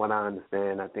 from what I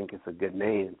understand, I think it's a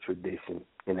Ghanaian tradition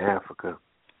in Africa,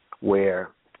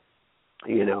 where,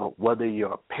 whether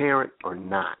you're a parent or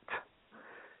not,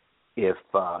 if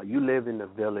you live in the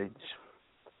village,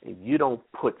 if you don't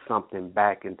put something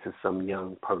back into some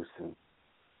young person,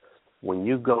 when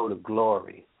you go to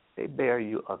glory, they bury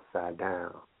you upside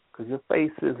down because your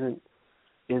face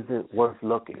isn't worth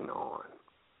looking on.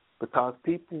 Because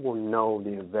people will know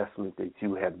the investment that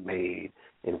you have made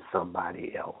in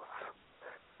somebody else.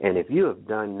 And if you have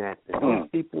done that, then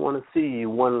people want to see you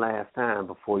one last time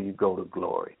before you go to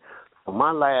glory. So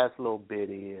my last little bit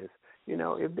is,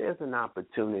 if there's an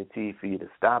opportunity for you to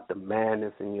stop the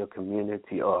madness in your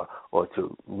community or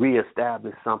to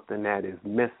reestablish something that is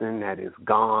missing, that is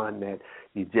gone, that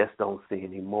you just don't see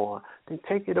anymore, then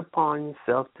take it upon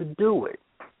yourself to do it.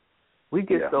 We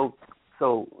get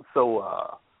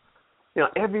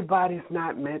everybody's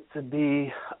not meant to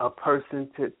be a person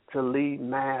to lead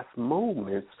mass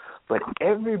movements, but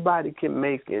everybody can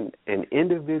make an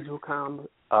individual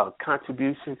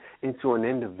contribution into an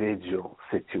individual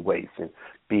situation,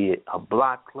 be it a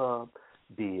block club,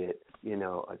 be it,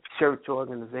 a church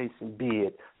organization, be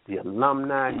it the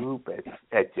alumni group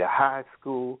at your high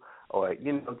school, or,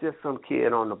 just some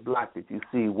kid on the block that you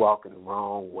see walking the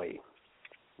wrong way.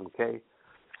 Okay?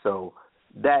 So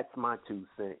that's my 2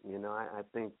 cents. I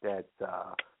think that,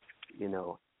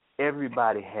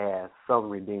 everybody has some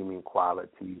redeeming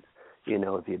qualities.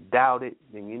 If you doubt it,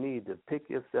 then you need to pick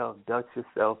yourself, dust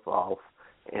yourself off,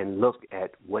 and look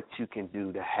at what you can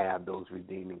do to have those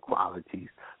redeeming qualities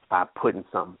by putting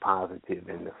something positive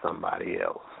into somebody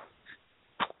else.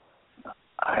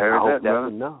 I heard that,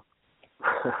 that's enough.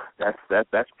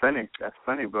 That's plenty. That's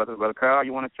plenty, brother. Brother Carl,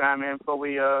 you want to chime in before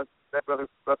we that brother?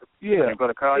 Yeah,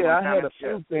 brother Carl. Yeah, I had a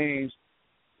few things.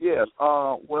 Yes.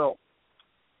 Well,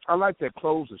 I like that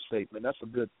closing statement. That's a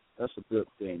good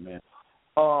thing, man.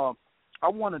 I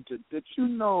wanted to. Did you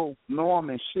know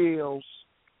Norman Shields?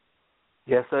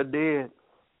 Yes, I did.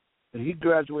 And he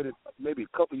graduated maybe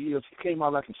a couple of years. He came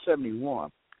out like in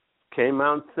 71. Came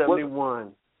out in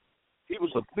 71. He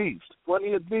was a beast. Wasn't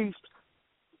he a beast?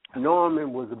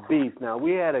 Norman was a beast. Now,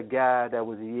 we had a guy that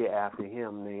was a year after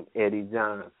him named Eddie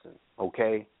Johnson,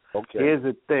 okay? Here's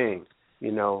the thing,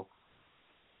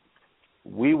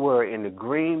 we were in the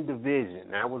Green Division.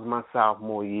 That was my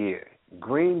sophomore year.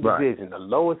 Green Division, the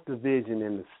lowest division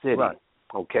in the city,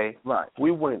 okay? Right.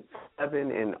 We went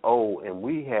 7-0, and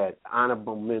we had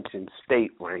honorable mention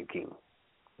state ranking,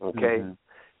 okay?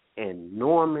 And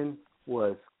Norman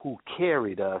was who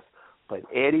carried us. But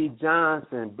Eddie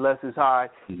Johnson, bless his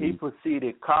heart, he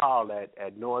preceded Carl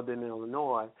at Northern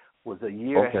Illinois, was a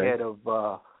year ahead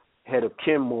of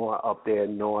Kenmore up there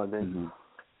in Northern,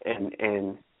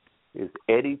 and it's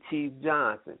Eddie Chief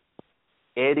Johnson.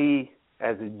 Eddie,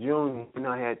 as a junior,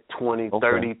 had 20,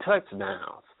 30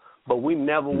 touchdowns, but we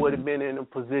never would have been in a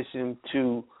position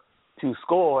to to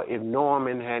score if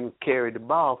Norman hadn't carried the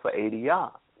ball for 80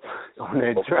 yards on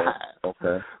that drive.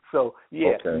 Okay. So,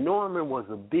 Norman was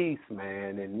a beast,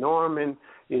 man. And Norman,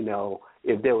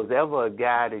 if there was ever a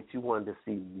guy that you wanted to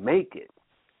see make it,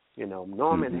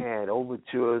 Norman had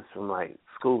overtures from, like,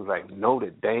 schools like Notre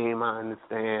Dame, I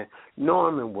understand.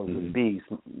 Norman was a beast.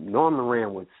 Norman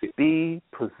ran with speed,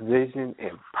 precision,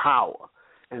 and power.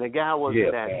 And the guy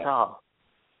wasn't that tall.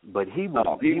 But he was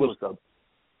a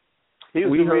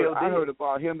real deal. I heard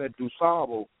about him at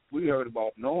DuSable. We heard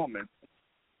about Norman,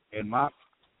 and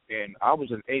I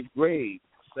was in 8th grade,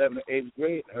 7th to 8th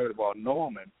grade, and heard about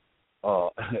Norman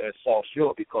at South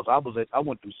Shore because I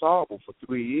went to DuSable for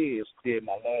 3 years, did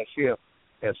my last year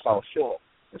at South Shore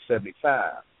in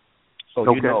 75.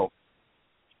 So,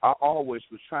 I always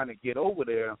was trying to get over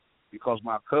there because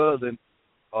my cousin,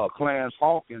 Clarence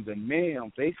Hawkins and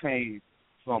Mims, they came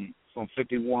from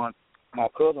 51. My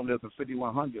cousin lived in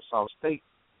 5100 South State,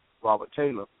 Robert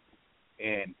Taylor,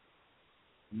 and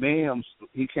Mims,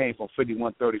 he came from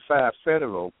 5135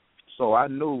 Federal, so I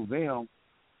knew them,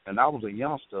 and I was a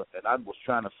youngster, and I was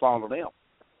trying to follow them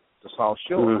to South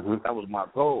Shore. Mm-hmm. That was my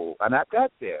goal, and I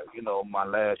got there, my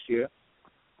last year,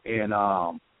 and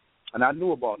I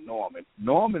knew about Norman.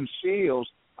 Norman Shields,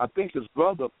 I think his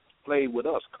brother played with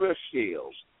us, Chris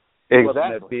Shields. He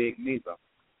wasn't that big neither.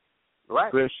 Right.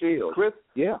 Chris Shields. Chris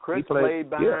played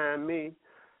behind yeah. me.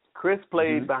 Chris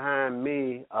played behind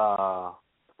me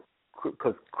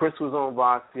because Chris was on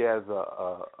varsity as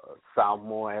a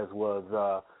sophomore, as was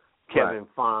Kevin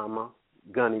Farmer,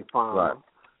 Gunny Farmer. Right.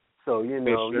 So,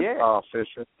 Fisher, Carl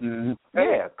Fisher. Mm-hmm.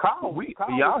 Yeah, Carl.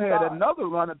 Y'all had another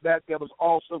running back that was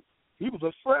awesome. He was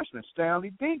a freshman,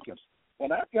 Stanley Dinkins.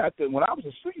 When I was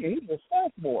a senior, he was a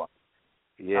sophomore.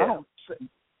 Yeah.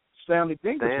 Stanley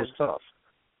Dinkins was tough.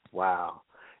 Wow.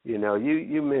 You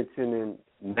mentioning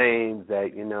names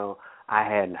that, I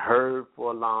hadn't heard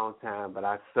for a long time, but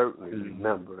I certainly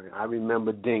remember. I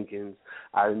remember Dinkins.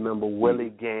 I remember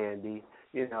Willie Gandy.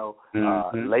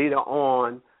 Later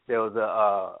on, there was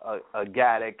a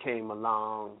guy that came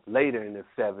along later in the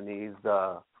 70s,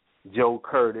 Joe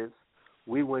Curtis.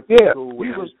 We went to school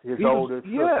with his older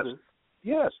sisters.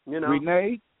 Yes.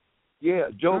 Renee. Yeah,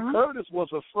 Joe Curtis was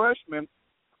a freshman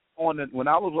when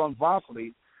I was on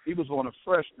varsity. He was on a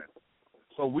freshman,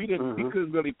 so we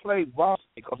couldn't really play varsity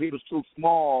because he was too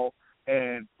small.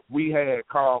 And we had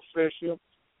Carl Fisher,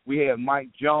 we had Mike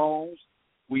Jones,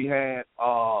 we had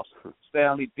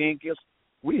Stanley Dinkins.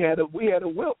 We had a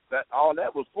whip. That all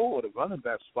that was for. The running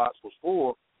back spots was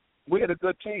for. We had a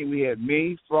good team. We had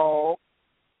me, Frog.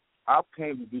 I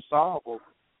came to DuSable,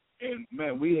 and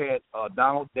man, we had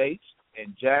Donald Dates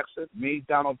and Jackson. Me,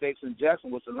 Donald Dates, and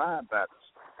Jackson was the linebackers.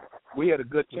 We had a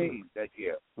good team that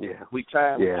year. Yeah. We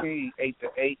tied the team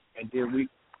 8-8, and then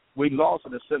we lost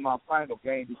in the semifinal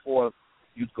game before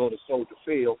you'd go to Soldier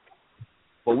Field.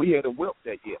 But we had a whip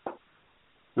that year.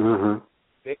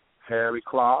 Harry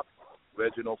Clark,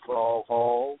 Reginald Frog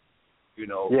Hall,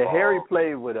 Yeah, Harry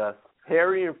played with us.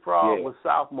 Harry and Frog were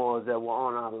sophomores that were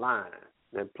on our line,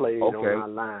 that played on our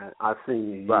line our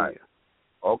senior year. Right.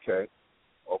 Okay.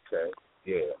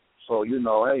 Yeah. So,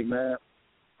 hey, man,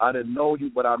 I didn't know you,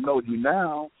 but I know you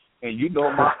now, and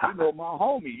my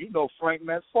homie, Frank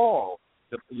McFall,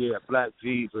 Black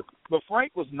Jesus. But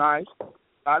Frank was nice.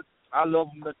 I love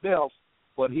him to death,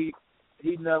 but he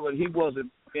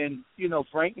wasn't in.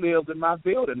 Frank lived in my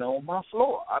building on my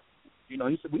floor. He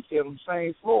said we stayed on the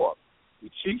same floor. The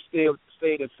Chief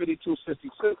stayed at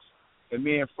 5266, and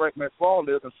me and Frank McFall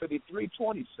lived in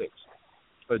 5326.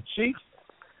 But Chief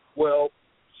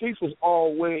was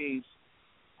always.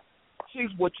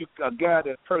 He's a guy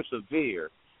that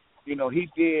persevered. He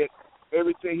did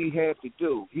everything he had to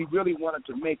do. He really wanted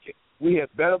to make it. We had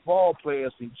better ball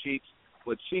players than Chief,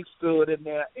 but Chief stood in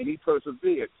there and he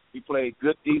persevered. He played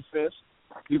good defense.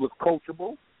 He was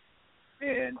coachable,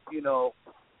 and the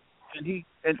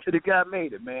guy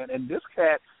made it, man. And this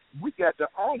cat, we got to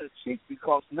honor Chief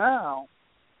because now,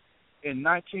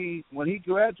 when he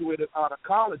graduated out of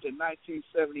college in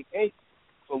 1978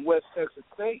 from West Texas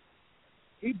State.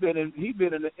 He's been in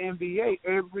the NBA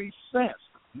ever since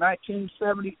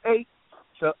 1978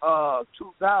 to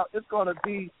 2000. It's going to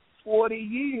be 40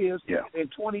 years in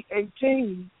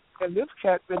 2018, and this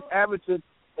cat been averaging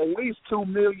at least $2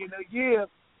 million a year.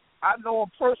 I know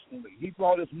him personally. He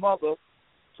brought his mother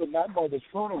to my mother's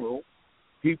funeral.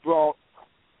 His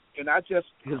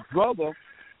brother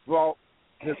brought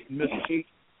his Miss Chief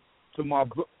to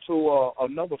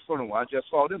another funeral. I just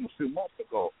saw them a few months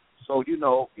ago. So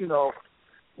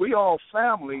we all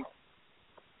family,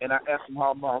 and I asked him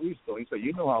how Maurice doing. He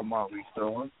said, how Maurice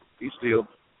doing. He still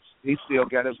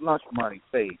got his lunch money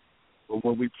paid.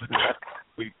 when we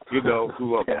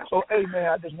grew up. So, hey,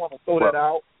 man, I just want to throw that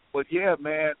out. But, yeah,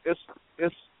 man, it's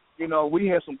we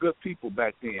had some good people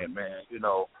back then, man.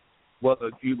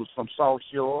 Whether you was from South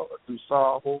Shore or through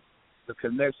Savo, the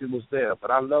connection was there.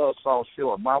 But I love South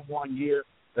Shore. My 1 year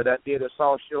that I did at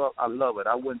South Shore, I love it.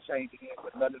 I wouldn't change it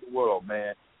for none in the world,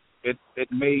 man. It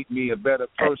made me a better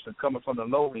person coming from the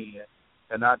low end,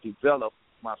 and I developed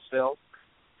myself,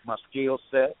 my skill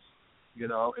sets,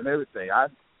 and everything.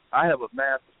 I have a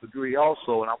master's degree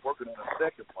also, and I'm working on a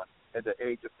second one at the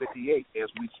age of 58 as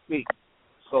we speak.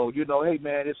 So, hey,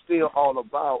 man, it's still all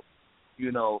about,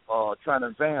 trying to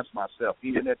advance myself,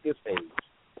 even at this age.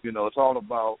 It's all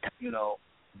about,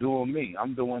 doing me.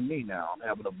 I'm doing me now. I'm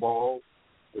having a ball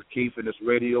with Keith and this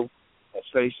radio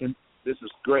station. This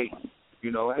is great.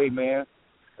 Hey, man,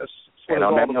 that's what it's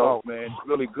all about, man. It's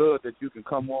really good that you can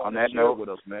come on and share with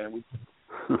us, man.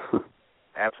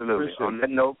 Absolutely. On that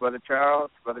note, Brother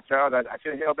Charles, I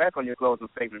should have held back on your closing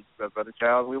statement, Brother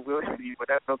Charles. We will hear you, but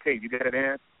that's okay. You get it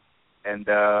in. And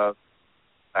I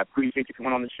appreciate you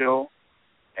coming on the show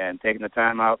and taking the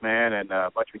time out, man, and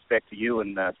much respect to you,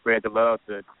 and spread the love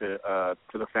to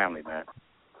the family, man.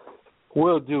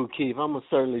 Will do, Keith. I'm going to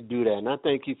certainly do that. And I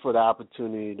thank you for the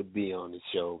opportunity to be on the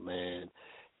show, man.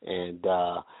 And,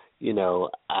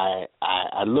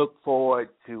 I look forward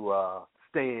to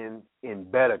staying in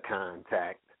better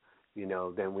contact,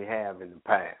 than we have in the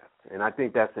past. And I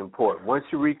think that's important. Once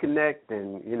you reconnect,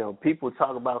 and, people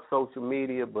talk about social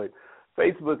media, but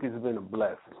Facebook has been a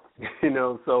blessing,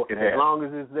 so as long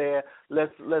as it's there,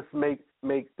 let's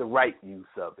make the right use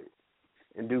of it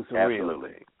and do some real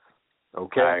things.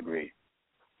 Okay? I agree.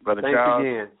 Brother Thanks Charles,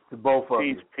 again to both of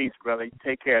you. Peace, brother.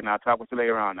 Take care now. Talk with you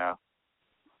later on now.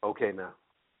 Okay, now.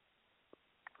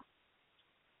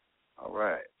 All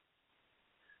right.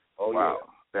 Oh, wow.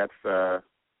 Yeah.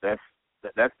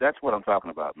 That's what I'm talking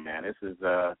about, man. This is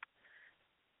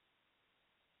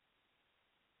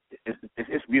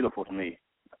it's beautiful to me.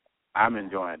 I'm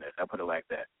enjoying it. I put it like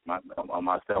that. On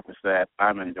my selfish side,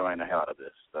 I'm enjoying the hell out of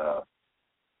this.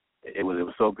 It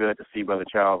was so good to see Brother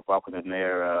Charles walking in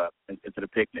there into the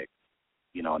picnic,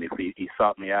 and he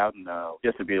sought me out, and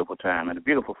just a beautiful time and a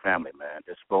beautiful family, man.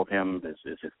 Just both him, his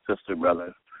sister,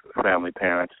 brother, family,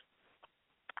 parents.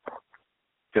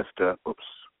 Just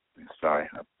sorry,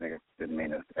 I think I didn't mean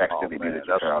to accidentally mute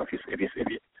you, Charles. If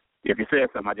you said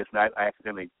something, I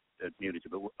accidentally muted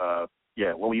you. But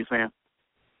yeah, what were you saying?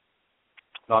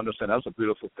 No, I understand. That's a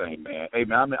beautiful thing, man. Hey,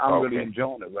 man, I'm really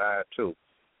enjoying the ride too.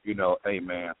 Hey,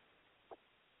 man.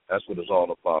 That's what it's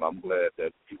all about. I'm glad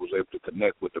that he was able to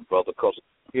connect with the brother, because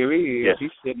here he is. Yes.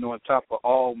 He's sitting on top of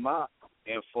all my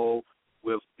info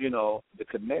with, the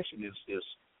connection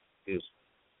is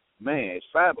man, it's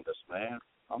fabulous, man.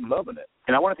 I'm loving it.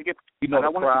 And I wanted to get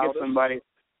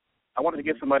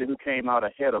somebody who came out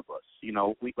ahead of us.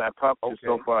 I've talked to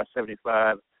so far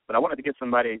 75, but I wanted to get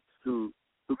somebody who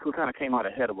kind of came out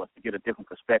ahead of us to get a different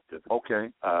perspective.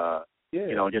 Okay.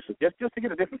 Just to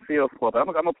get a different feel for it. But I'm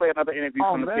gonna play another interview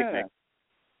from the picnic.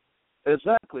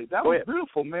 Exactly. That was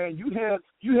beautiful, man. You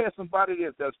had somebody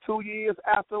that's 2 years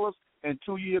after us and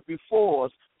 2 years before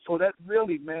us. So that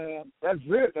really, man, that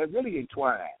really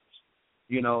entwines.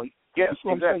 Yes,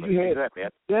 exactly. Exactly.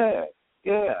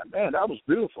 Yeah, man, that was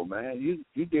beautiful, man.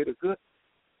 You did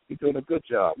you're doing a good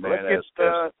job, man.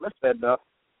 Let's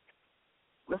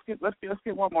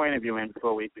get one more interview in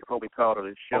before we call to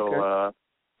the show.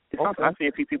 Okay. I see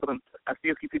a few people in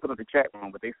the chat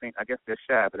room, but I guess they're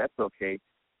shy, but that's okay.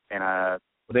 And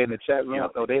they're in the chat room.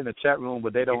 They're in the chat room,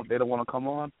 but they don't want to come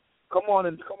on. Come on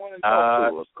and talk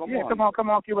to us. Come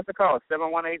on, give us a call.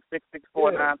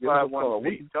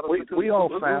 718-664-9513. We all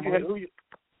family.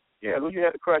 Who you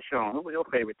had a crush on? Who was your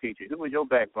favorite teacher? Who was your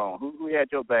backbone? Who had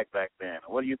your back then?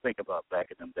 What do you think about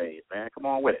back in them days, man? Come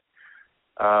on with it.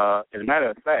 As a matter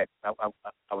of fact, I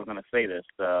was going to say this.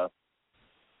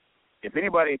 If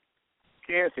anybody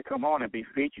cares to come on and be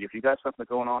featured, if you got something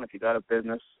going on, if you got a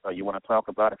business you want to talk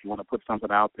about, if you want to put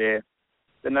something out there,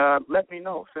 then let me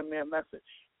know. Send me a message.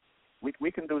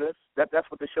 We can do this. That's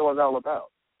what the show is all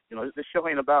about. This show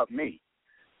ain't about me.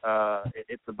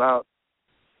 It's about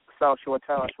South Shore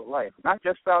Towers for Life. Not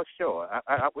just South Shore.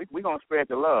 We're going to spread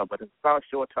the love, but it's South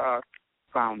Shore Towers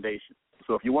Foundation.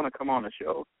 So if you want to come on the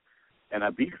show and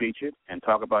be featured and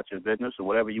talk about your business or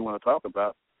whatever you want to talk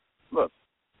about, look,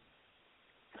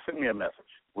 send me a message.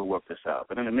 We'll work this out.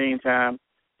 But in the meantime,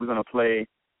 we're going to play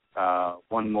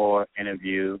one more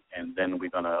interview, and then we're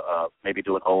going to maybe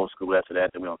do an old school after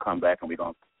that. Then we're going to come back and we're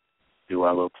going to do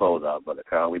our little closeout, Brother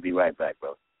Carl. We'll be right back,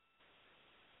 brother.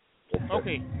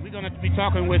 Okay, we're going to be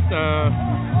talking with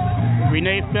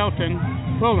Renee Felton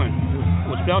Pullen,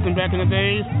 was Felton back in the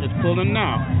days, is pulling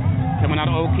now. Coming out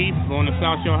of O'Keefe, going to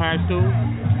South Shore High School.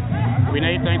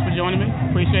 Renee, thanks for joining me.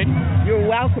 Appreciate it. You're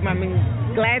welcome.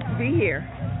 Glad to be here.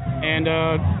 And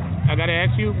I got to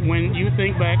ask you, when you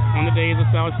think back on the days of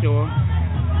South Shore,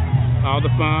 all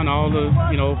the fun, all the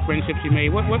friendships you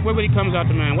made, what really comes out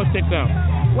to mind? What sticks out?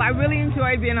 Well, I really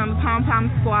enjoyed being on the Pom Pom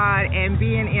Squad and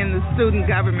being in the student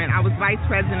government. I was vice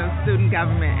president of student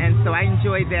government, and so I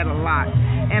enjoyed that a lot.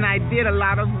 And I did a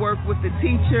lot of work with the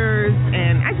teachers,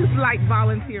 and I just liked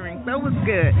volunteering, so it was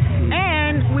good.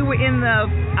 And we were in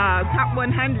the top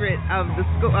 100 of the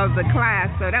school of the class,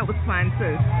 so that was fun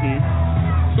too.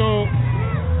 So,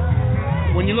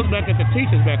 when you look back at the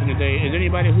teachers back in the day, is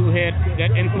anybody who had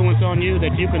that influence on you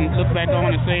that you can look back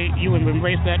on and say you have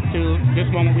embraced that to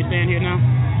this moment we stand here now?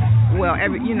 Well,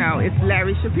 it's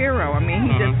Larry Shapiro.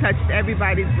 He just touched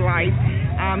everybody's life.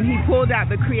 He pulled out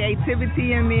the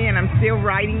creativity in me, and I'm still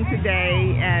writing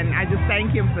today, and I just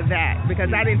thank him for that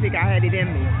because I didn't think I had it in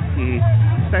me.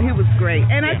 So he was great.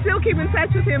 And I still keep in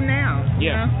touch with him now.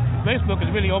 Yeah. Facebook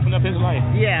has really opened up his life.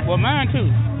 Yeah. Well, mine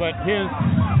too, but his...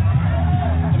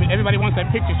 everybody wants that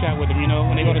picture shot with him,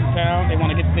 when they go to town, they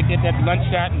want to get that lunch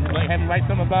shot and have him write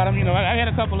something about him. I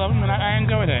had a couple of them, and I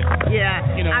enjoy that. Yeah.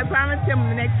 I promised him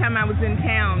the next time I was in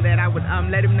town that I would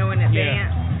let him know in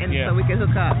advance, so we could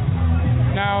hook up.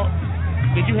 Now,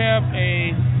 did you have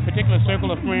a particular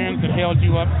circle of friends that held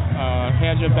you up,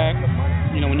 had your back,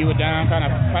 when you were down, kind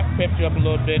of pepped you up a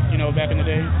little bit, back in the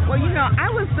day? Well,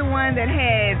 I was the one that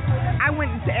I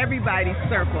went into everybody's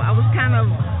circle. I was kind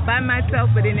of by myself,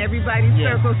 but in everybody's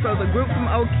circle. So the group from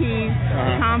O'Keefe,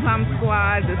 the Pom Pom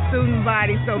Squad, the student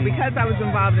body. So because I was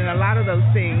involved in a lot of those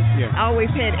things, I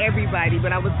always had everybody,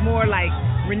 but I was more like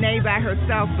Renee by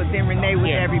herself, but then Renee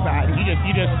with everybody. You just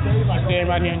stand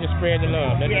right here and just spread the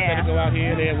love. Let it go out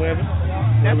here, there, wherever.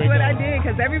 That's what I did,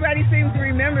 because everybody seems to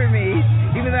remember me,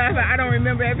 even though I don't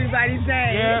remember everybody's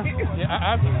name.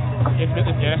 That's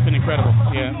been incredible.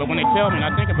 Yeah, but when they tell me and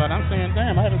I think about it, I'm saying,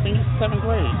 damn, I haven't seen you since 7th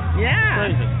grade. Yeah.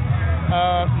 Crazy.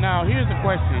 Now, here's the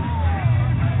question.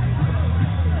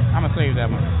 I'm going to save that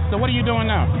one. So what are you doing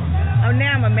now?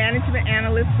 Now I'm a management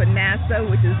analyst for NASA,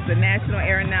 which is the National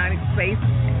Aeronautics Space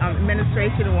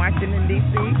Administration in Washington,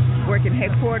 D.C., working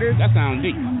headquarters. That sounds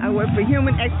deep. I work for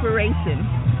human exploration.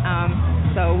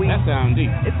 That sounds deep.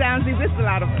 It sounds deep. It's a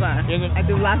lot of fun. Is it? I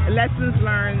do lots of lessons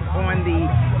learned on the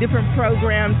different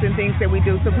programs and things that we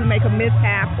do. So if we make a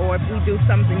mishap or if we do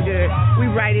something good,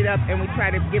 we write it up and we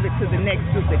try to give it to the next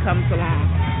group that comes along.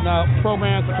 Now,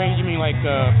 programs, you mean like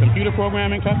computer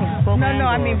programming type of programs? No,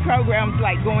 I mean programs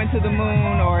like going to the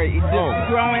moon or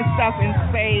growing stuff in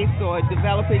space or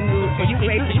developing new space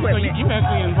equipment. So you're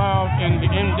actually involved in the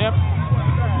in-depth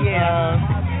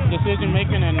decision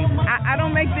making, and I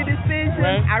don't make the decisions.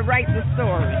 Right? I write the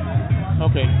story.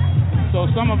 Okay,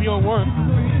 so some of your work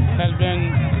has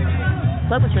been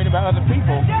perpetrated by other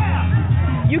people.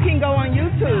 You can go on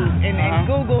YouTube and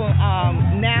Google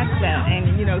NASA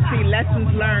and see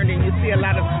lessons learned, and you see a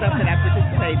lot of stuff that I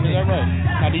participate in. Is that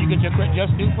right? Now, do you get your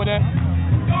just due for that?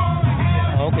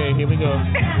 Okay, here we go.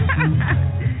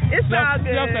 It's all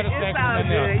good. Self-satisfaction. It's all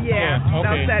good. Yeah.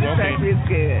 Okay. Self-satisfaction is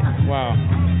good. Wow.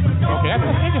 Okay, that's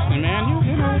interesting, man.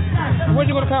 Where'd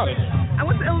you go to college? I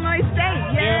went to Illinois State.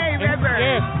 Yay, Redbird.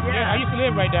 Yes. I used to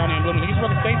live right down there in Bloomington. I used to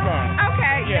work at State Farm.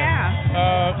 Okay,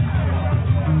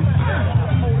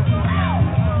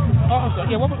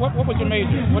 What was your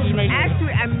major? What did you major in?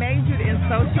 Actually, I majored in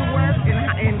social work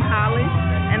in college,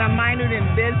 and I minored in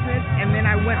business, and then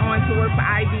I went on to work for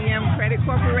IBM Credit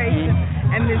Corporation,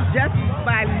 and it's just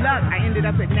by luck I ended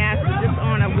up at NASA just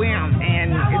on a whim,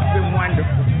 and it's been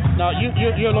wonderful. Now,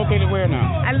 you're located where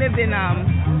now? I lived in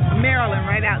Maryland,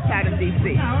 right outside of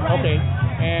D.C. Okay.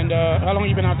 And how long have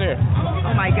you been out there?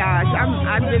 Oh, my gosh.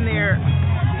 I've been there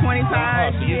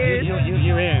 25 years.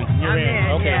 You're in.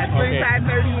 Okay. Yeah, 25,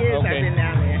 30 years I've been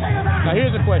down there. Now,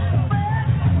 here's the question.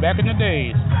 Back in the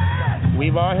days,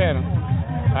 we've all had them.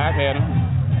 I've had them.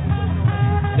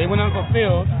 They went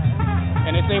unfulfilled,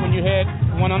 and they say when you had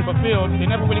one unfulfilled, they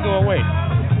never really go away.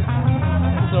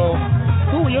 So,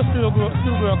 who were your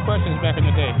schoolgirl crushes back in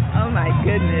the day? Oh, my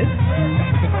goodness.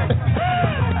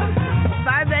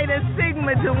 Phi Beta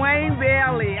Sigma, Dwayne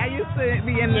Bailey. I used to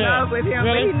be in love with him,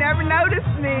 really? But he never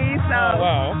noticed me. So,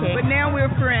 okay. But now we're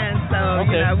friends, so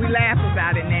we laugh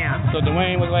about it now. So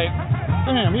Dwayne was like,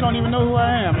 damn, he don't even know who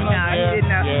I am. He didn't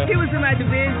know. Yeah. He was in my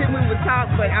division. We would talk,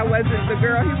 but I wasn't the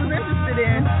girl he was interested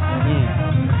in.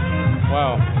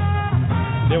 Wow.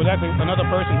 There was actually another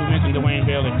person who mentioned Dwayne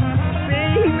Bailey.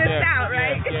 See, he missed out,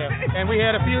 right? Yeah. And we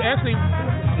had a few, actually,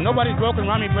 nobody's broken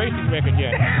Rami Bracey's record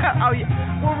yet. Oh, yeah.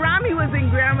 Well, Rami was in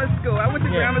grammar school. I went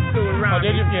to grammar school with Rami. Oh,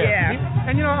 did you? Yeah.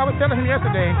 And, I was telling him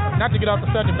yesterday, not to get off the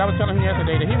subject, but I was telling him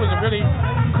yesterday that he was a really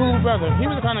cool brother. He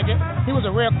was the kind of he was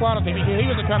a rare quality. He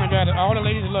was the kind of guy that all the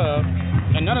ladies loved,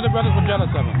 and none of the brothers were jealous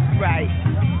of him. Right.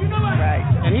 Right.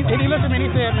 And he looked at me and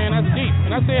he said, man, that's deep.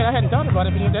 And I said, I hadn't thought about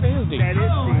it, but that is deep. That is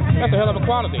deep. That's a hell of a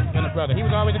quality in a brother. He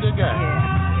was always a good guy.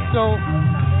 Yeah. So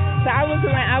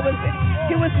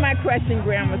he was my crush in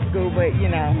grammar school, but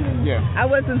I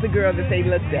wasn't the girl that they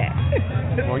looked at.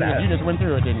 Well, you just went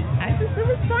through it, didn't you? It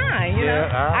was fine,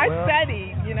 I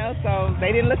studied, so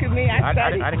they didn't look at me. I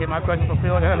studied. I didn't get my question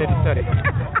fulfilled. I didn't study.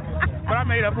 But I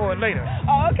made up for it later.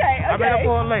 Oh, okay. I made up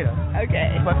for it later.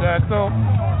 Okay. But so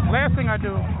last thing I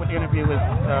do with the interview is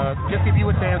just give you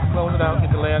a chance to close it out,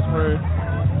 get the last word,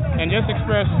 and just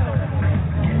express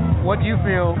what you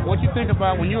feel, what you think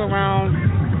about when you're around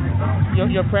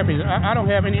your preppies. I don't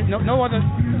have no other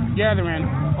gathering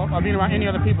or being around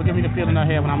any other people give me the feeling I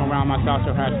have when I'm around my South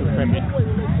Shore High School preppies.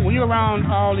 When you're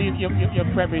around all these your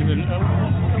preppies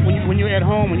and when you're at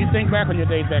home, when you think back on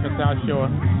your days back at South Shore,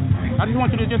 I just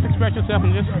want you to just express yourself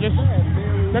and just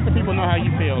let the people know how you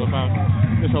feel about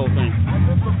this whole thing.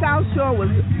 South Shore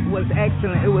was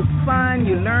excellent. It was fun.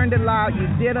 You learned a lot. You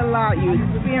did a lot. You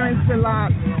experienced a lot.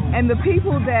 And the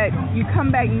people that you come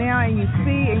back now and you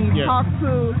see and you talk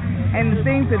to and the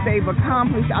things that they've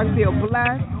accomplished, I feel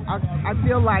blessed. I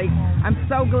feel like I'm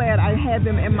so glad I had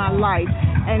them in my life.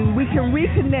 And we can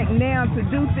reconnect now to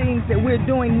do things that we're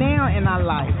doing now in our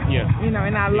life. Yeah. In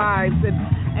our lives.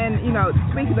 And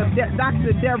speaking of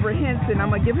Dr. Deborah Henson,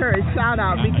 I'm going to give her a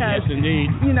shout-out because, yes,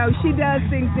 indeed. She does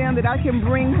things now that I can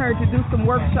bring her to do some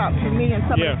workshops for me and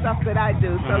some of the stuff that I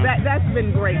do. So that's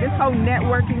been great. This whole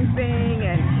networking thing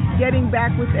and getting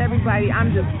back with everybody,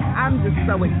 I'm just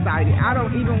so excited. I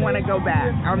don't even want to go back.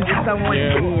 I'm just so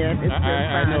wanting to be here. It's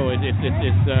I know.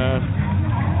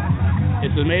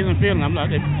 It's an amazing feeling.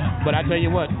 But I tell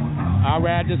you what, I'll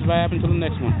ride this vibe until the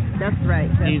next one. That's right.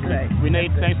 Right. Renee,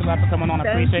 thanks a lot for coming on. I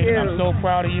appreciate it. I'm so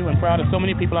proud of you and proud of so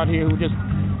many people out here who just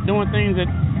doing things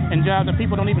and jobs that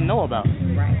people don't even know about.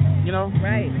 Right.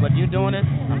 Right. But you doing it.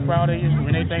 I'm proud of you.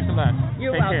 Renee, thanks a lot.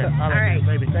 You're Take welcome. care. All right,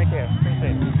 baby. Take care.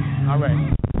 Appreciate it. All right.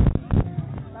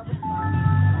 That was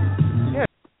fun. Yeah.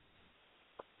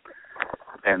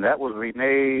 And that was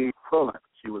Renee Pullen.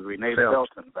 She was Renee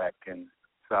Felton back in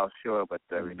South Shore, but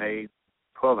Renee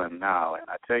Pullen now, and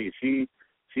I tell you,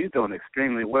 she's doing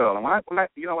extremely well. And when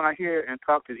I hear and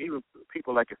talk to even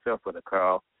people like yourself, Brother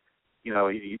Carl,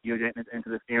 you're into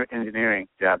this engineering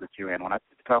job that you're in. When I'm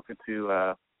talking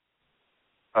to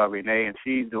Renee, and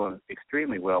she's doing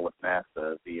extremely well with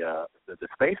NASA, the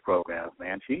space programs,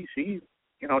 man. She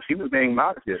was being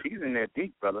modest. Yeah. She's in there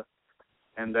deep, brother.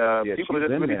 And people are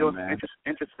just really doing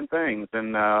interesting things.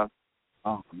 And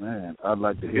oh man, I'd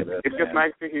like to hear that. It's just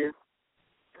nice to hear.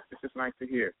 It's just nice to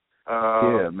hear.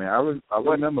 Yeah, man. I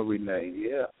remember Renee.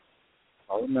 Yeah,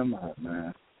 I remember her,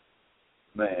 man.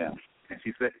 And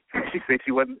she said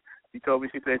she wasn't. She told me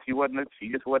she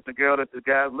just wasn't the girl that the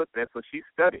guys looked at, so she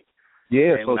studied.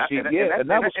 Yeah, and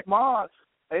that was smart.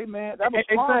 Hey man, that was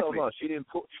smart of her.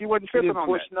 She wasn't tripping on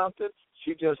push nothing.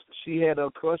 She had her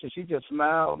crush and she just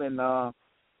smiled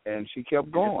and she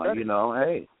kept going.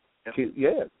 Hey. Yeah.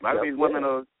 A lot of these women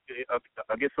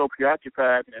get so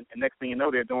preoccupied, and next thing you know,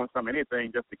 they're doing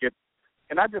anything just to get.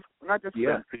 And not just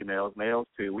females, males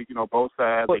too. We, both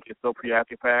sides. They get so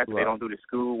preoccupied, they don't do the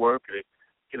school work.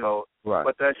 Right.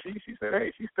 But she said,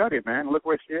 hey, she studied, man. Look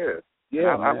where she is.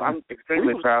 Yeah, I'm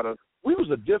extremely proud of. We was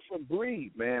a different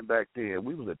breed, man. Back then,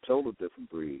 we was a total different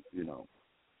breed.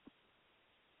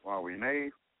 Well,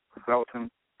 Renee Felton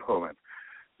Pullen.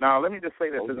 Now, let me just say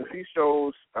this. There's a few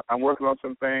shows. I'm working on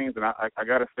some things, and I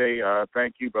got to say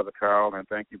thank you, Brother Carl, and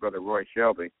thank you, Brother Roy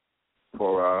Shelby,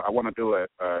 for I want to do a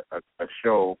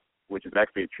show, which is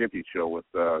actually a tribute show with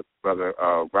Brother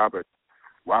Robert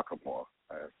Rockamore.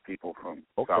 People from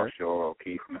South Shore or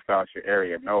Key from the South Shore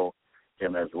area know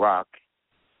him as Rock.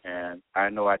 And I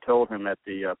know I told him at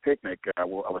the picnic, I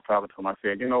was talking to him, I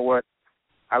said, you know what,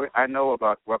 I know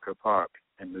about Rucker Park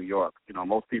in New York.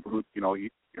 Most people who, you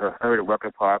heard of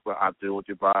Rucker Park with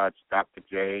Abdul-Jabbar, Dr.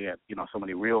 J, and, so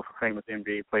many real famous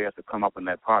NBA players have come up in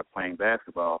that park playing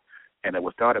basketball, and it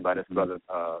was started by this brother,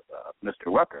 Mr.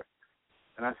 Rucker.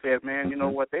 And I said, man, you know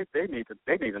what, they need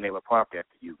to name a park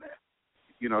after you, man.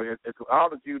 It's all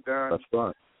that you've done. That's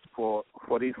fine. For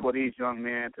these young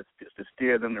men to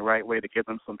steer them the right way, to give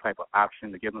them some type of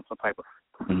option, to give them some type of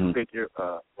figure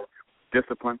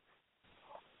discipline.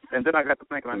 And then I got to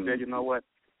thinking, I said, you know what?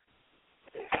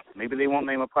 Maybe they won't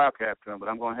name a park after him, but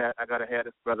I got to have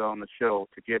this brother on the show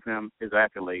to give him his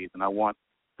accolades, and I want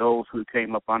those who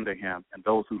came up under him and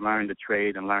those who learned the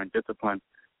trade and learned discipline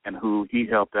and who he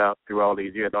helped out through all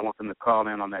these years. I want them to call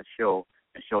in on that show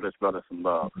and show this brother some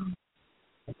love.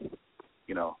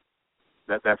 You know,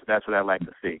 that's what I like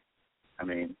to see. I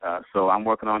mean, so I'm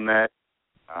working on that.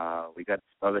 We got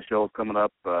other shows coming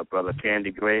up. Brother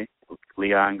Candy Gray,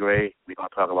 Leon Gray. We're going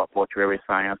to talk about mortuary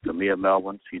science. Leah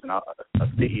Melvin, she's a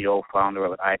CEO, founder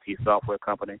of an IT software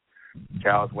company.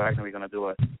 Charles Wagner, we're going to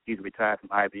do he's retired from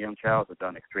IBM. Charles has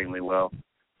done extremely well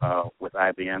with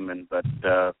IBM, but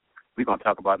we're going to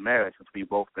talk about marriage since we've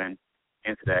both been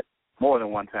into that more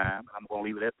than one time. I'm going to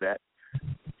leave it at that.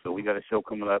 So we got a show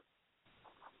coming up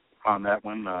on that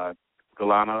one.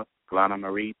 Galana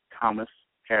Marie Thomas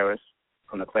Harris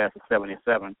from the class of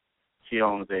 77. She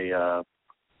owns a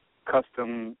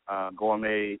custom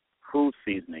gourmet food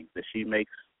seasoning that she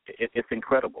makes. It's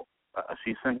incredible.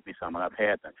 She sent me some, and I've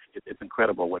had them. It's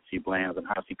incredible what she blends and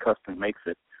how she custom makes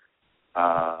it.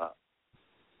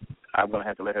 I'm going to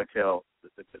have to let her tell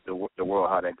the world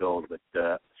how that goes, but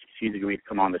she's agreed to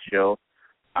come on the show.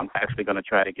 I'm actually going to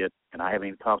try to get, and I haven't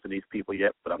even talked to these people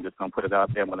yet, but I'm just going to put it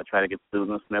out there. I'm going to try to get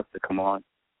Susan Smith to come on.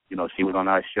 You know, she was on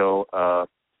our show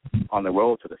on the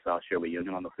road to the South Shore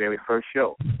reunion on the very first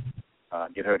show.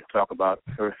 Get her to talk about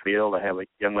her field. I have a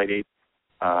young lady,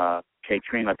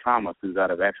 Katrina Thomas, who's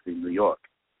out of actually New York,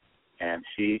 and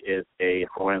she is a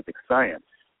forensic science.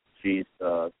 She's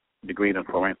degreed in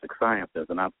forensic sciences,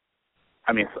 and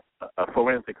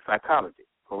forensic psychology.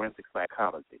 Forensic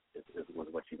psychology is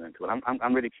what she's into. And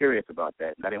I'm really curious about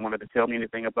that. And I didn't want her to tell me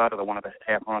anything about it. I wanted to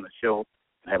have her on the show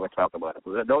and have her talk about it.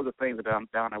 So those are things that I'm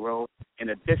down the road. In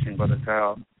addition, Brother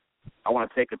Charles, I want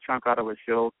to take a chunk out of her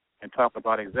show and talk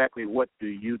about exactly what do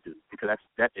you do, because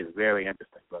that is very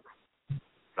interesting, brother.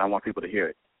 I want people to hear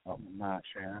it. Oh, my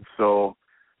Sharon. So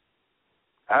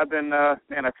I've been,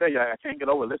 man, I tell you, I can't get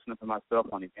over listening to myself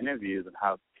on these interviews and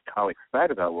how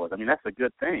excited I was. I mean, that's a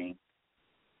good thing.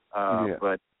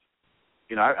 But,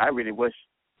 you know, I really wish,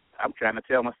 I'm trying to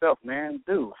tell myself, man,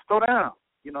 dude, slow down.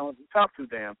 You know, you talk too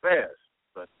damn fast.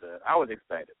 But I was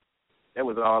excited. That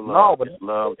was all love. No, just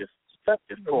love,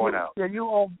 just pouring out. Yeah, you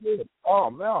all good. Oh,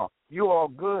 man, you all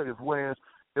good is when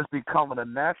it's becoming a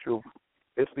natural.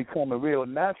 It's becoming real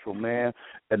natural, man.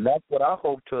 And that's what I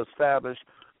hope to establish,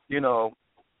 you know,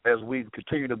 as we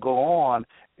continue to go on,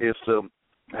 is to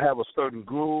have a certain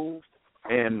groove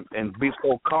and be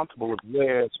so comfortable with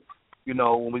where, you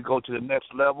know, when we go to the next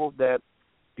level that,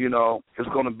 you know, it's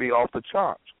going to be off the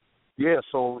charts. Yeah,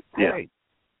 so, hey,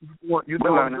 you're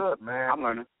doing good, man. I'm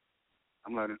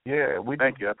learning. Yeah,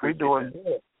 thank you. I appreciate we're doing that.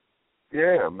 good.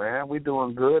 Yeah, man, we're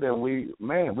doing good, and we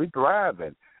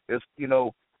thriving. It's, you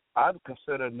know, I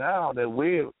consider now that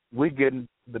we're getting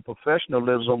the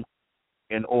professionalism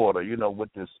in order, you know, with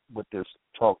this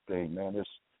talk thing, man.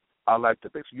 I like to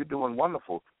think you're doing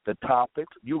wonderful. The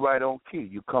topics, you right on key.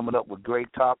 You coming up with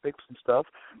great topics and stuff.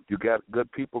 You got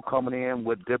good people coming in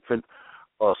with different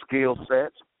skill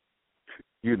sets.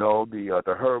 You know, the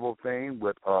herbal thing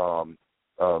with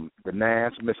the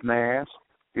Nance, Miss Nance.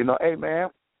 You know, hey man,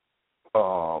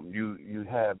 you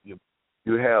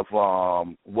have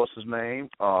what's his name?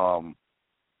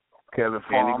 Kevin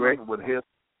Candy Gray with his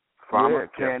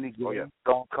Candy Gray.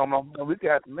 Don't come on. We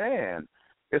got, man.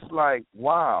 It's like,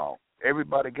 wow.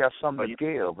 Everybody got something to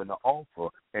give and to offer,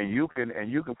 and you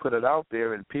can put it out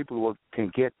there, and people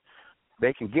can get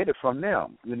it from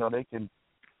them. You know, they can.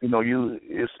 You know, you're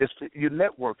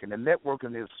networking, and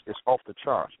networking is off the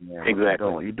charts, man.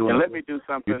 Exactly. You're doing and let me do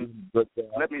something.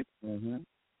 Let me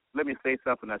say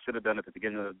something I should have done at the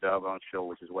beginning of the doggone show,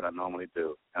 which is what I normally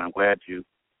do. And I'm glad you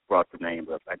brought the names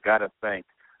up. I got to thank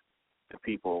the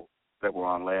people that were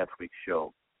on last week's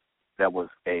show. That was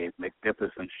a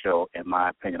magnificent show, in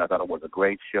my opinion. I thought it was a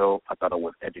great show. I thought it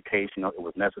was educational. It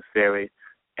was necessary.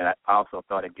 And I also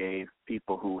thought it gave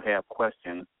people who have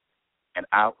questions an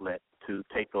outlet to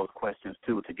take those questions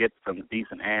to get some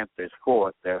decent answers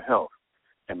for their health.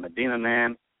 And Medina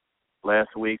Nan,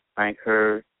 last week, thank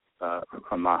her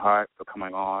from my heart for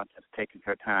coming on and taking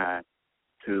her time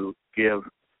to give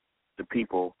the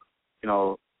people, you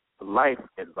know, life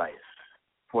advice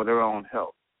for their own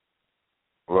health.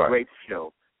 Right. Great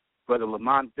show. Brother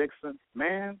Lamont Dixon,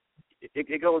 man,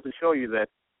 it goes to show you that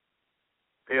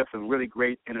there are some really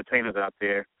great entertainers out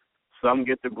there. Some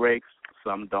get the breaks,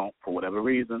 some don't for whatever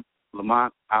reason.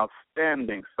 Lamont,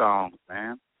 outstanding songs,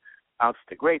 man.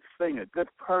 Great singer, good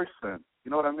person.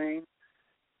 You know what I mean?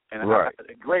 And right.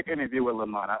 A great interview with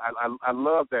Lamont. I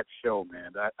love that show,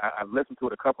 man. I've listened to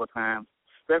it a couple of times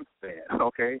since then,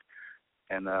 okay?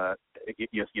 And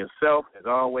yourself, as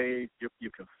always,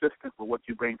 you're consistent with what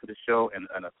you bring to the show. And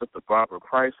Sister Barbara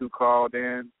Price, who called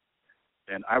in,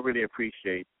 and I really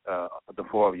appreciate the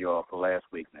four of you all for last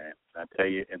week, man. I tell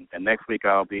you, and next week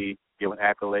I'll be giving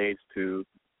accolades to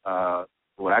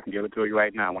well, I can give it to you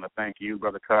right now. I want to thank you,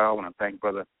 Brother Carl. I want to thank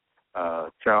Brother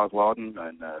Charles Walton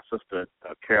and Sister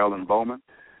Carolyn Bowman.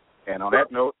 And on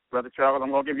that note, Brother Charles, I'm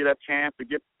going to give you that chance to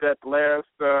get that last,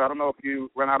 I don't know if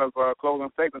you run out of closing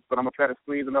statements, but I'm going to try to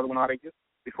squeeze another one out of you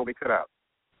before we cut out.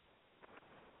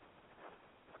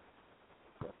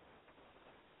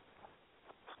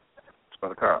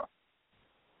 Brother Carl.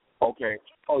 Okay.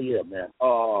 Oh, yeah, man.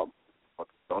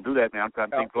 Don't do that, man. I'm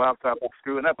trying to think laptop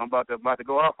screwing up. I'm about to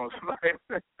go off on somebody.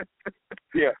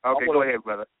 Yeah. Okay, go ahead,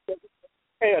 brother.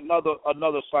 Hey,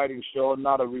 another exciting show,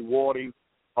 not a rewarding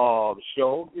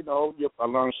show. You know, I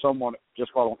learned someone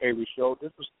just on every show.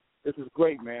 This is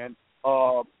great, man.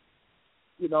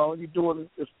 You know, you're doing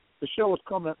this. The show is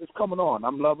coming. It's coming on.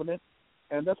 I'm loving it,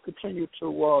 and let's continue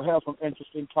to have some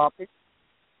interesting topics,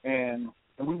 and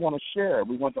we want to share.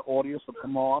 We want the audience to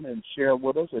come on and share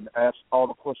with us and ask all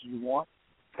the questions you want.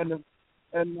 And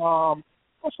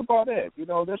that's about it. You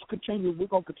know, let's continue. We're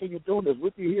going to continue doing this.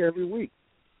 We'll be here every week.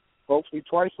 Hopefully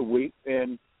twice a week.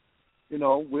 And, you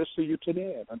know, we'll see you to the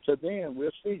end. Until then,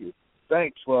 we'll see you.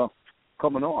 Thanks for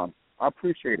coming on. I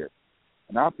appreciate it.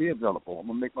 And I'll be available. I'm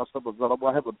going to make myself available.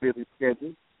 I have a busy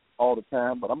schedule all the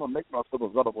time, but I'm going to make myself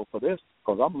available for this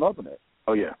because I'm loving it.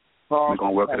 Oh, yeah. We're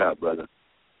going to work it out, brother.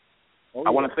 Oh, I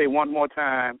want to say one more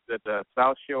time that the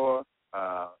South Shore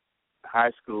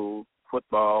High School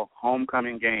football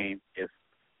homecoming game is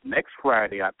next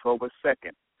Friday, October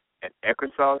 2nd, at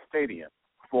Ekersall Stadium,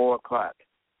 4 o'clock.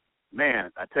 Man,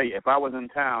 I tell you, if I was in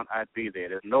town, I'd be there.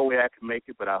 There's no way I can make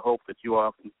it, but I hope that you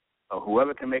all,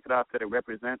 whoever can make it out there to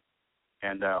represent,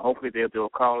 and hopefully they'll do a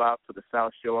call out to the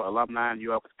South Shore alumni, and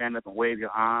you all can stand up and wave your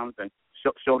arms and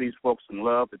show these folks some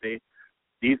love that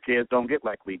these kids don't get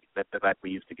like we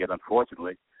used to get,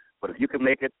 unfortunately. But if you can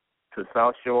make it to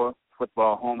South Shore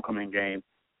football homecoming game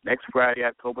next Friday,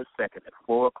 October 2nd at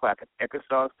 4 o'clock at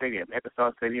Ekersall Stadium.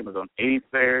 Ekersall Stadium is on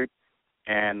 83rd,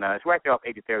 and it's right there off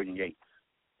 83rd and Yates.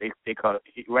 They call it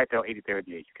right there on 83rd and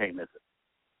Yates. You can't miss it.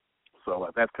 So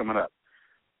that's coming up.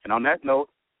 And on that note,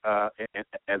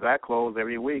 as I close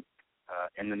every week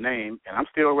in the name, and I'm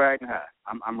still riding high.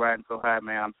 I'm riding so high,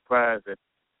 man, I'm surprised that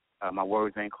my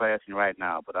words ain't clashing right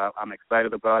now, but I'm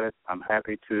excited about it. I'm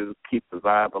happy to keep the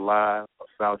vibe alive of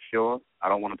South Shore. I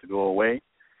don't want it to go away.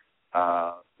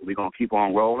 We're going to keep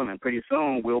on rolling, and pretty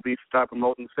soon we'll start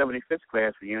promoting the 75th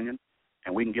class reunion,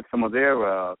 and we can get some of their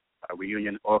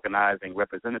reunion organizing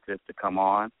representatives to come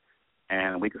on,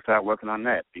 and we can start working on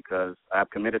that because I've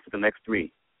committed to the next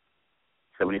 3,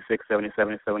 76,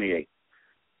 77, and 78.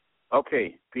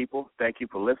 Okay, people, thank you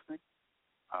for listening.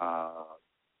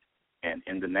 And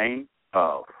in the name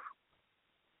of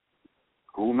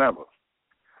whomever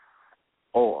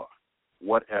or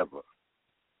whatever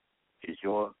is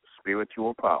your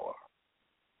spiritual power,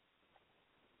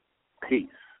 peace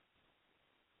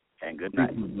and good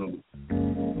night.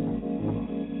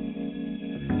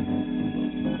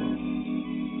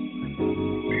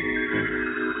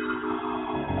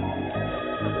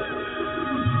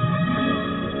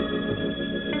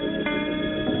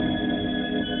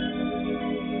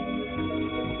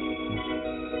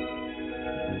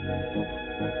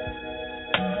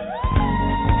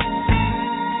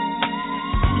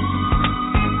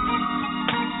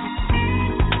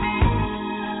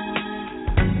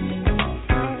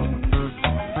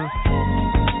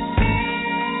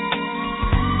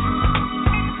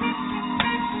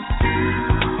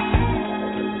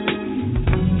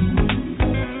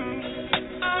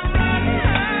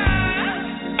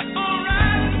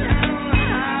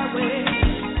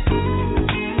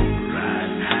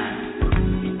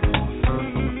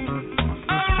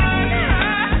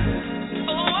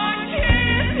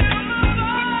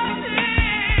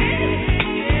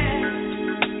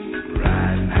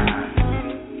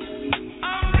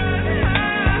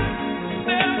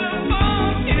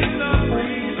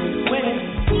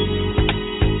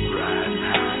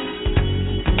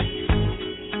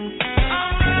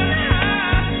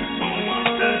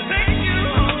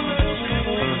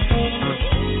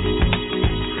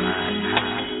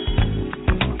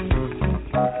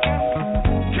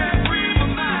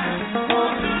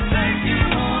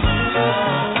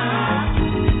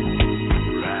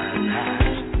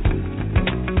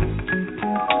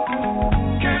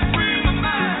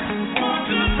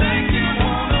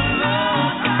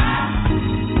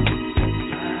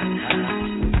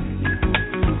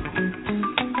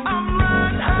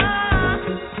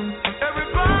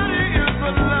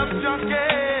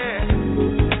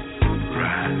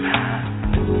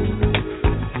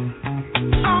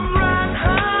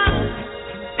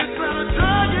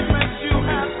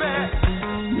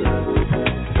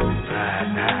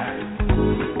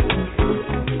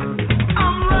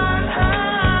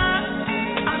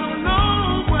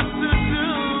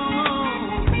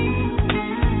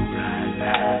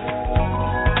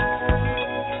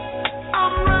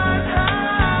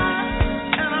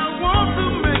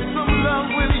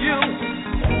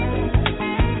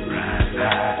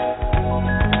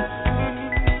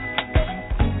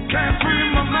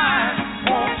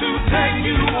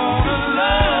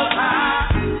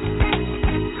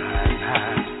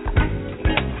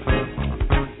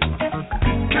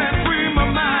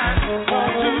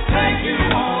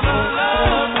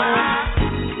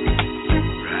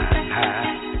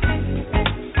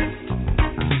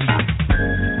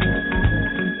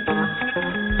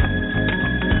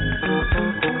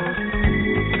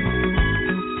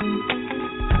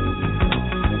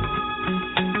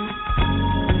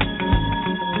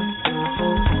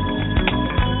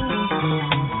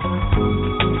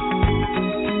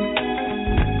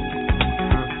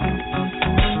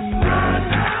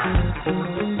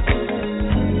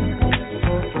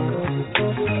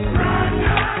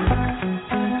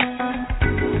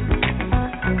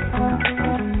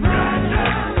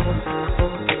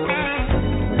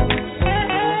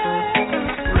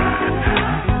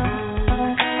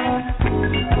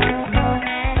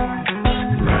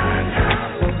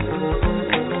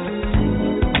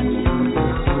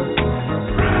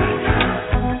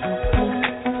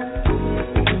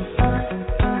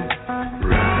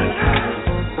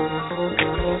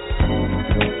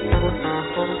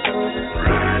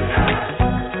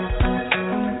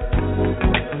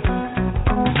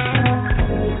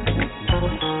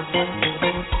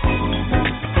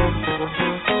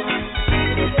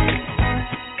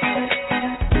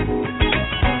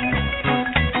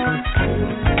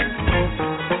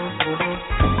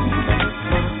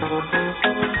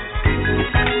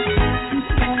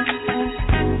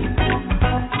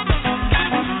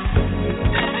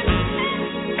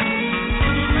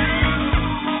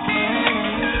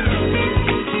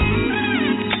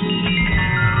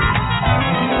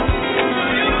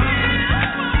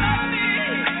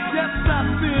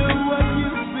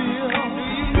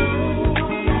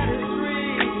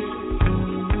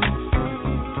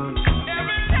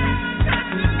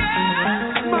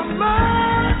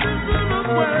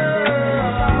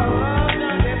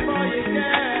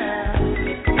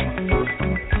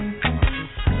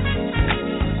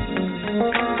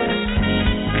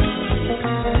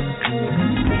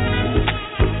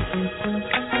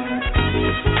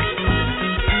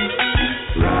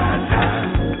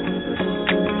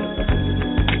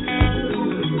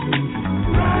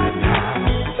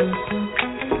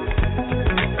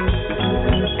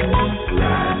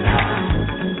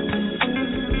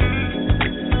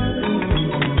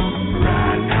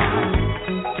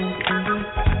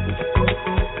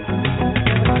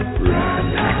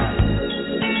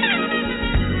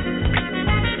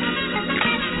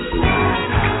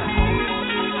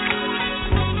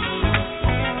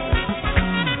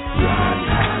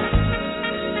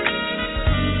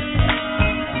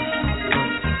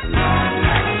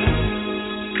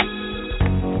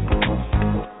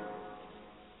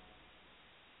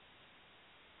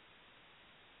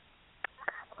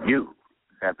 You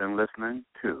have been listening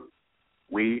to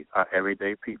We Are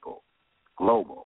Everyday People Global